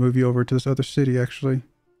 Might want to move you over to this other city, actually.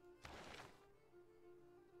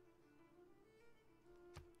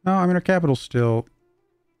 No, I mean, our capital's still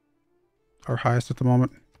our highest at the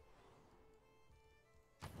moment.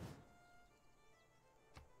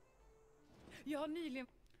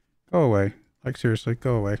 Go away. Like, seriously,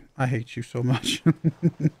 go away. I hate you so much.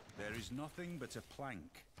 There is nothing but a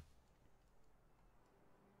plank.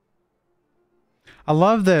 I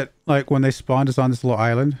love that, like, when they spawned us on this little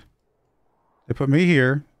island, they put me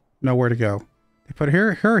here, nowhere to go. They put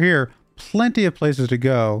her here, plenty of places to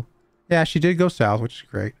go. Yeah, she did go south, which is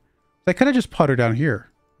great. They could have just put her down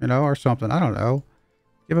here, you know, or something. I don't know.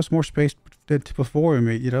 Give us more space before we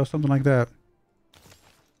meet, you know, something like that.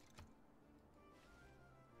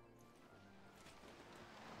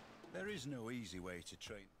 There is no easy way to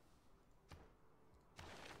train.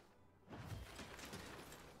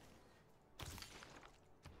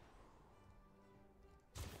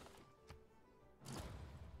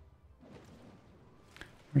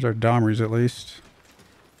 There's our Domries, at least.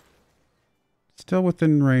 Still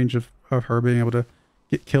within range of her being able to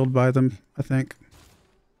get killed by them, I think.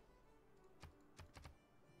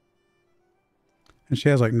 And she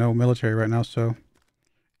has, like, no military right now, so...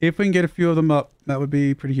 if we can get a few of them up, that would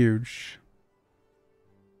be pretty huge.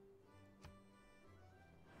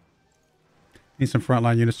 Need some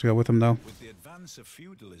frontline units to go with them, though. With the advance of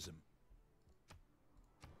feudalism.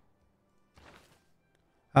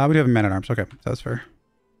 We do have a man-at-arms. Okay, that's fair.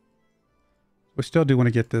 We still do want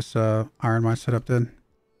to get this iron mine set up then.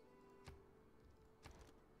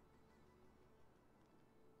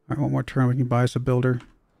 Alright, one more turn. We can buy us a builder.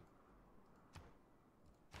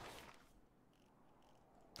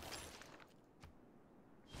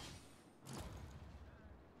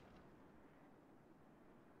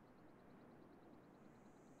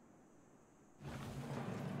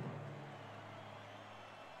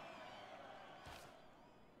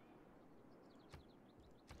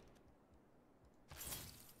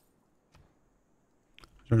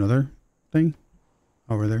 there another thing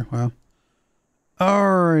over there? Wow.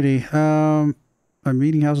 Alrighty. Our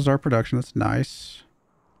meeting houses are production. That's nice.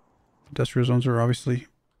 Industrial zones are obviously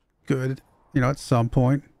good, you know, at some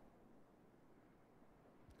point.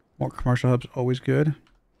 More commercial hubs, always good.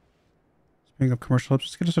 Speaking of commercial hubs,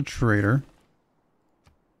 let's get us a trader.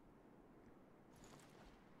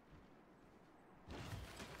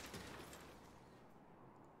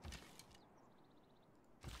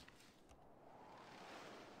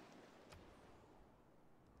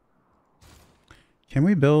 Can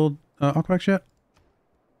we build Aqueducts yet?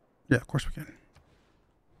 Yeah, of course we can.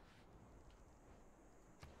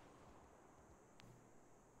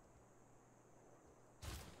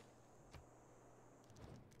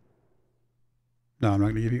 No, I'm not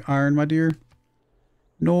going to give you iron, my dear.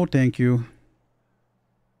 No, thank you.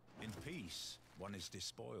 In peace, one is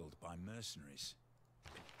despoiled by mercenaries.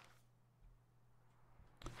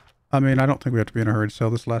 I mean, I don't think we have to be in a hurry to sell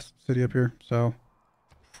this last city up here, so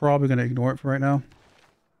probably going to ignore it for right now.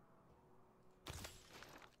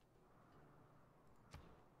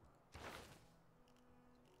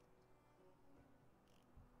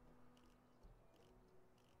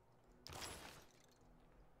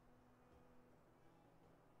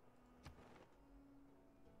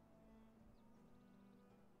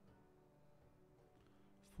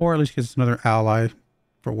 Or at least gives us another ally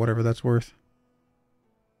for whatever that's worth.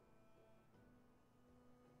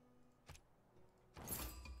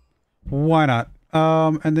 Why not?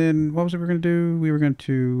 And then what was it we were going to do? We were going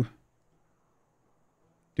to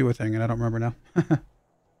do a thing, and I don't remember now.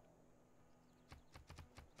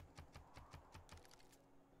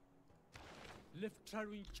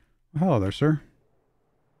 Hello there, sir.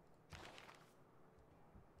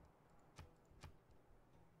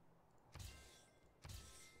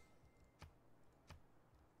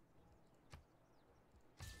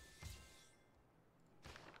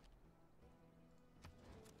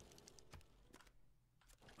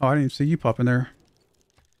 Oh, I didn't even see you pop in there.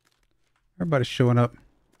 Everybody's showing up.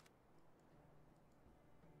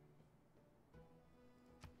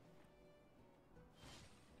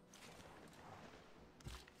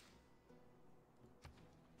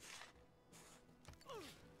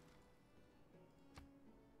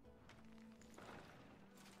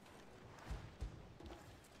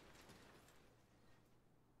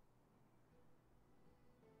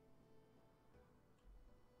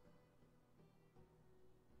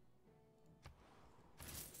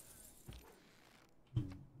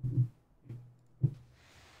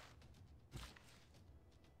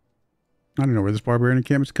 I don't know where this barbarian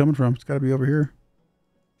encampment's coming from. It's got to be over here.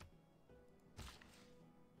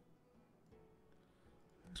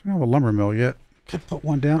 We don't have a lumber mill yet. Could put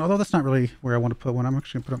one down, although that's not really where I want to put one. I'm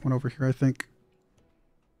actually going to put up one over here, I think.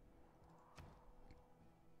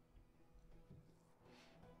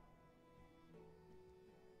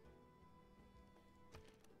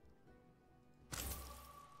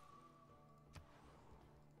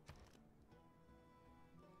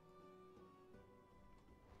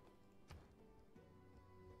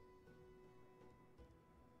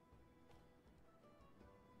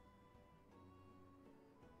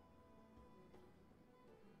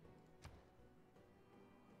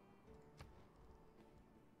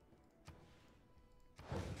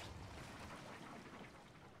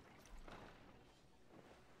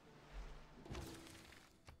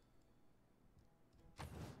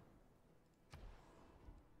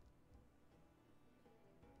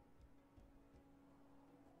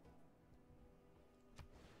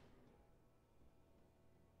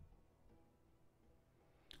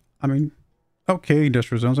 I mean, okay,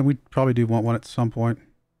 industrial zones, and we probably do want one at some point.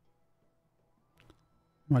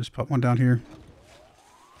 Might just put one down here.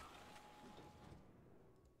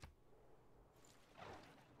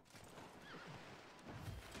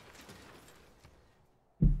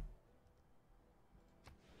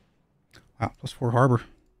 Wow, +4 harbor.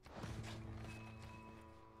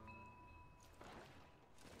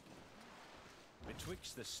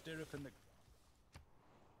 Betwixt the stirrup and the...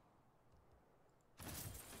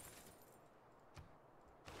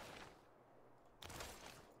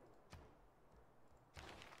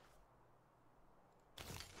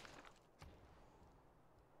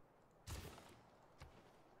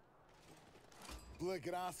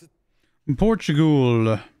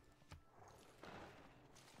 Portugal.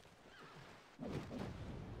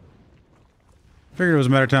 Figured it was a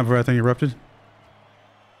matter of time before that thing erupted.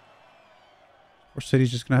 Our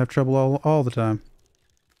city's just gonna have trouble all the time.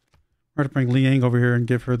 We're gonna bring Liang over here and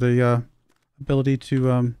give her the ability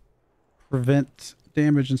to prevent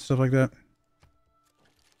damage and stuff like that.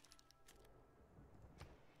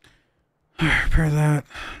 Repair that.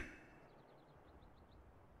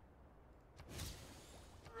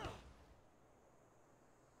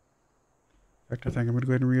 In fact, I think I'm going to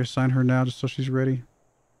go ahead and reassign her now just so she's ready.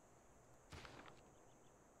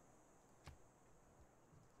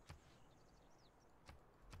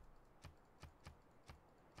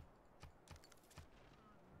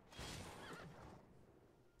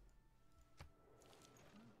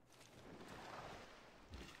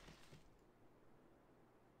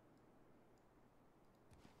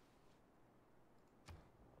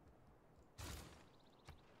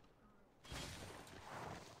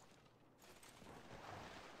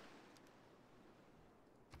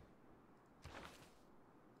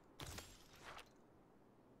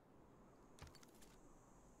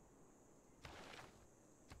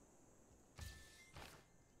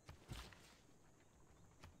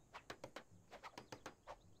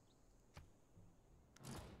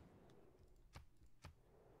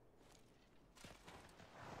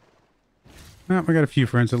 Well, we got a few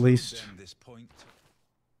friends at least. This point.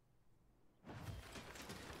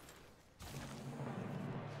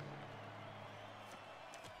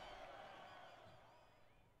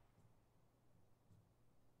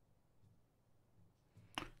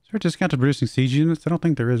 Is there a discount to producing siege units? I don't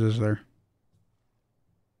think there is there?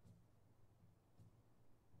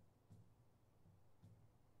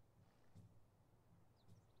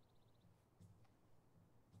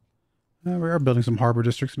 We are building some harbor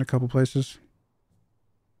districts in a couple places.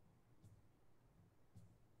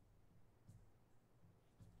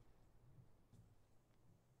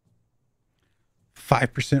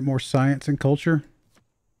 %5 more science and culture.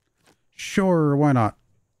 Sure, why not?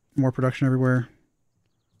 More production everywhere.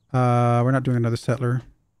 We're not doing another settler.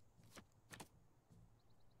 Do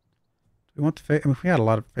we want the faith? I mean, we had a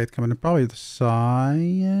lot of faith coming in. Probably the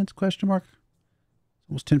science question mark.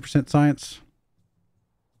 Almost 10% science.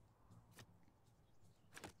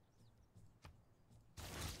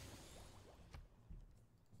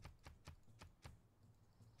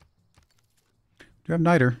 Do you have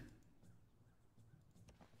niter?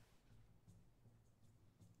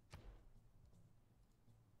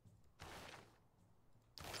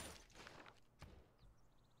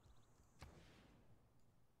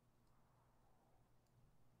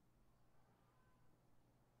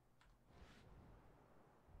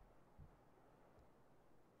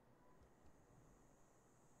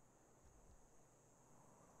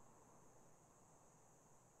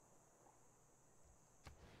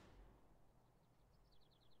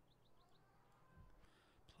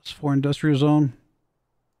 +4 industrial zone.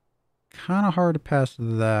 Kind of hard to pass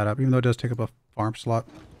that up, even though it does take up a farm slot.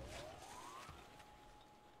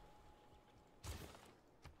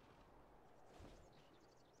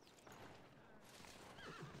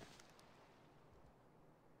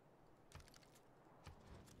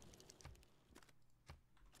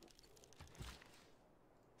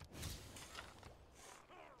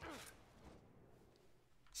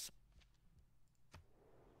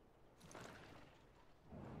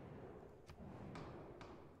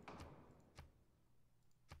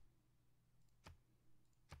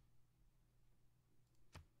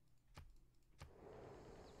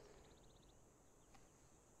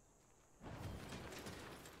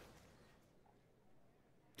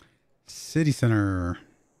 City center.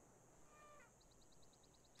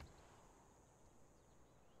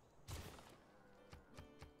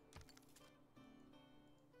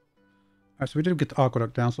 Alright, so we did get the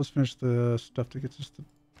aqueduct down, so let's finish the stuff that gets us the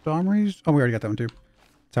domries. Oh, we already got that one too.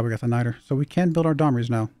 That's how we got the niter. So we can build our domries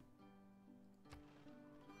now.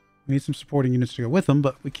 We need some supporting units to go with them,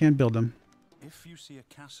 but we can build them. If you see a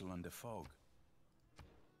castle under fog,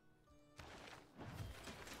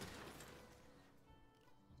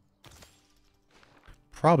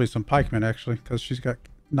 Probably some pikemen, actually, because she's got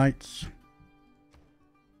knights.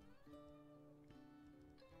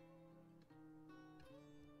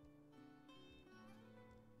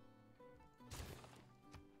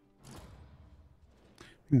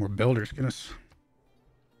 More builders, goodness.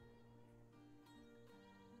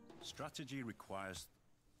 strategy requires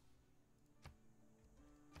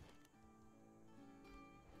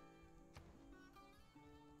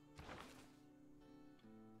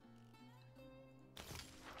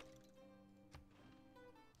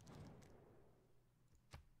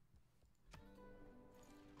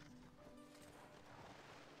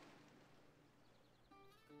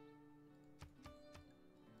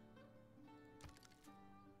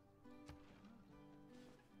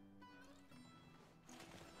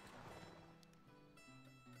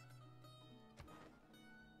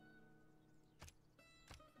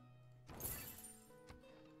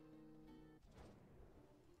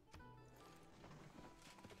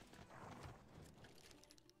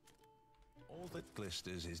all that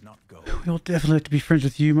glisters is not gold. We'll definitely have to be friends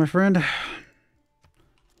with you, my friend.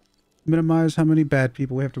 minimize how many bad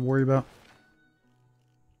people we have to worry about.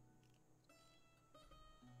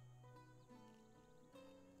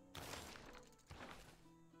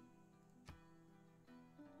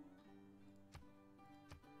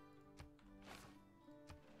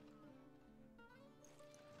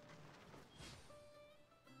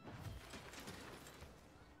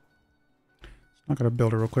 I'm gonna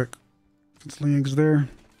build it real quick since Liang's there.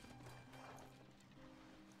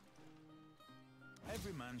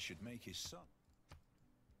 Every man should make his son.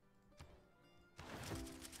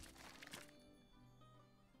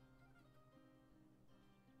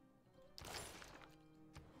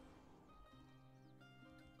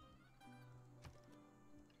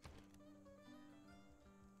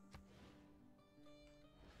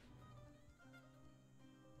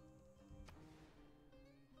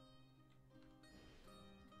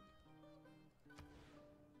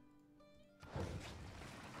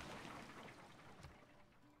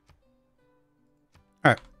 All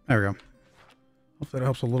right, there we go. Hopefully that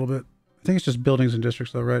helps a little bit. I think it's just buildings and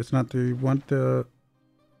districts though, right? It's not the one the...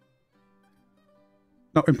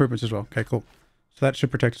 No, improvements as well. Okay, cool. So that should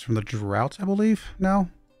protect us from the droughts, I believe, now.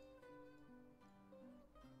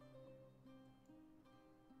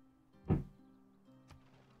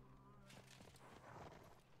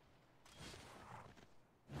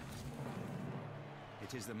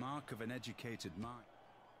 It is the mark of an educated mind.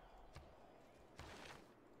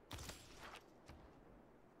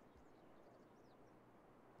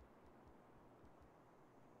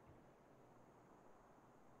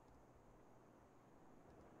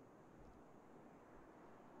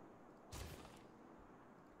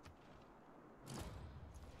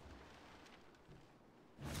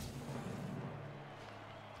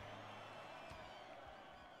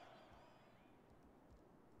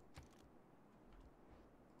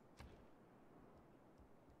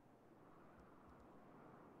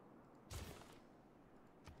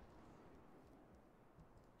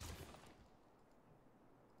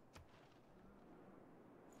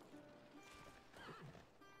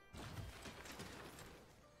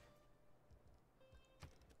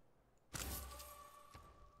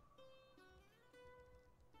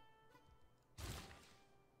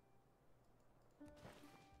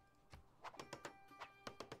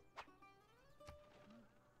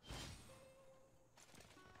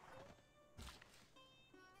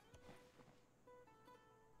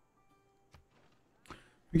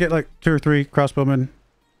 We get like 2 or 3 crossbowmen,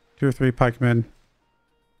 2 or 3 pikemen,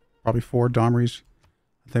 probably 4 Domries.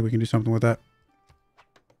 I think we can do something with that.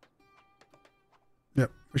 Yep,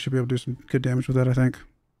 we should be able to do some good damage with that, I think.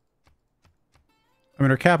 I mean,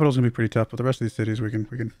 our capital's gonna be pretty tough, but the rest of these cities we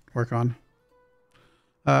can work on.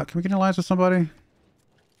 Can we get an alliance with somebody?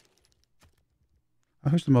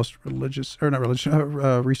 Who's the most religious, or not religious,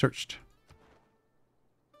 researched?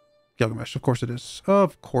 Gilgamesh, of course it is.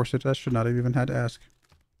 Of course it is. I should not have even had to ask.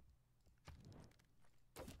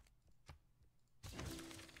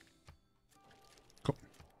 Cool.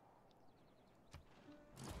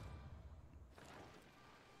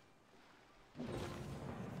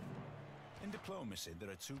 In diplomacy, there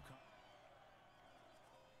are two kinds.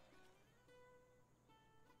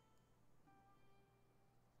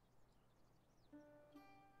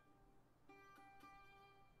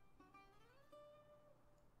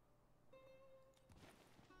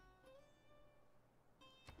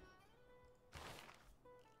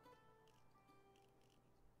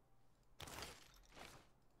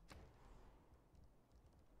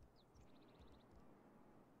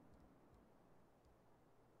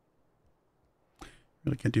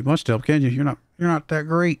 Really can't do much to help, can you? You're not that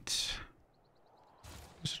great.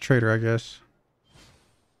 Just a traitor, I guess.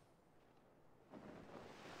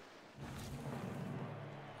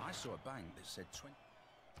 I saw a bank that said 20.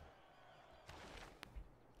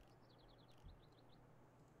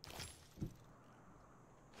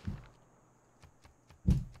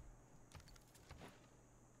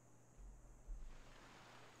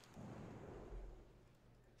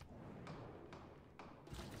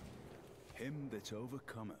 Him that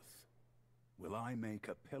overcometh will I make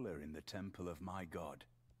a pillar in the temple of my God,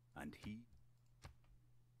 and he...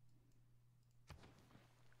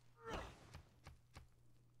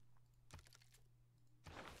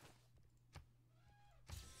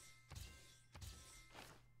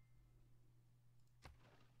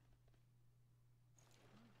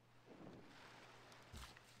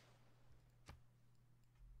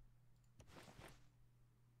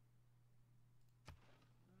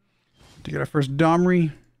 To get our first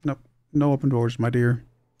Domry. Nope. No open doors, my dear.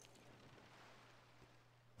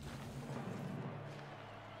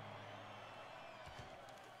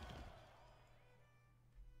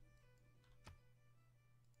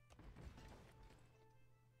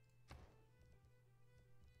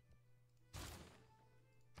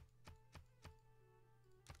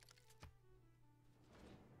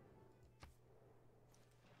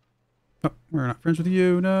 Oh, we're not friends with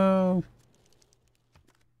you. No.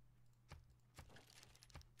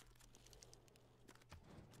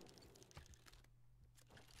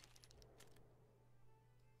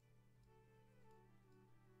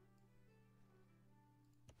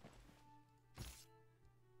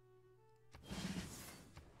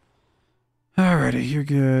 Alrighty, you're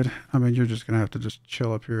good. I mean, you're just gonna have to just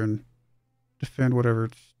chill up here and defend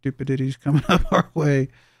whatever stupidity's coming up our way.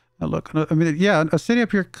 Now look, I mean, yeah, a city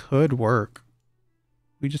up here could work.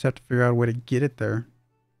 We just have to figure out a way to get it there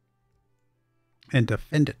and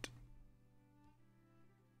defend it.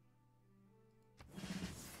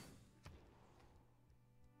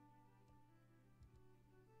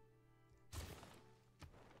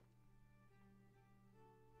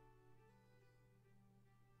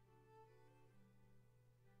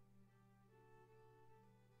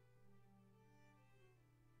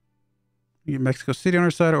 We can get Mexico City on our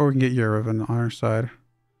side, or we can get Yerevan on our side.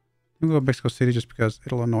 We'll go Mexico City just because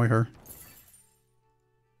it'll annoy her.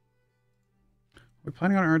 We're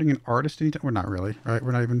planning on earning an artist anytime? We're not really, right?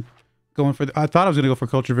 We're not even going for I thought I was going to go for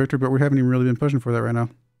culture victory, but we haven't even really been pushing for that right now.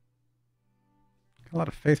 Got a lot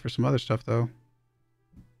of faith for some other stuff, though.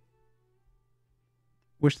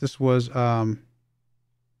 Wish this was, oh,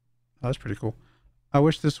 that's pretty cool. I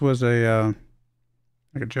wish this was a,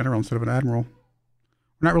 like a general instead of an admiral.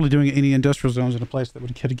 We're not really doing any industrial zones in a place that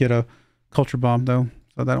would get a culture bomb, though.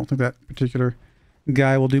 So I don't think that particular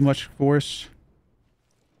guy will do much for us.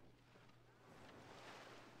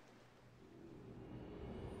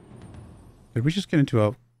 Did we just get into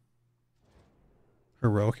a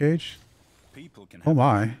heroic age? Oh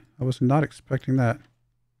my, I was not expecting that.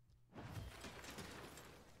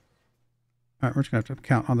 Alright, we're just going to have to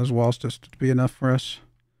count on those walls just to be enough for us.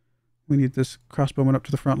 We need this crossbowman up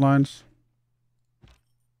to the front lines.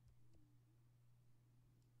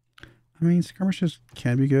 I mean, skirmishes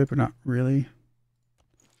can be good, but not really.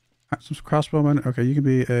 Alright, some crossbowmen. Okay, you can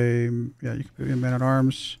be a, yeah, you can be a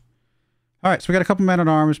man-at-arms. Alright, so we got a couple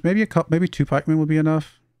men-at-arms. Maybe maybe 2 pikemen will be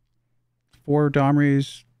enough. 4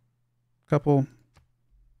 Domries. Couple.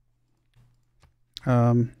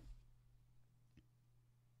 All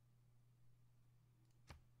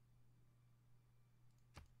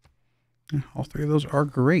 3 of those are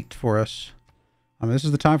great for us. I mean, this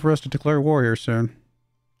is the time for us to declare war here soon.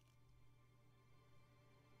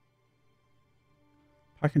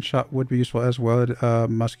 Pike and shot would be useful as well,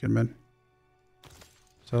 musketmen.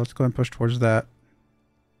 So let's go ahead and push towards that.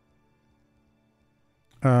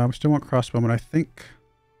 We still want crossbowmen, I think.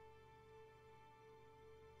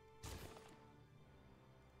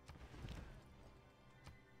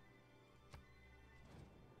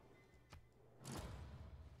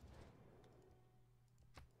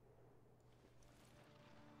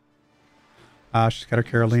 She's got her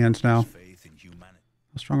Carolians now.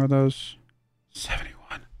 How strong are those? 71.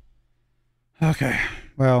 Okay.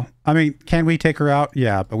 Well, I mean, can we take her out?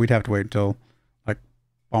 Yeah, but we'd have to wait until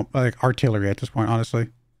like artillery at this point, honestly.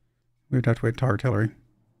 We'd have to wait until artillery.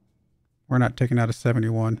 We're not taking out a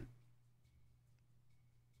 71.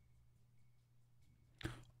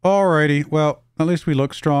 Alrighty. Well, at least we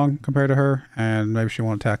look strong compared to her, and maybe she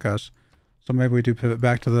won't attack us. So maybe we do pivot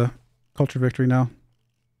back to the culture victory now.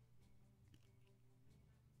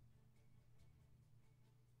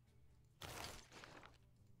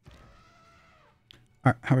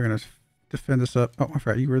 Alright, how are we going to defend this up? Oh, I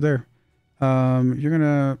forgot you were there. You're going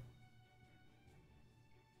to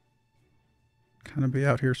kind of be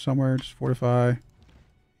out here somewhere. Just fortify.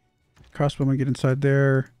 Crossbowmen get inside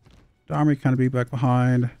there. The army kind of be back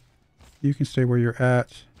behind. You can stay where you're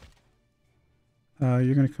at.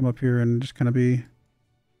 You're going to come up here and just kind of be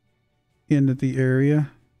into the area.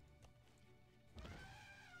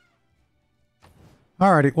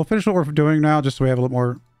 Alrighty, we'll finish what we're doing now just so we have a little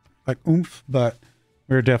more like oomph, but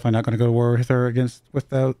we're definitely not going to go to war with her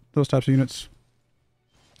without those types of units.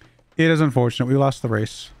 It is unfortunate. We lost the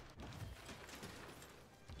race.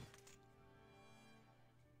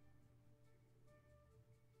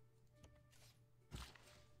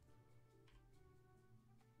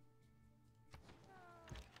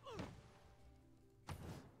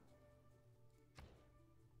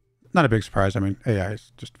 Not a big surprise. I mean, AI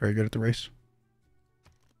is just very good at the race.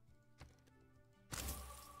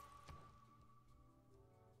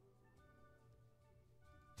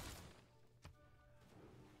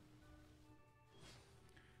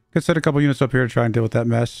 Could set a couple units up here to try and deal with that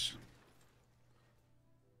mess.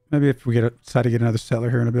 Maybe if we decide to get another settler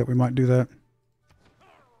here in a bit, we might do that.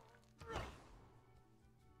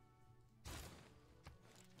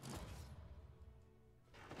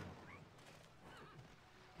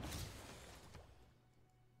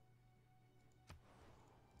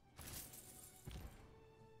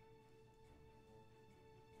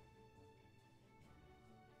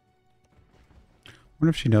 wonder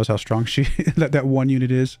if she knows how strong she that one unit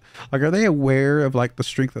is. Like, are they aware of like the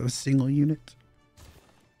strength of a single unit?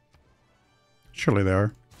 Surely they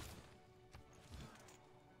are.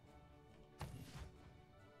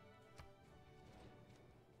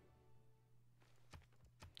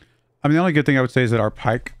 I mean, the only good thing I would say is that our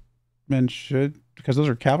pikemen should, because those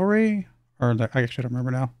are cavalry, or I actually don't remember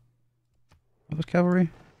now. Are those cavalry?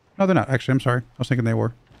 No, they're not. Actually, I'm sorry. I was thinking they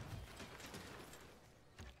were.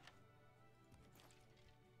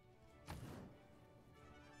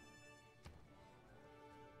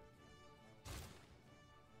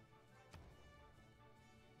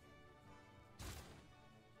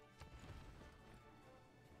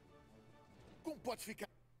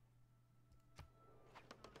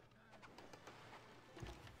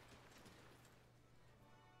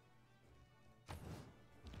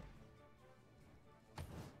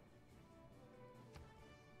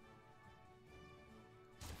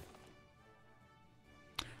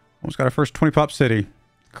 Almost got our first 20 pop city.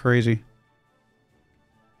 Crazy.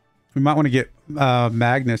 We might want to get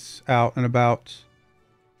Magnus out and about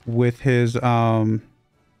with his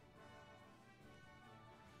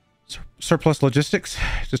surplus logistics,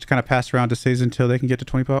 just to kind of pass around to cities until they can get to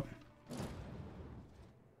 20 pop.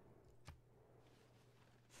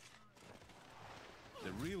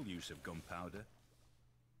 The real use of gunpowder.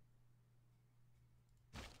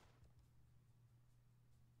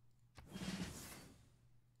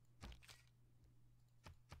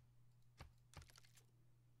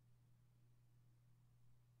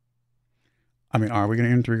 I mean, are we going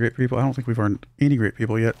to earn 3 great people? I don't think we've earned any great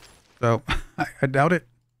people yet. So, I doubt it.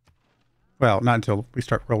 Well, not until we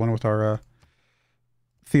start rolling with our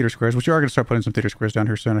theater squares, which you are going to start putting some theater squares down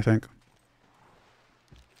here soon, I think.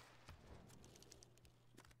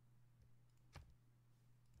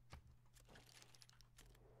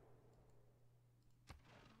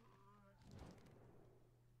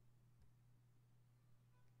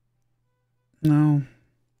 No.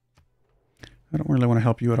 I don't really want to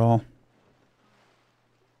help you at all.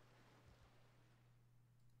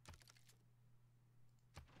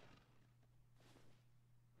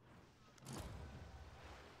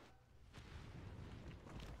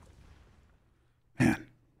 Man.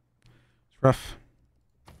 It's rough.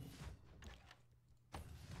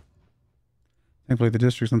 Thankfully, the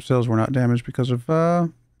districts themselves were not damaged because of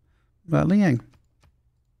Liang.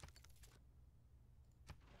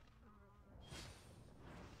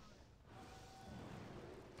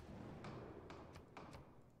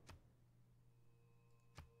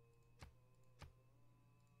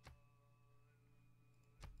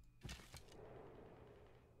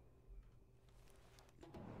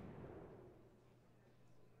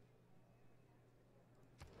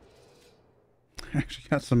 Actually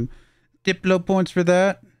got some Diplo points for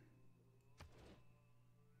that.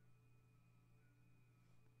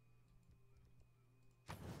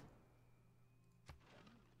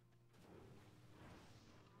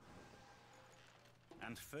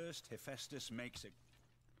 And first Hephaestus makes it.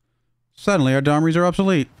 Suddenly, our Domries are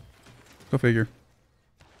obsolete. Go figure.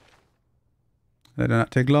 That did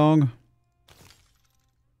not take long.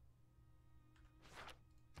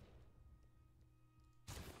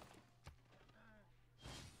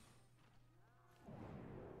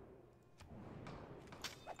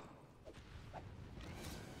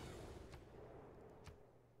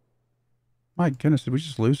 My goodness, did we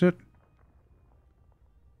just lose it?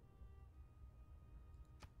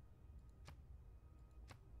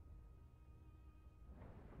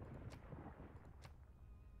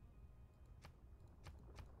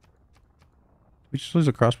 We just lose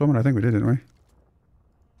a crossbowman? I think we did, didn't we?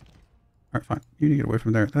 Alright, fine. You need to get away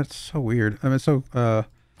from there. That's so weird. I mean, it's so,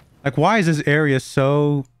 like, why is this area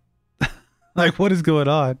so... like, what is going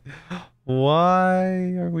on?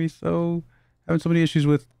 Why are we so... having so many issues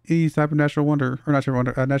with any type of natural wonder, or natural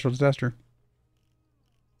wonder, natural disaster?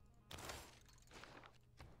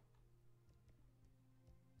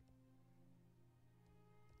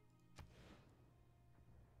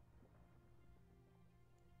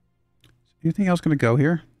 Anything else going to go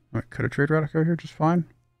here? Could a trade route go here just fine?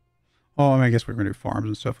 Oh, I mean, I guess we're going to do farms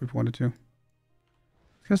and stuff if we wanted to.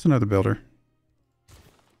 Guess another builder.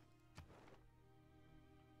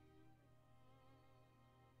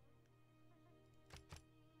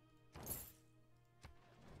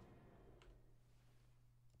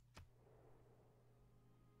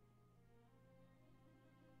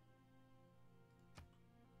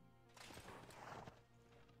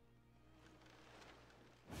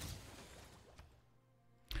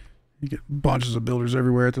 You get bunches of builders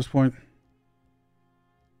everywhere at this point.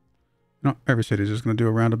 No, every city is just going to do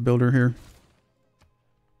a round of builder here.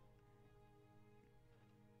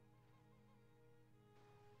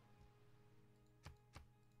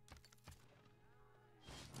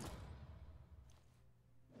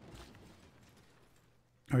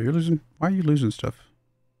 Oh, you're losing? Why are you losing stuff?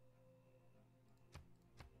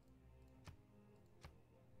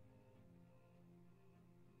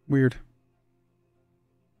 Weird.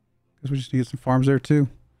 Because we just need to get some farms there too.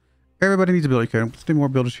 Everybody needs a builder code. Let's do more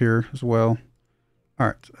builders here as well.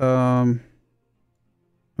 Alright. I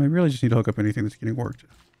really just need to hook up anything that's getting worked.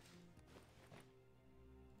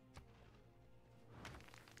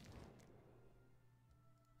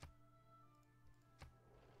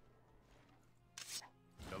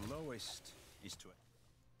 The lowest is to...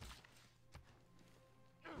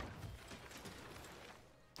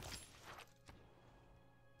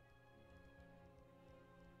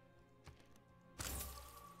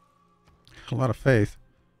 A lot of faith.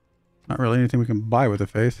 Not really anything we can buy with the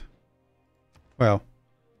faith. Well,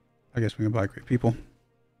 I guess we can buy great people.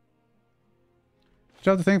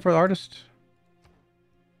 Still have the thing for the artist?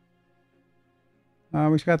 We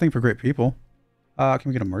just got a thing for great people. Can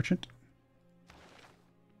we get a merchant?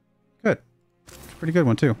 Good. Pretty good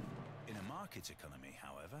one too. In a market economy,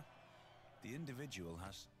 however, the individual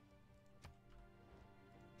has...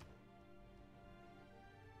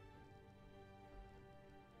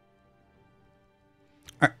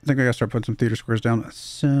 Alright, I think I gotta start putting some theater squares down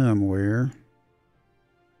somewhere.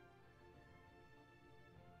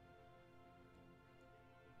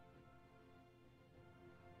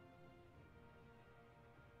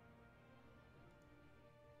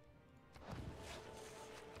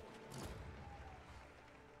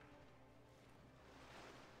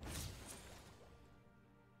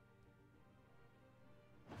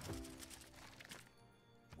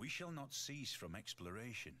 We shall not cease from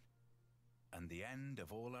exploration, and the end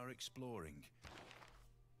of all our exploring.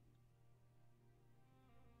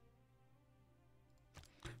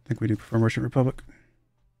 I think we do prefer Merchant Republic.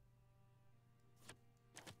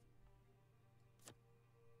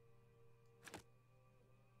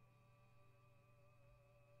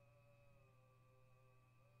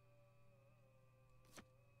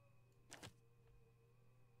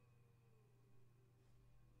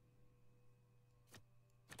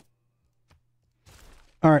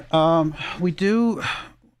 All right. We do.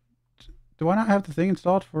 Do I not have the thing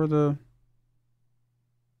installed for the?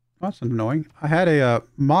 Oh, that's annoying. I had a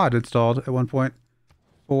mod installed at one point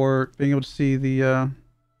for being able to see the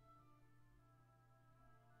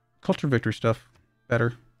culture victory stuff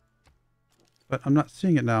better, but I'm not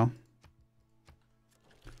seeing it now.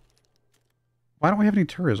 Why don't we have any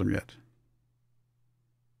tourism yet?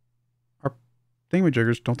 Our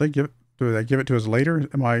thingamajiggers, don't they give it? Do they give it to us later?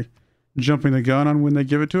 Am I jumping the gun on when they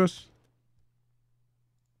give it to us?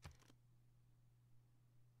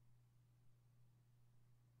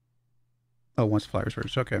 Oh, once flyers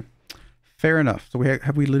first. Okay, fair enough. So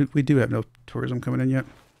we do have no tourism coming in yet.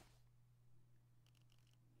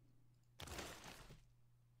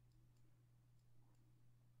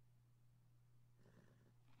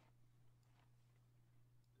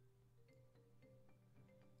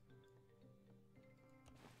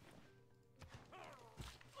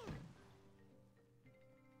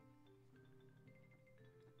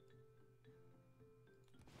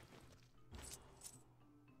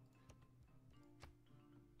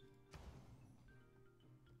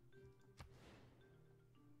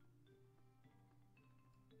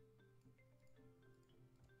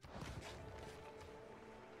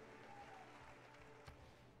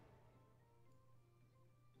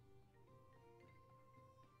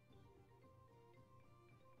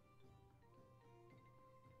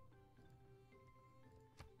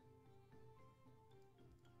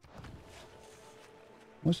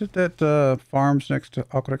 Was it that farms next to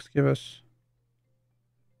Aqueducts give us?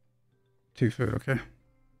 2 food, okay.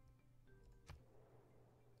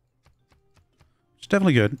 It's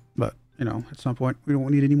definitely good, but, you know, at some point we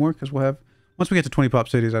don't need any more because we'll have... Once we get to 20 pop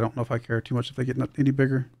cities, I don't know if I care too much if they get any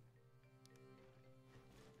bigger.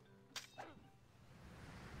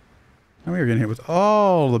 And we are getting hit with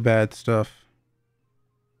all the bad stuff.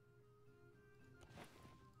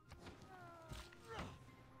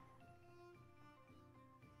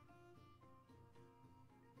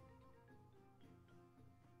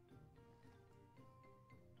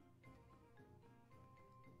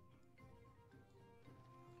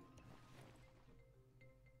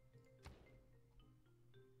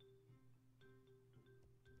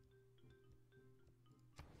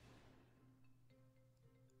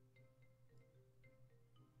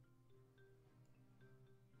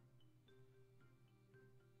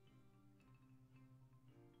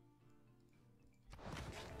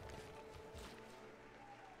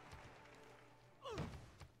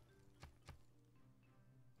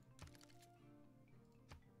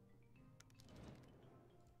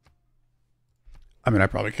 I mean, I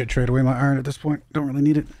probably could trade away my iron at this point. Don't really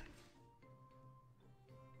need it.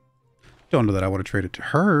 Don't know that I want to trade it to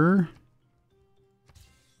her.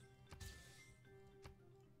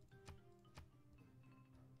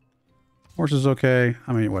 Horse is okay.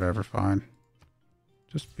 I mean, whatever, fine.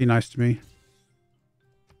 Just be nice to me.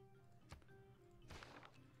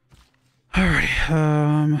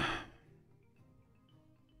 Alrighty,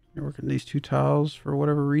 you're working these 2 tiles for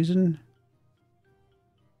whatever reason.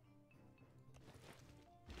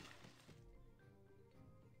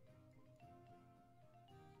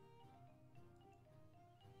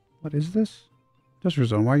 What is this? Industrial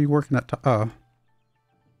zone. Why are you working that tile?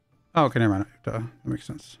 Oh, okay, never mind. That makes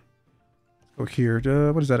sense. Let's go here.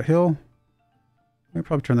 What is that, a hill? I'll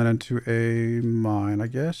probably turn that into a mine, I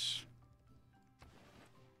guess.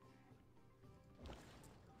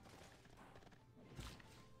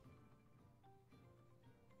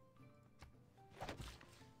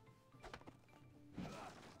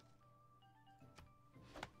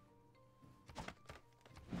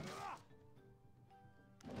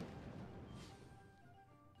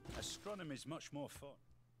 Astronomy is much more fun.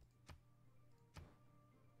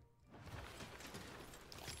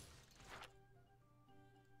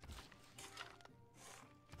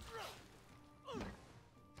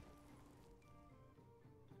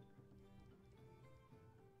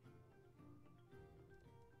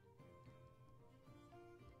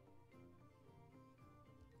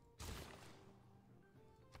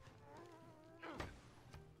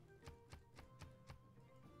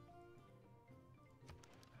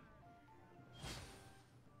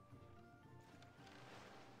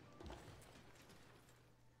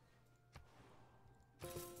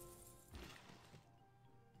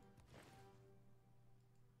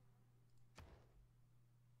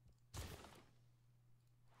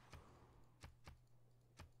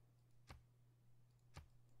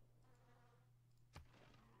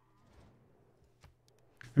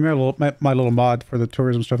 My little mod for the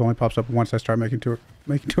tourism stuff only pops up once I start making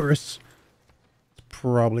tourists. It's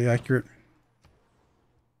probably accurate.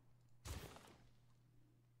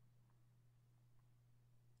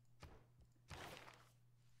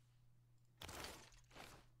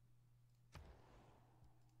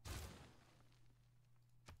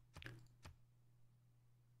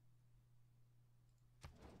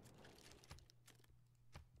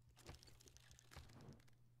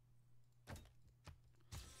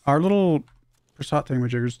 Our little Prasat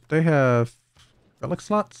thingamajiggers, they have relic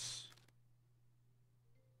slots?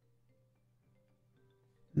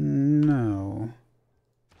 No.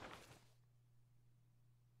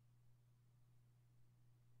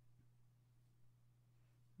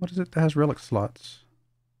 What is it that has relic slots?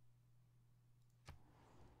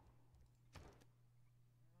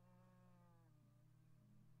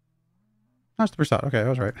 That's the Prasat. Okay, I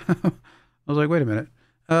was right. I was like, wait a minute.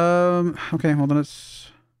 Okay, well then let's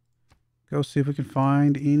go see if we can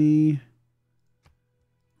find any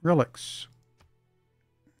relics.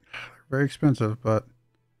 They're very expensive, but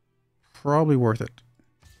probably worth it.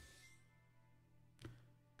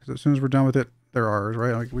 Because as soon as we're done with it, they're ours,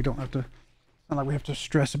 right? Like we don't have to. It's not like we have to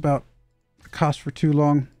stress about the cost for too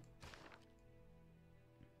long.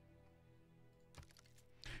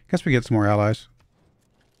 Guess we get some more allies.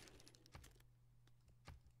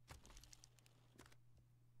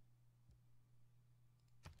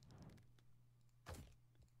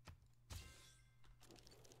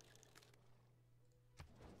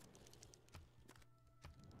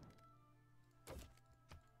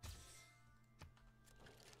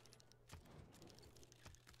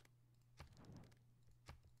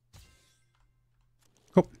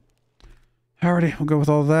 Cool. Alrighty, we'll go with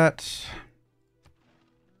all that.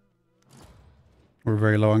 We're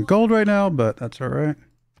very low on gold right now, but that's alright.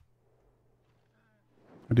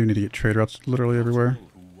 I do need to get trade routes literally everywhere.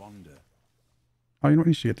 Oh, you know what?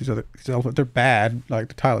 You should get these elephants. They're bad. Like,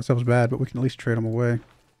 the tile itself is bad, but we can at least trade them away.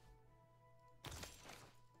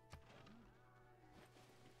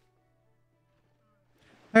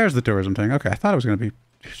 There's the tourism thing. Okay, I thought it was going to be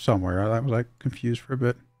somewhere. I was, like, confused for a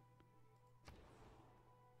bit.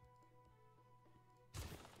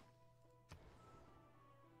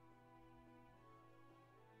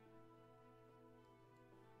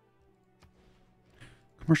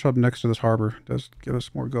 Commercial hub next to this harbor does give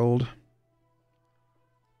us more gold.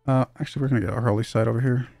 Actually, we're going to get our holy site over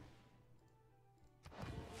here.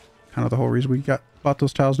 Kind of the whole reason we bought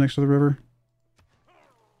those tiles next to the river.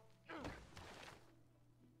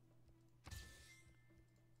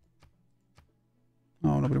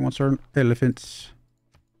 Oh, nobody wants our elephants.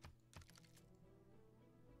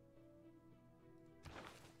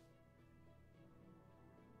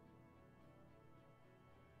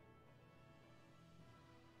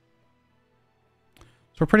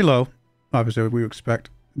 So we're pretty low, obviously we expect,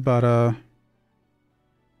 but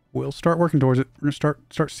we'll start working towards it. We're gonna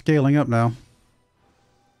start scaling up now.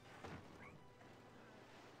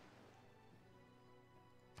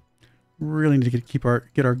 Really need to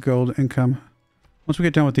get our gold income. Once we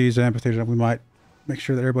get done with these amphitheaters, we might make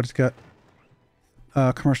sure that everybody's got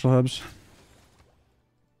commercial hubs.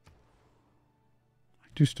 I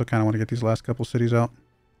do still kind of want to get these last couple cities out.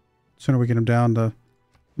 The sooner we get them down, the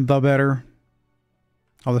better.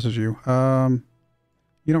 Oh, this is you. You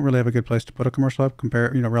don't really have a good place to put a commercial hub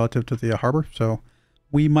relative to the harbor, so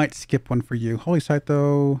we might skip one for you. Holy site,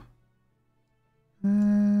 though.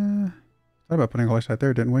 Thought about putting a holy site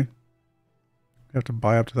there, didn't we? We have to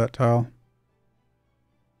buy up to that tile.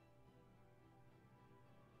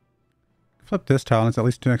 Flip this tile, and it's at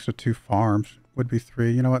least next to 2 farms. Would be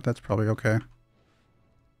 3. You know what? That's probably okay.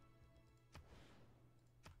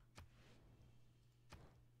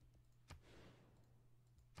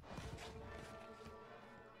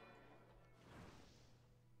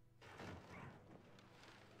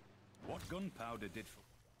 What gunpowder did for...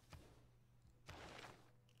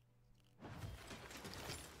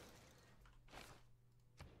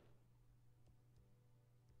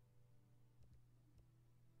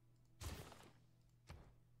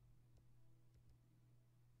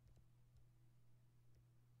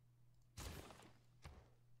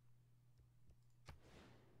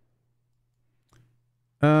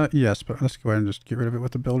 Yes, but let's go ahead and just get rid of it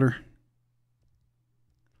with the builder.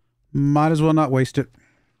 Might as well not waste it.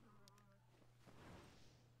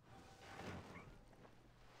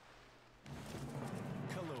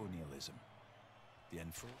 Colonialism. The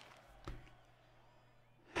Enfield.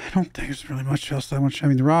 I don't think there's really much else I want. I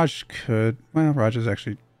mean, the Raj could. Well, Raj is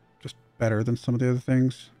actually just better than some of the other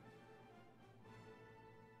things.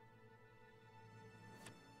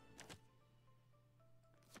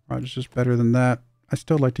 Raj is just better than that. I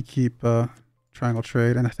still like to keep triangle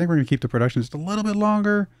trade, and I think we're going to keep the production just a little bit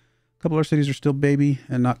longer. A couple of our cities are still baby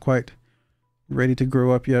and not quite ready to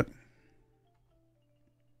grow up yet.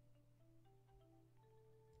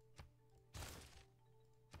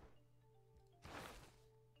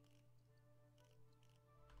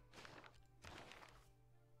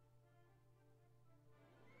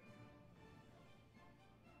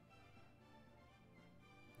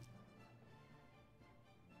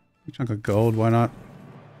 A chunk of gold, why not?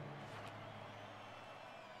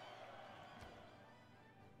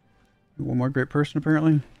 One more great person,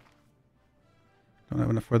 apparently. Don't have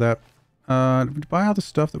enough for that. Did we buy all the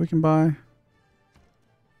stuff that we can buy? I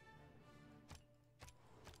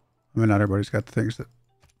mean, not everybody's got the things that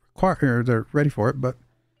require, or they're ready for it, but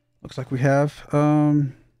looks like we have.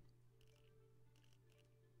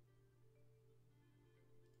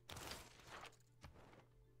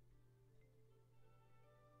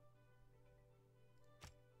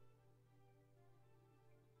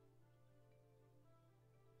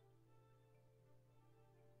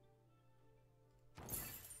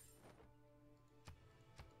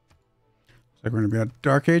 Like we're going to be at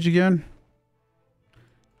Dark Age again?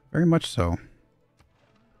 Very much so.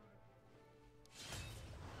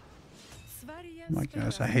 Oh my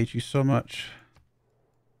goodness, I hate you so much.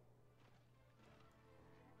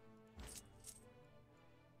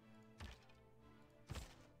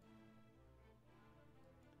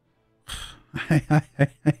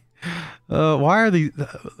 Why are these...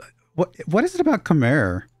 what is it about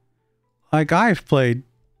Khmer? Like, I've played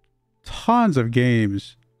tons of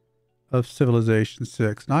games of Civilization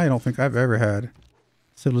 6, and I don't think I've ever had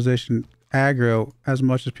Civilization aggro as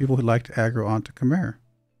much as people who like to aggro onto Khmer.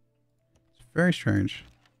 It's very strange.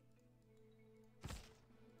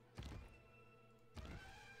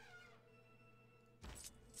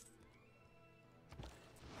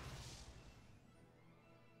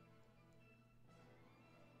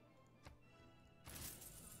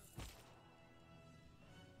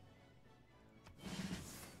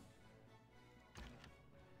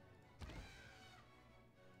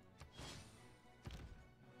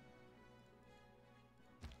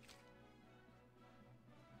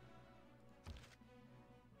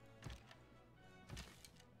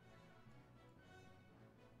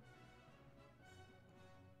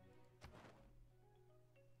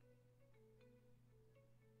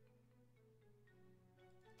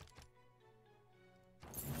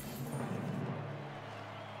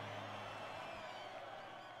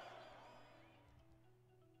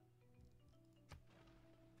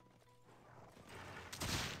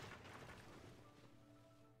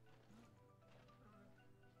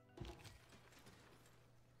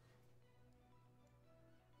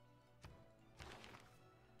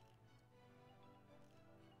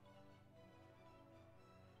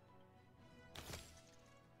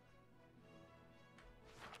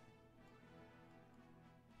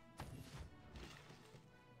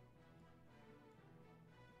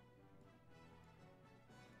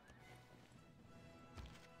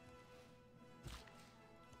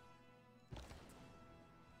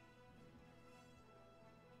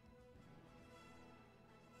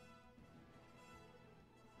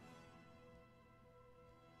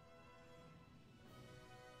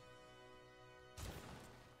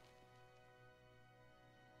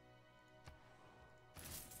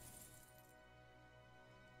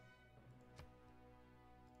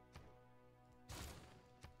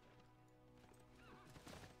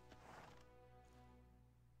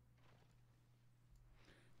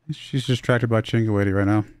 She's distracted by Chingawati right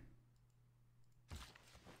now.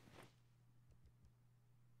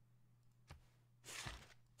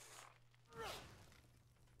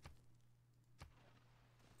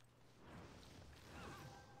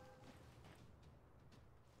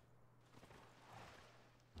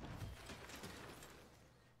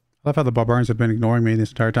 I love how the barbarians have been ignoring me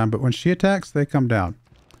this entire time, but when she attacks, they come down.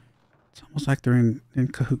 It's almost like they're in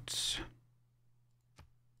cahoots.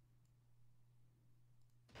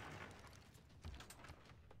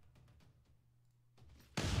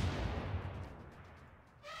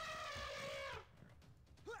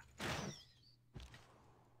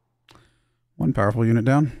 One powerful unit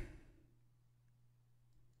down.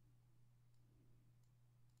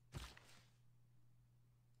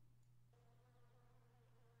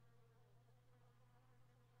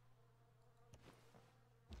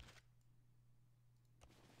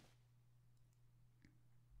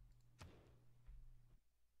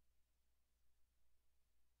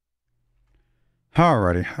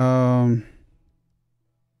 Alrighty.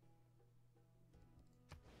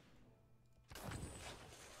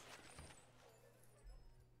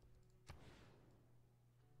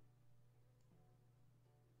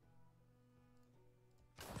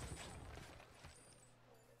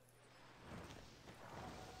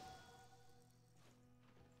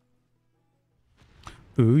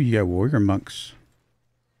 Ooh, you got warrior monks.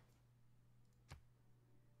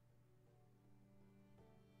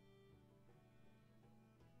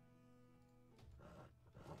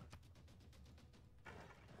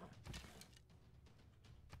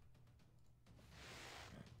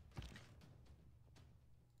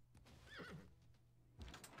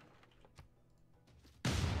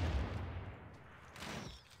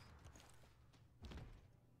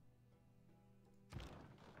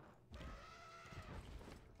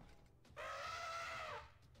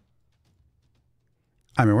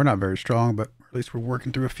 I mean, we're not very strong, but at least we're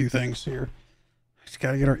working through a few things here. Just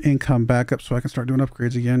gotta get our income back up so I can start doing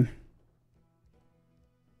upgrades again.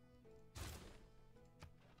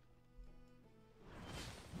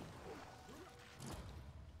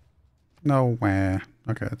 No way.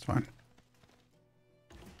 Okay, that's fine.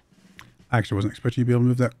 I actually wasn't expecting you to be able to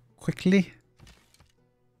move that quickly.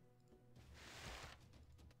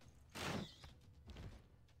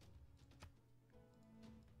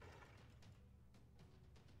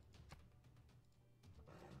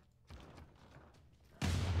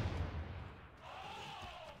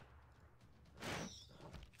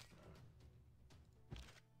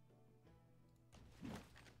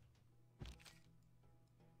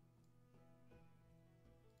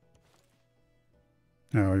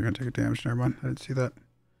 Oh, you're gonna take a damage. Never mind. I didn't see that.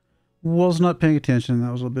 Was not paying attention.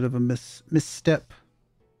 That was a bit of a misstep.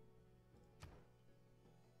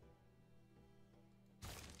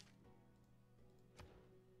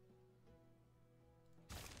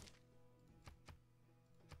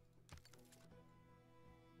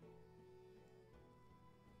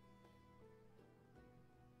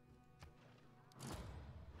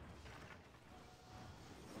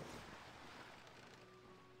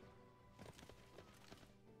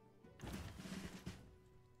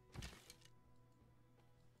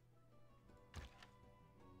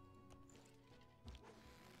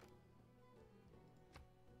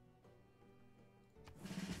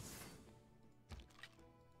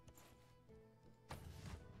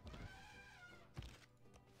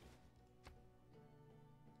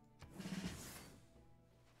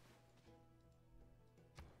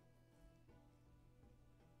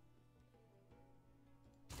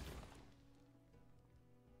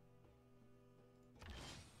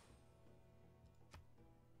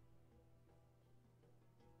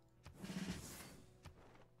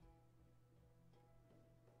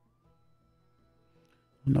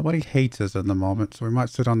 Nobody hates us at the moment, so we might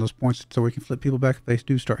sit on those points so we can flip people back if they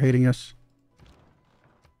do start hating us.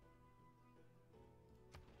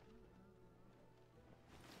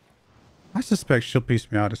 I suspect she'll piece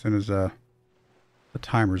me out as soon as the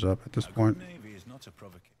timer's up at this point. Navy is not a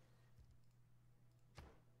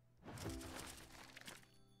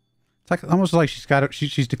It's like almost like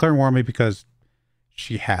she's declaring war on me because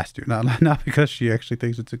she has to, not because she actually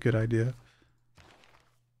thinks it's a good idea.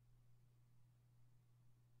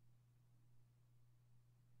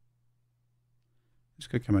 This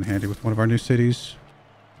could come in handy with one of our new cities.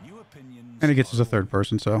 And it gets us a third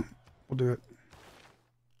person, so we'll do it.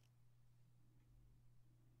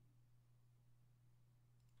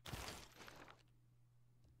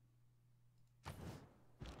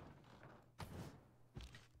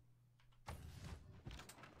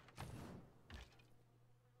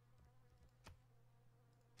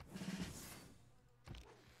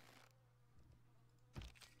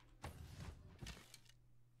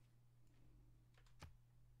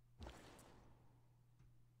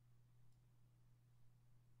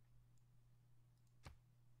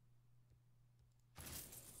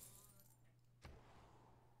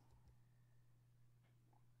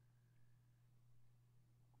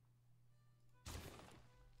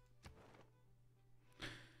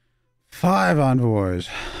 5 envoys.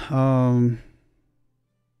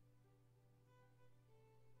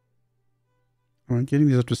 Getting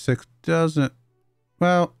these up to 6 doesn't...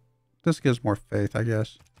 Well, this gives more faith, I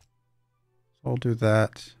guess. So I'll do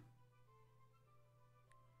that.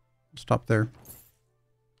 Stop there.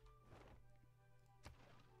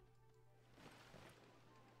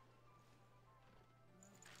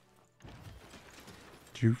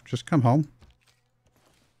 Did you just come home?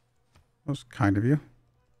 That was kind of you.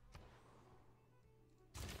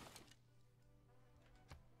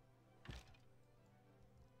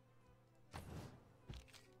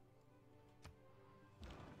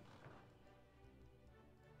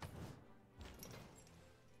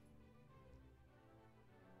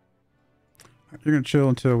 You're going to chill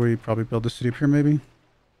until we probably build the city up here, maybe?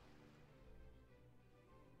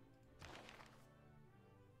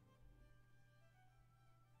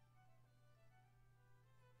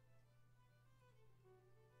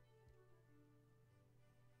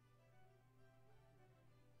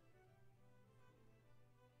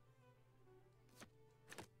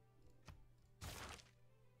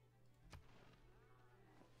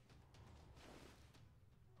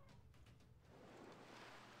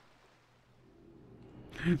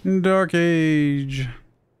 Dark Age.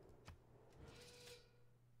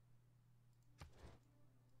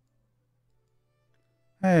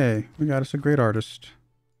 Hey, we got us a great artist.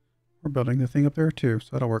 We're building the thing up there too, so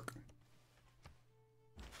that'll work.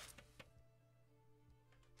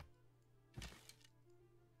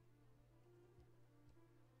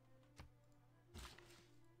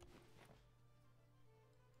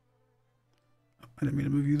 I didn't mean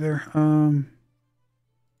to move you there.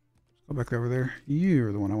 Let's go back over there.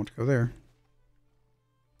 You're the one I want to go there.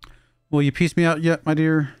 Will you piece me out yet, my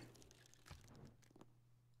dear?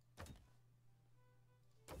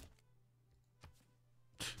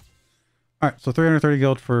 All right, so 330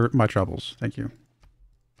 gold for my troubles. Thank you.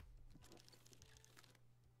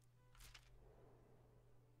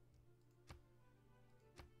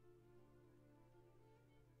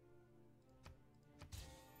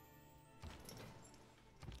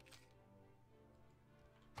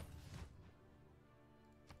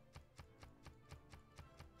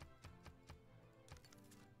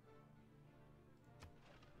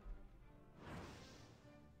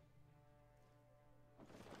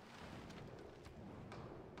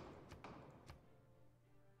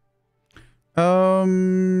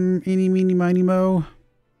 Eeny, meeny, miny, mo.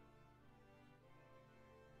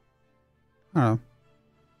 I don't know.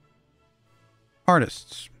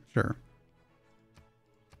 Artists, sure.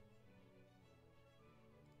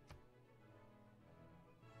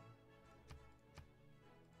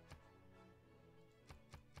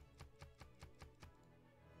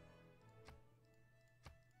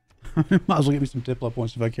 Might as well get me some Diplo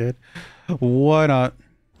points if I could. Why not?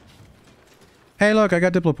 Hey, look, I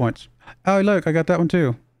got Diplo points. Oh, look, I got that one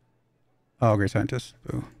too. Oh, great scientist.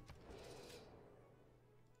 Boo.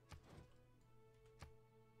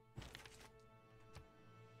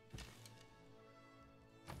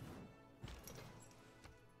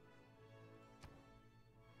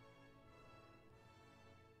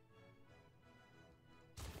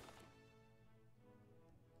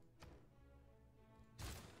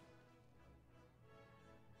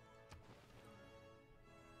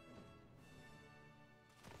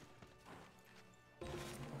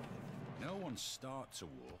 No one starts a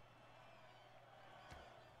war.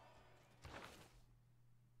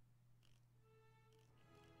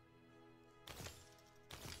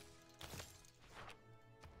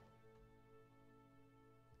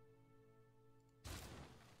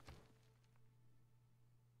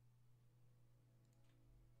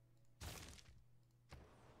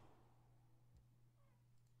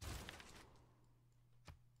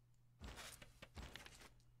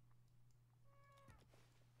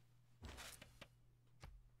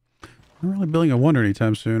 I'm not really building a wonder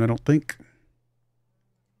anytime soon, I don't think.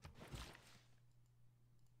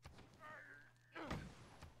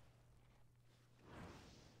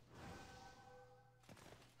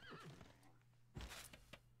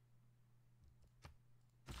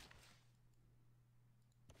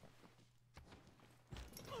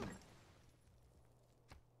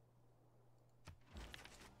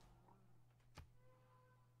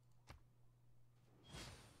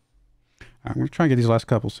 I'm going to try and get these last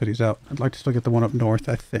couple cities out. I'd like to still get the one up north,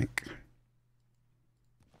 I think.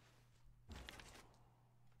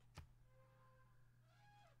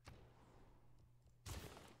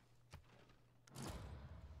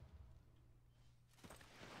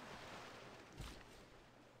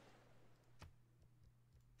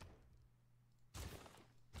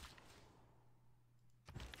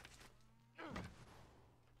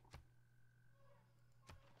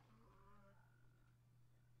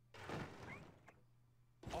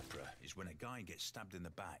 is when a guy gets stabbed in the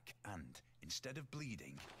back and, instead of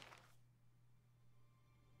bleeding...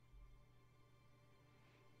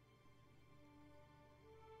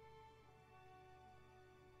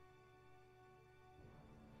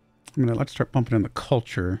 I'm gonna let's start pumping in the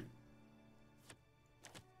culture.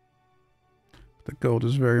 The gold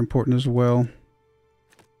is very important as well.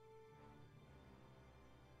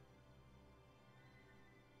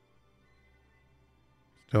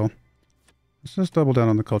 Still, let's just double down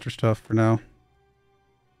on the culture stuff for now.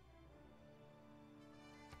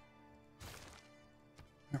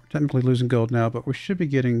 We're technically losing gold now, but we should be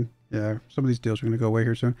getting, yeah, some of these deals are going to go away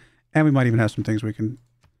here soon. And we might even have some things we can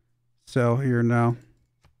sell here now.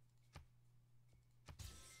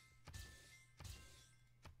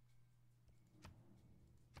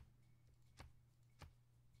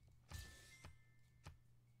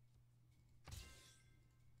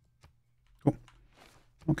 Cool.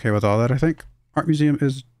 Okay with all that, I think. Art museum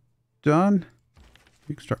is done.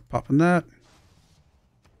 We can start popping that.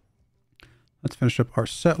 Let's finish up our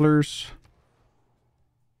settlers.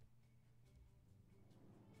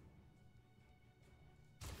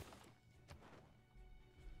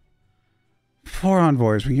 Four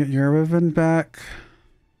envoys. We can get Jayavarman back.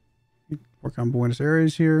 Work on Buenos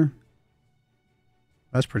Aires here.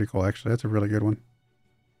 That's pretty cool, actually. That's a really good one.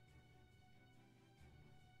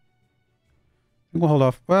 We'll hold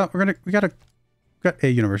off. Well, we got a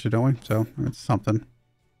university, don't we? So it's something.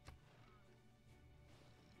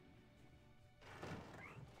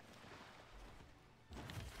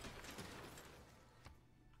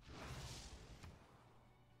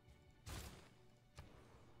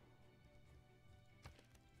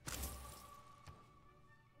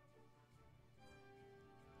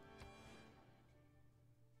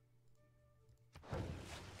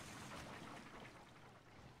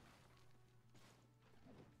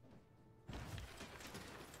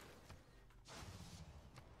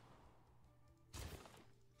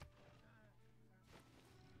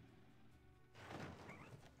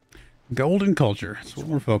 Golden culture. That's what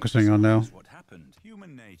we're focusing on now. What happened?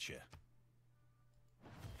 Human nature.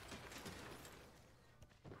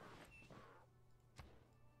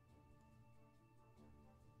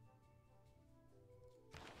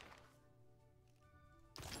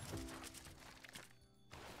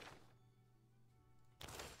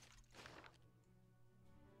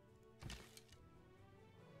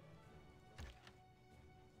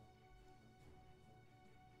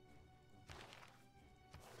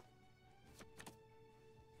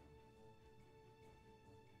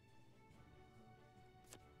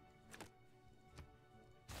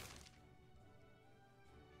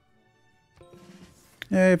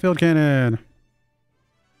 Hey, field cannon.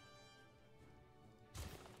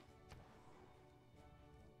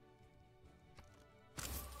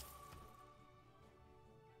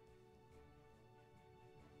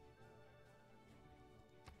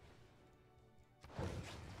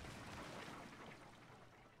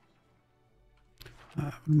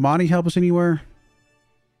 Monty help us anywhere?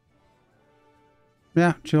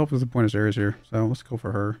 Yeah, she'll help with the Buenos Aires here. So let's go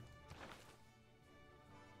for her.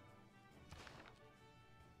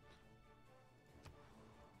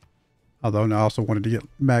 Although I also wanted to get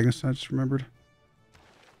Magnus, I just remembered.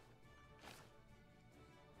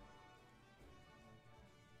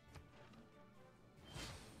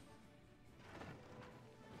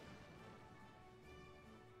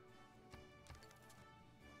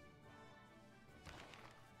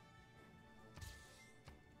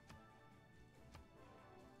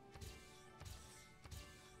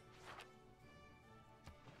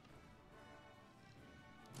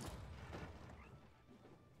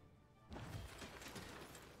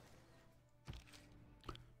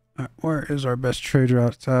 Where is our best trade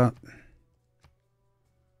route at?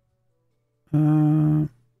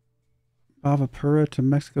 Bavapura to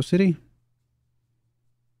Mexico City.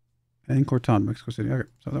 And Corton, Mexico City. Okay,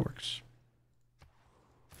 so that works.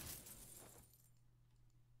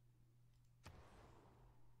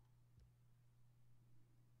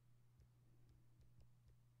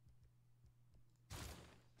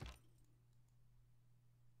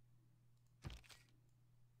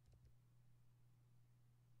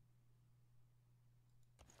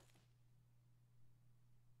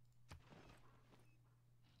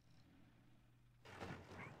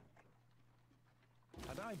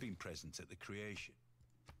 Had I been present at the creation?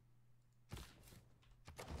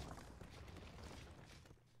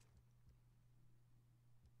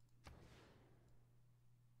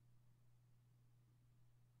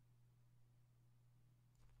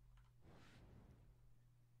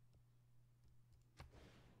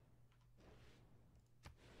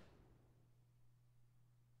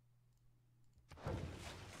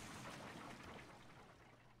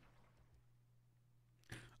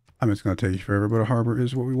 I mean, it's going to take you forever, but a harbor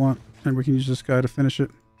is what we want. And we can use this guy to finish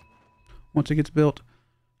it once it gets built.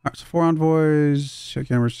 All right, so 4 envoys.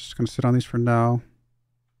 Again, we're just going to sit on these for now.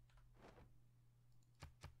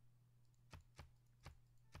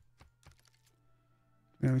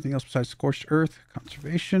 Anything else besides Scorched Earth?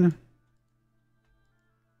 Conservation.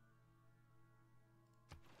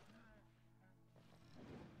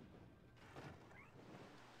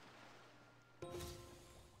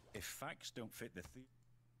 If facts don't fit the theme.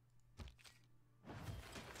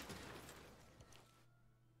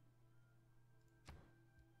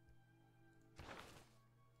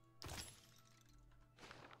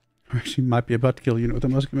 Actually, might be about to kill a unit with a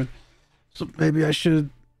musketman. So maybe I should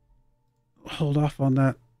hold off on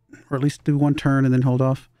that. Or at least do 1 turn and then hold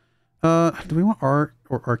off. Do we want art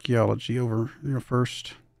or archaeology over,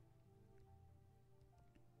 first?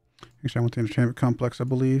 Actually, I want the entertainment complex, I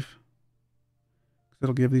believe.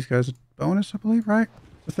 It'll give these guys a bonus, I believe, right?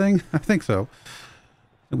 The thing? I think so.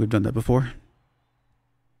 I think we've done that before.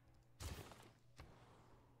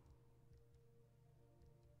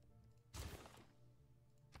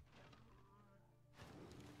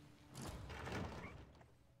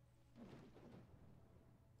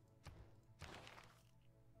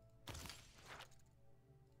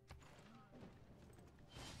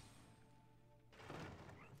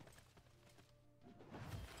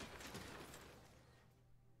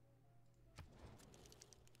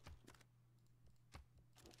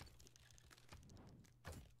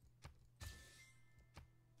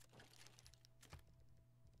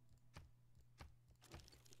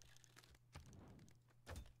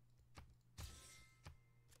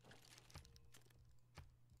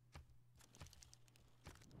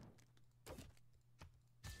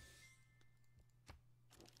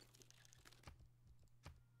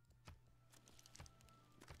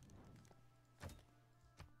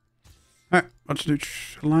 Alright, bunch of new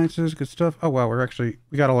alliances, good stuff. Oh wow,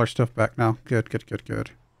 we got all our stuff back now. Good, good, good,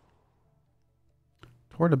 good.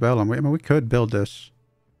 Portobellum. I mean, we could build this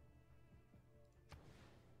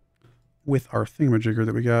with our thingamajigger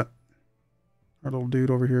that we got. Our little dude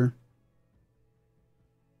over here.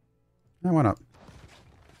 Yeah, why not?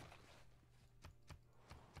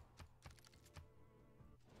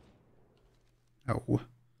 Oh.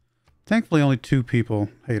 Thankfully, only 2 people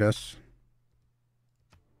hate us.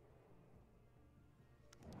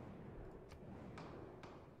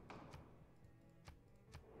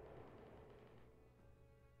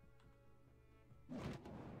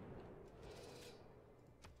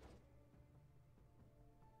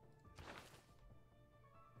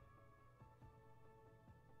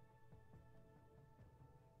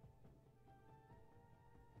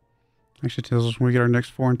 Actually tells us when we get our next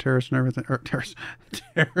foreign terrorist and everything. Or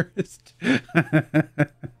terrorist.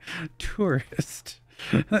 Tourist.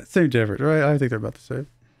 Same difference, right? I think they're about the same.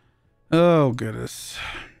 Oh, goodness.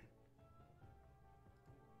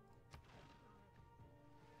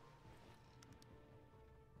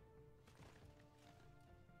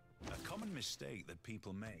 A common mistake that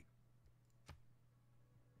people make.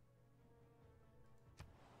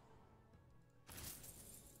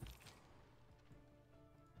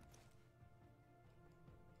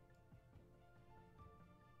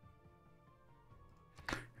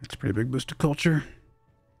 That's a pretty big boost to culture.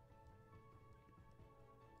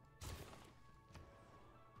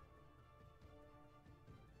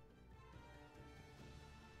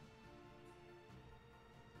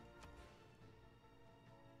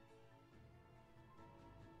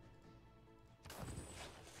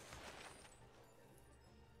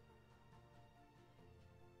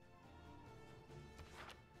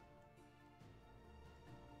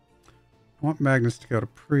 I want Magnus to go to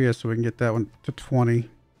Priya so we can get that one to 20.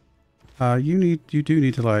 You do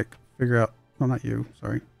need to like figure out, well, not you,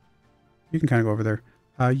 sorry. You can kind of go over there.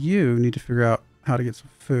 You need to figure out how to get some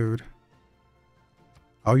food.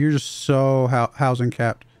 Oh, you're just so housing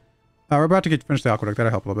capped. We're about to finish the aqueduct.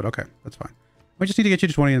 That'll help a little bit. Okay, that's fine. We just need to get you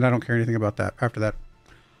to 20 and I don't care anything about that after that.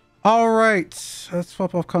 All right, let's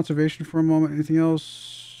swap off conservation for a moment. Anything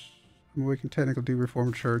else? I mean, we can technically do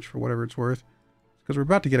Reformed Church for whatever it's worth. Because we're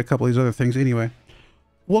about to get a couple of these other things anyway.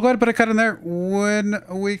 We'll go ahead and put a cut in there. When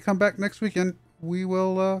we come back next weekend, we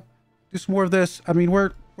will do some more of this. I mean,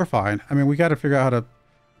 we're fine. I mean, we got to figure out how to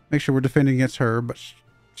make sure we're defending against her, but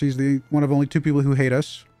she's the one of only 2 people who hate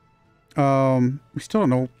us. We still don't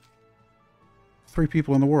know 3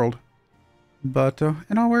 people in the world. But, you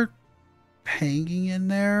know, we're hanging in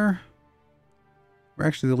there. We're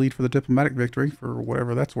actually the lead for the diplomatic victory, for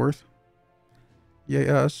whatever that's worth. Yay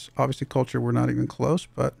us. Obviously, culture, we're not even close,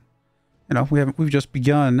 but... You know, we've just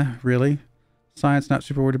begun, really. Science, not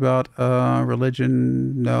super worried about.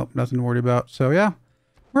 Religion, no, nothing to worry about. So, yeah.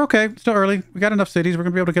 we're okay. Still early. We got enough cities. We're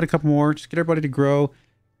going to be able to get a couple more. Just get everybody to grow.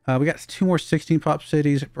 We got 2 more 16 pop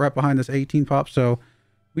cities right behind this 18 pop. So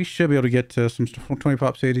we should be able to get to some 20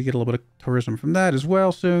 pop cities, get a little bit of tourism from that as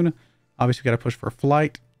well soon. Obviously, we got to push for a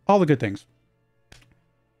flight. All the good things.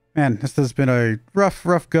 Man, this has been a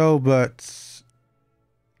rough go, but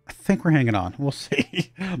I think we're hanging on. We'll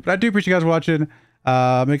see. But I do appreciate you guys watching.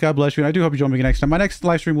 May God bless you. And I do hope you join me again next time. My next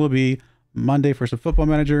live stream will be Monday for some Football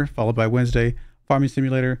Manager, followed by Wednesday, Farming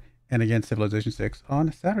Simulator, and again, Civilization 6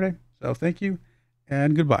 on Saturday. So thank you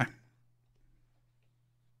and goodbye.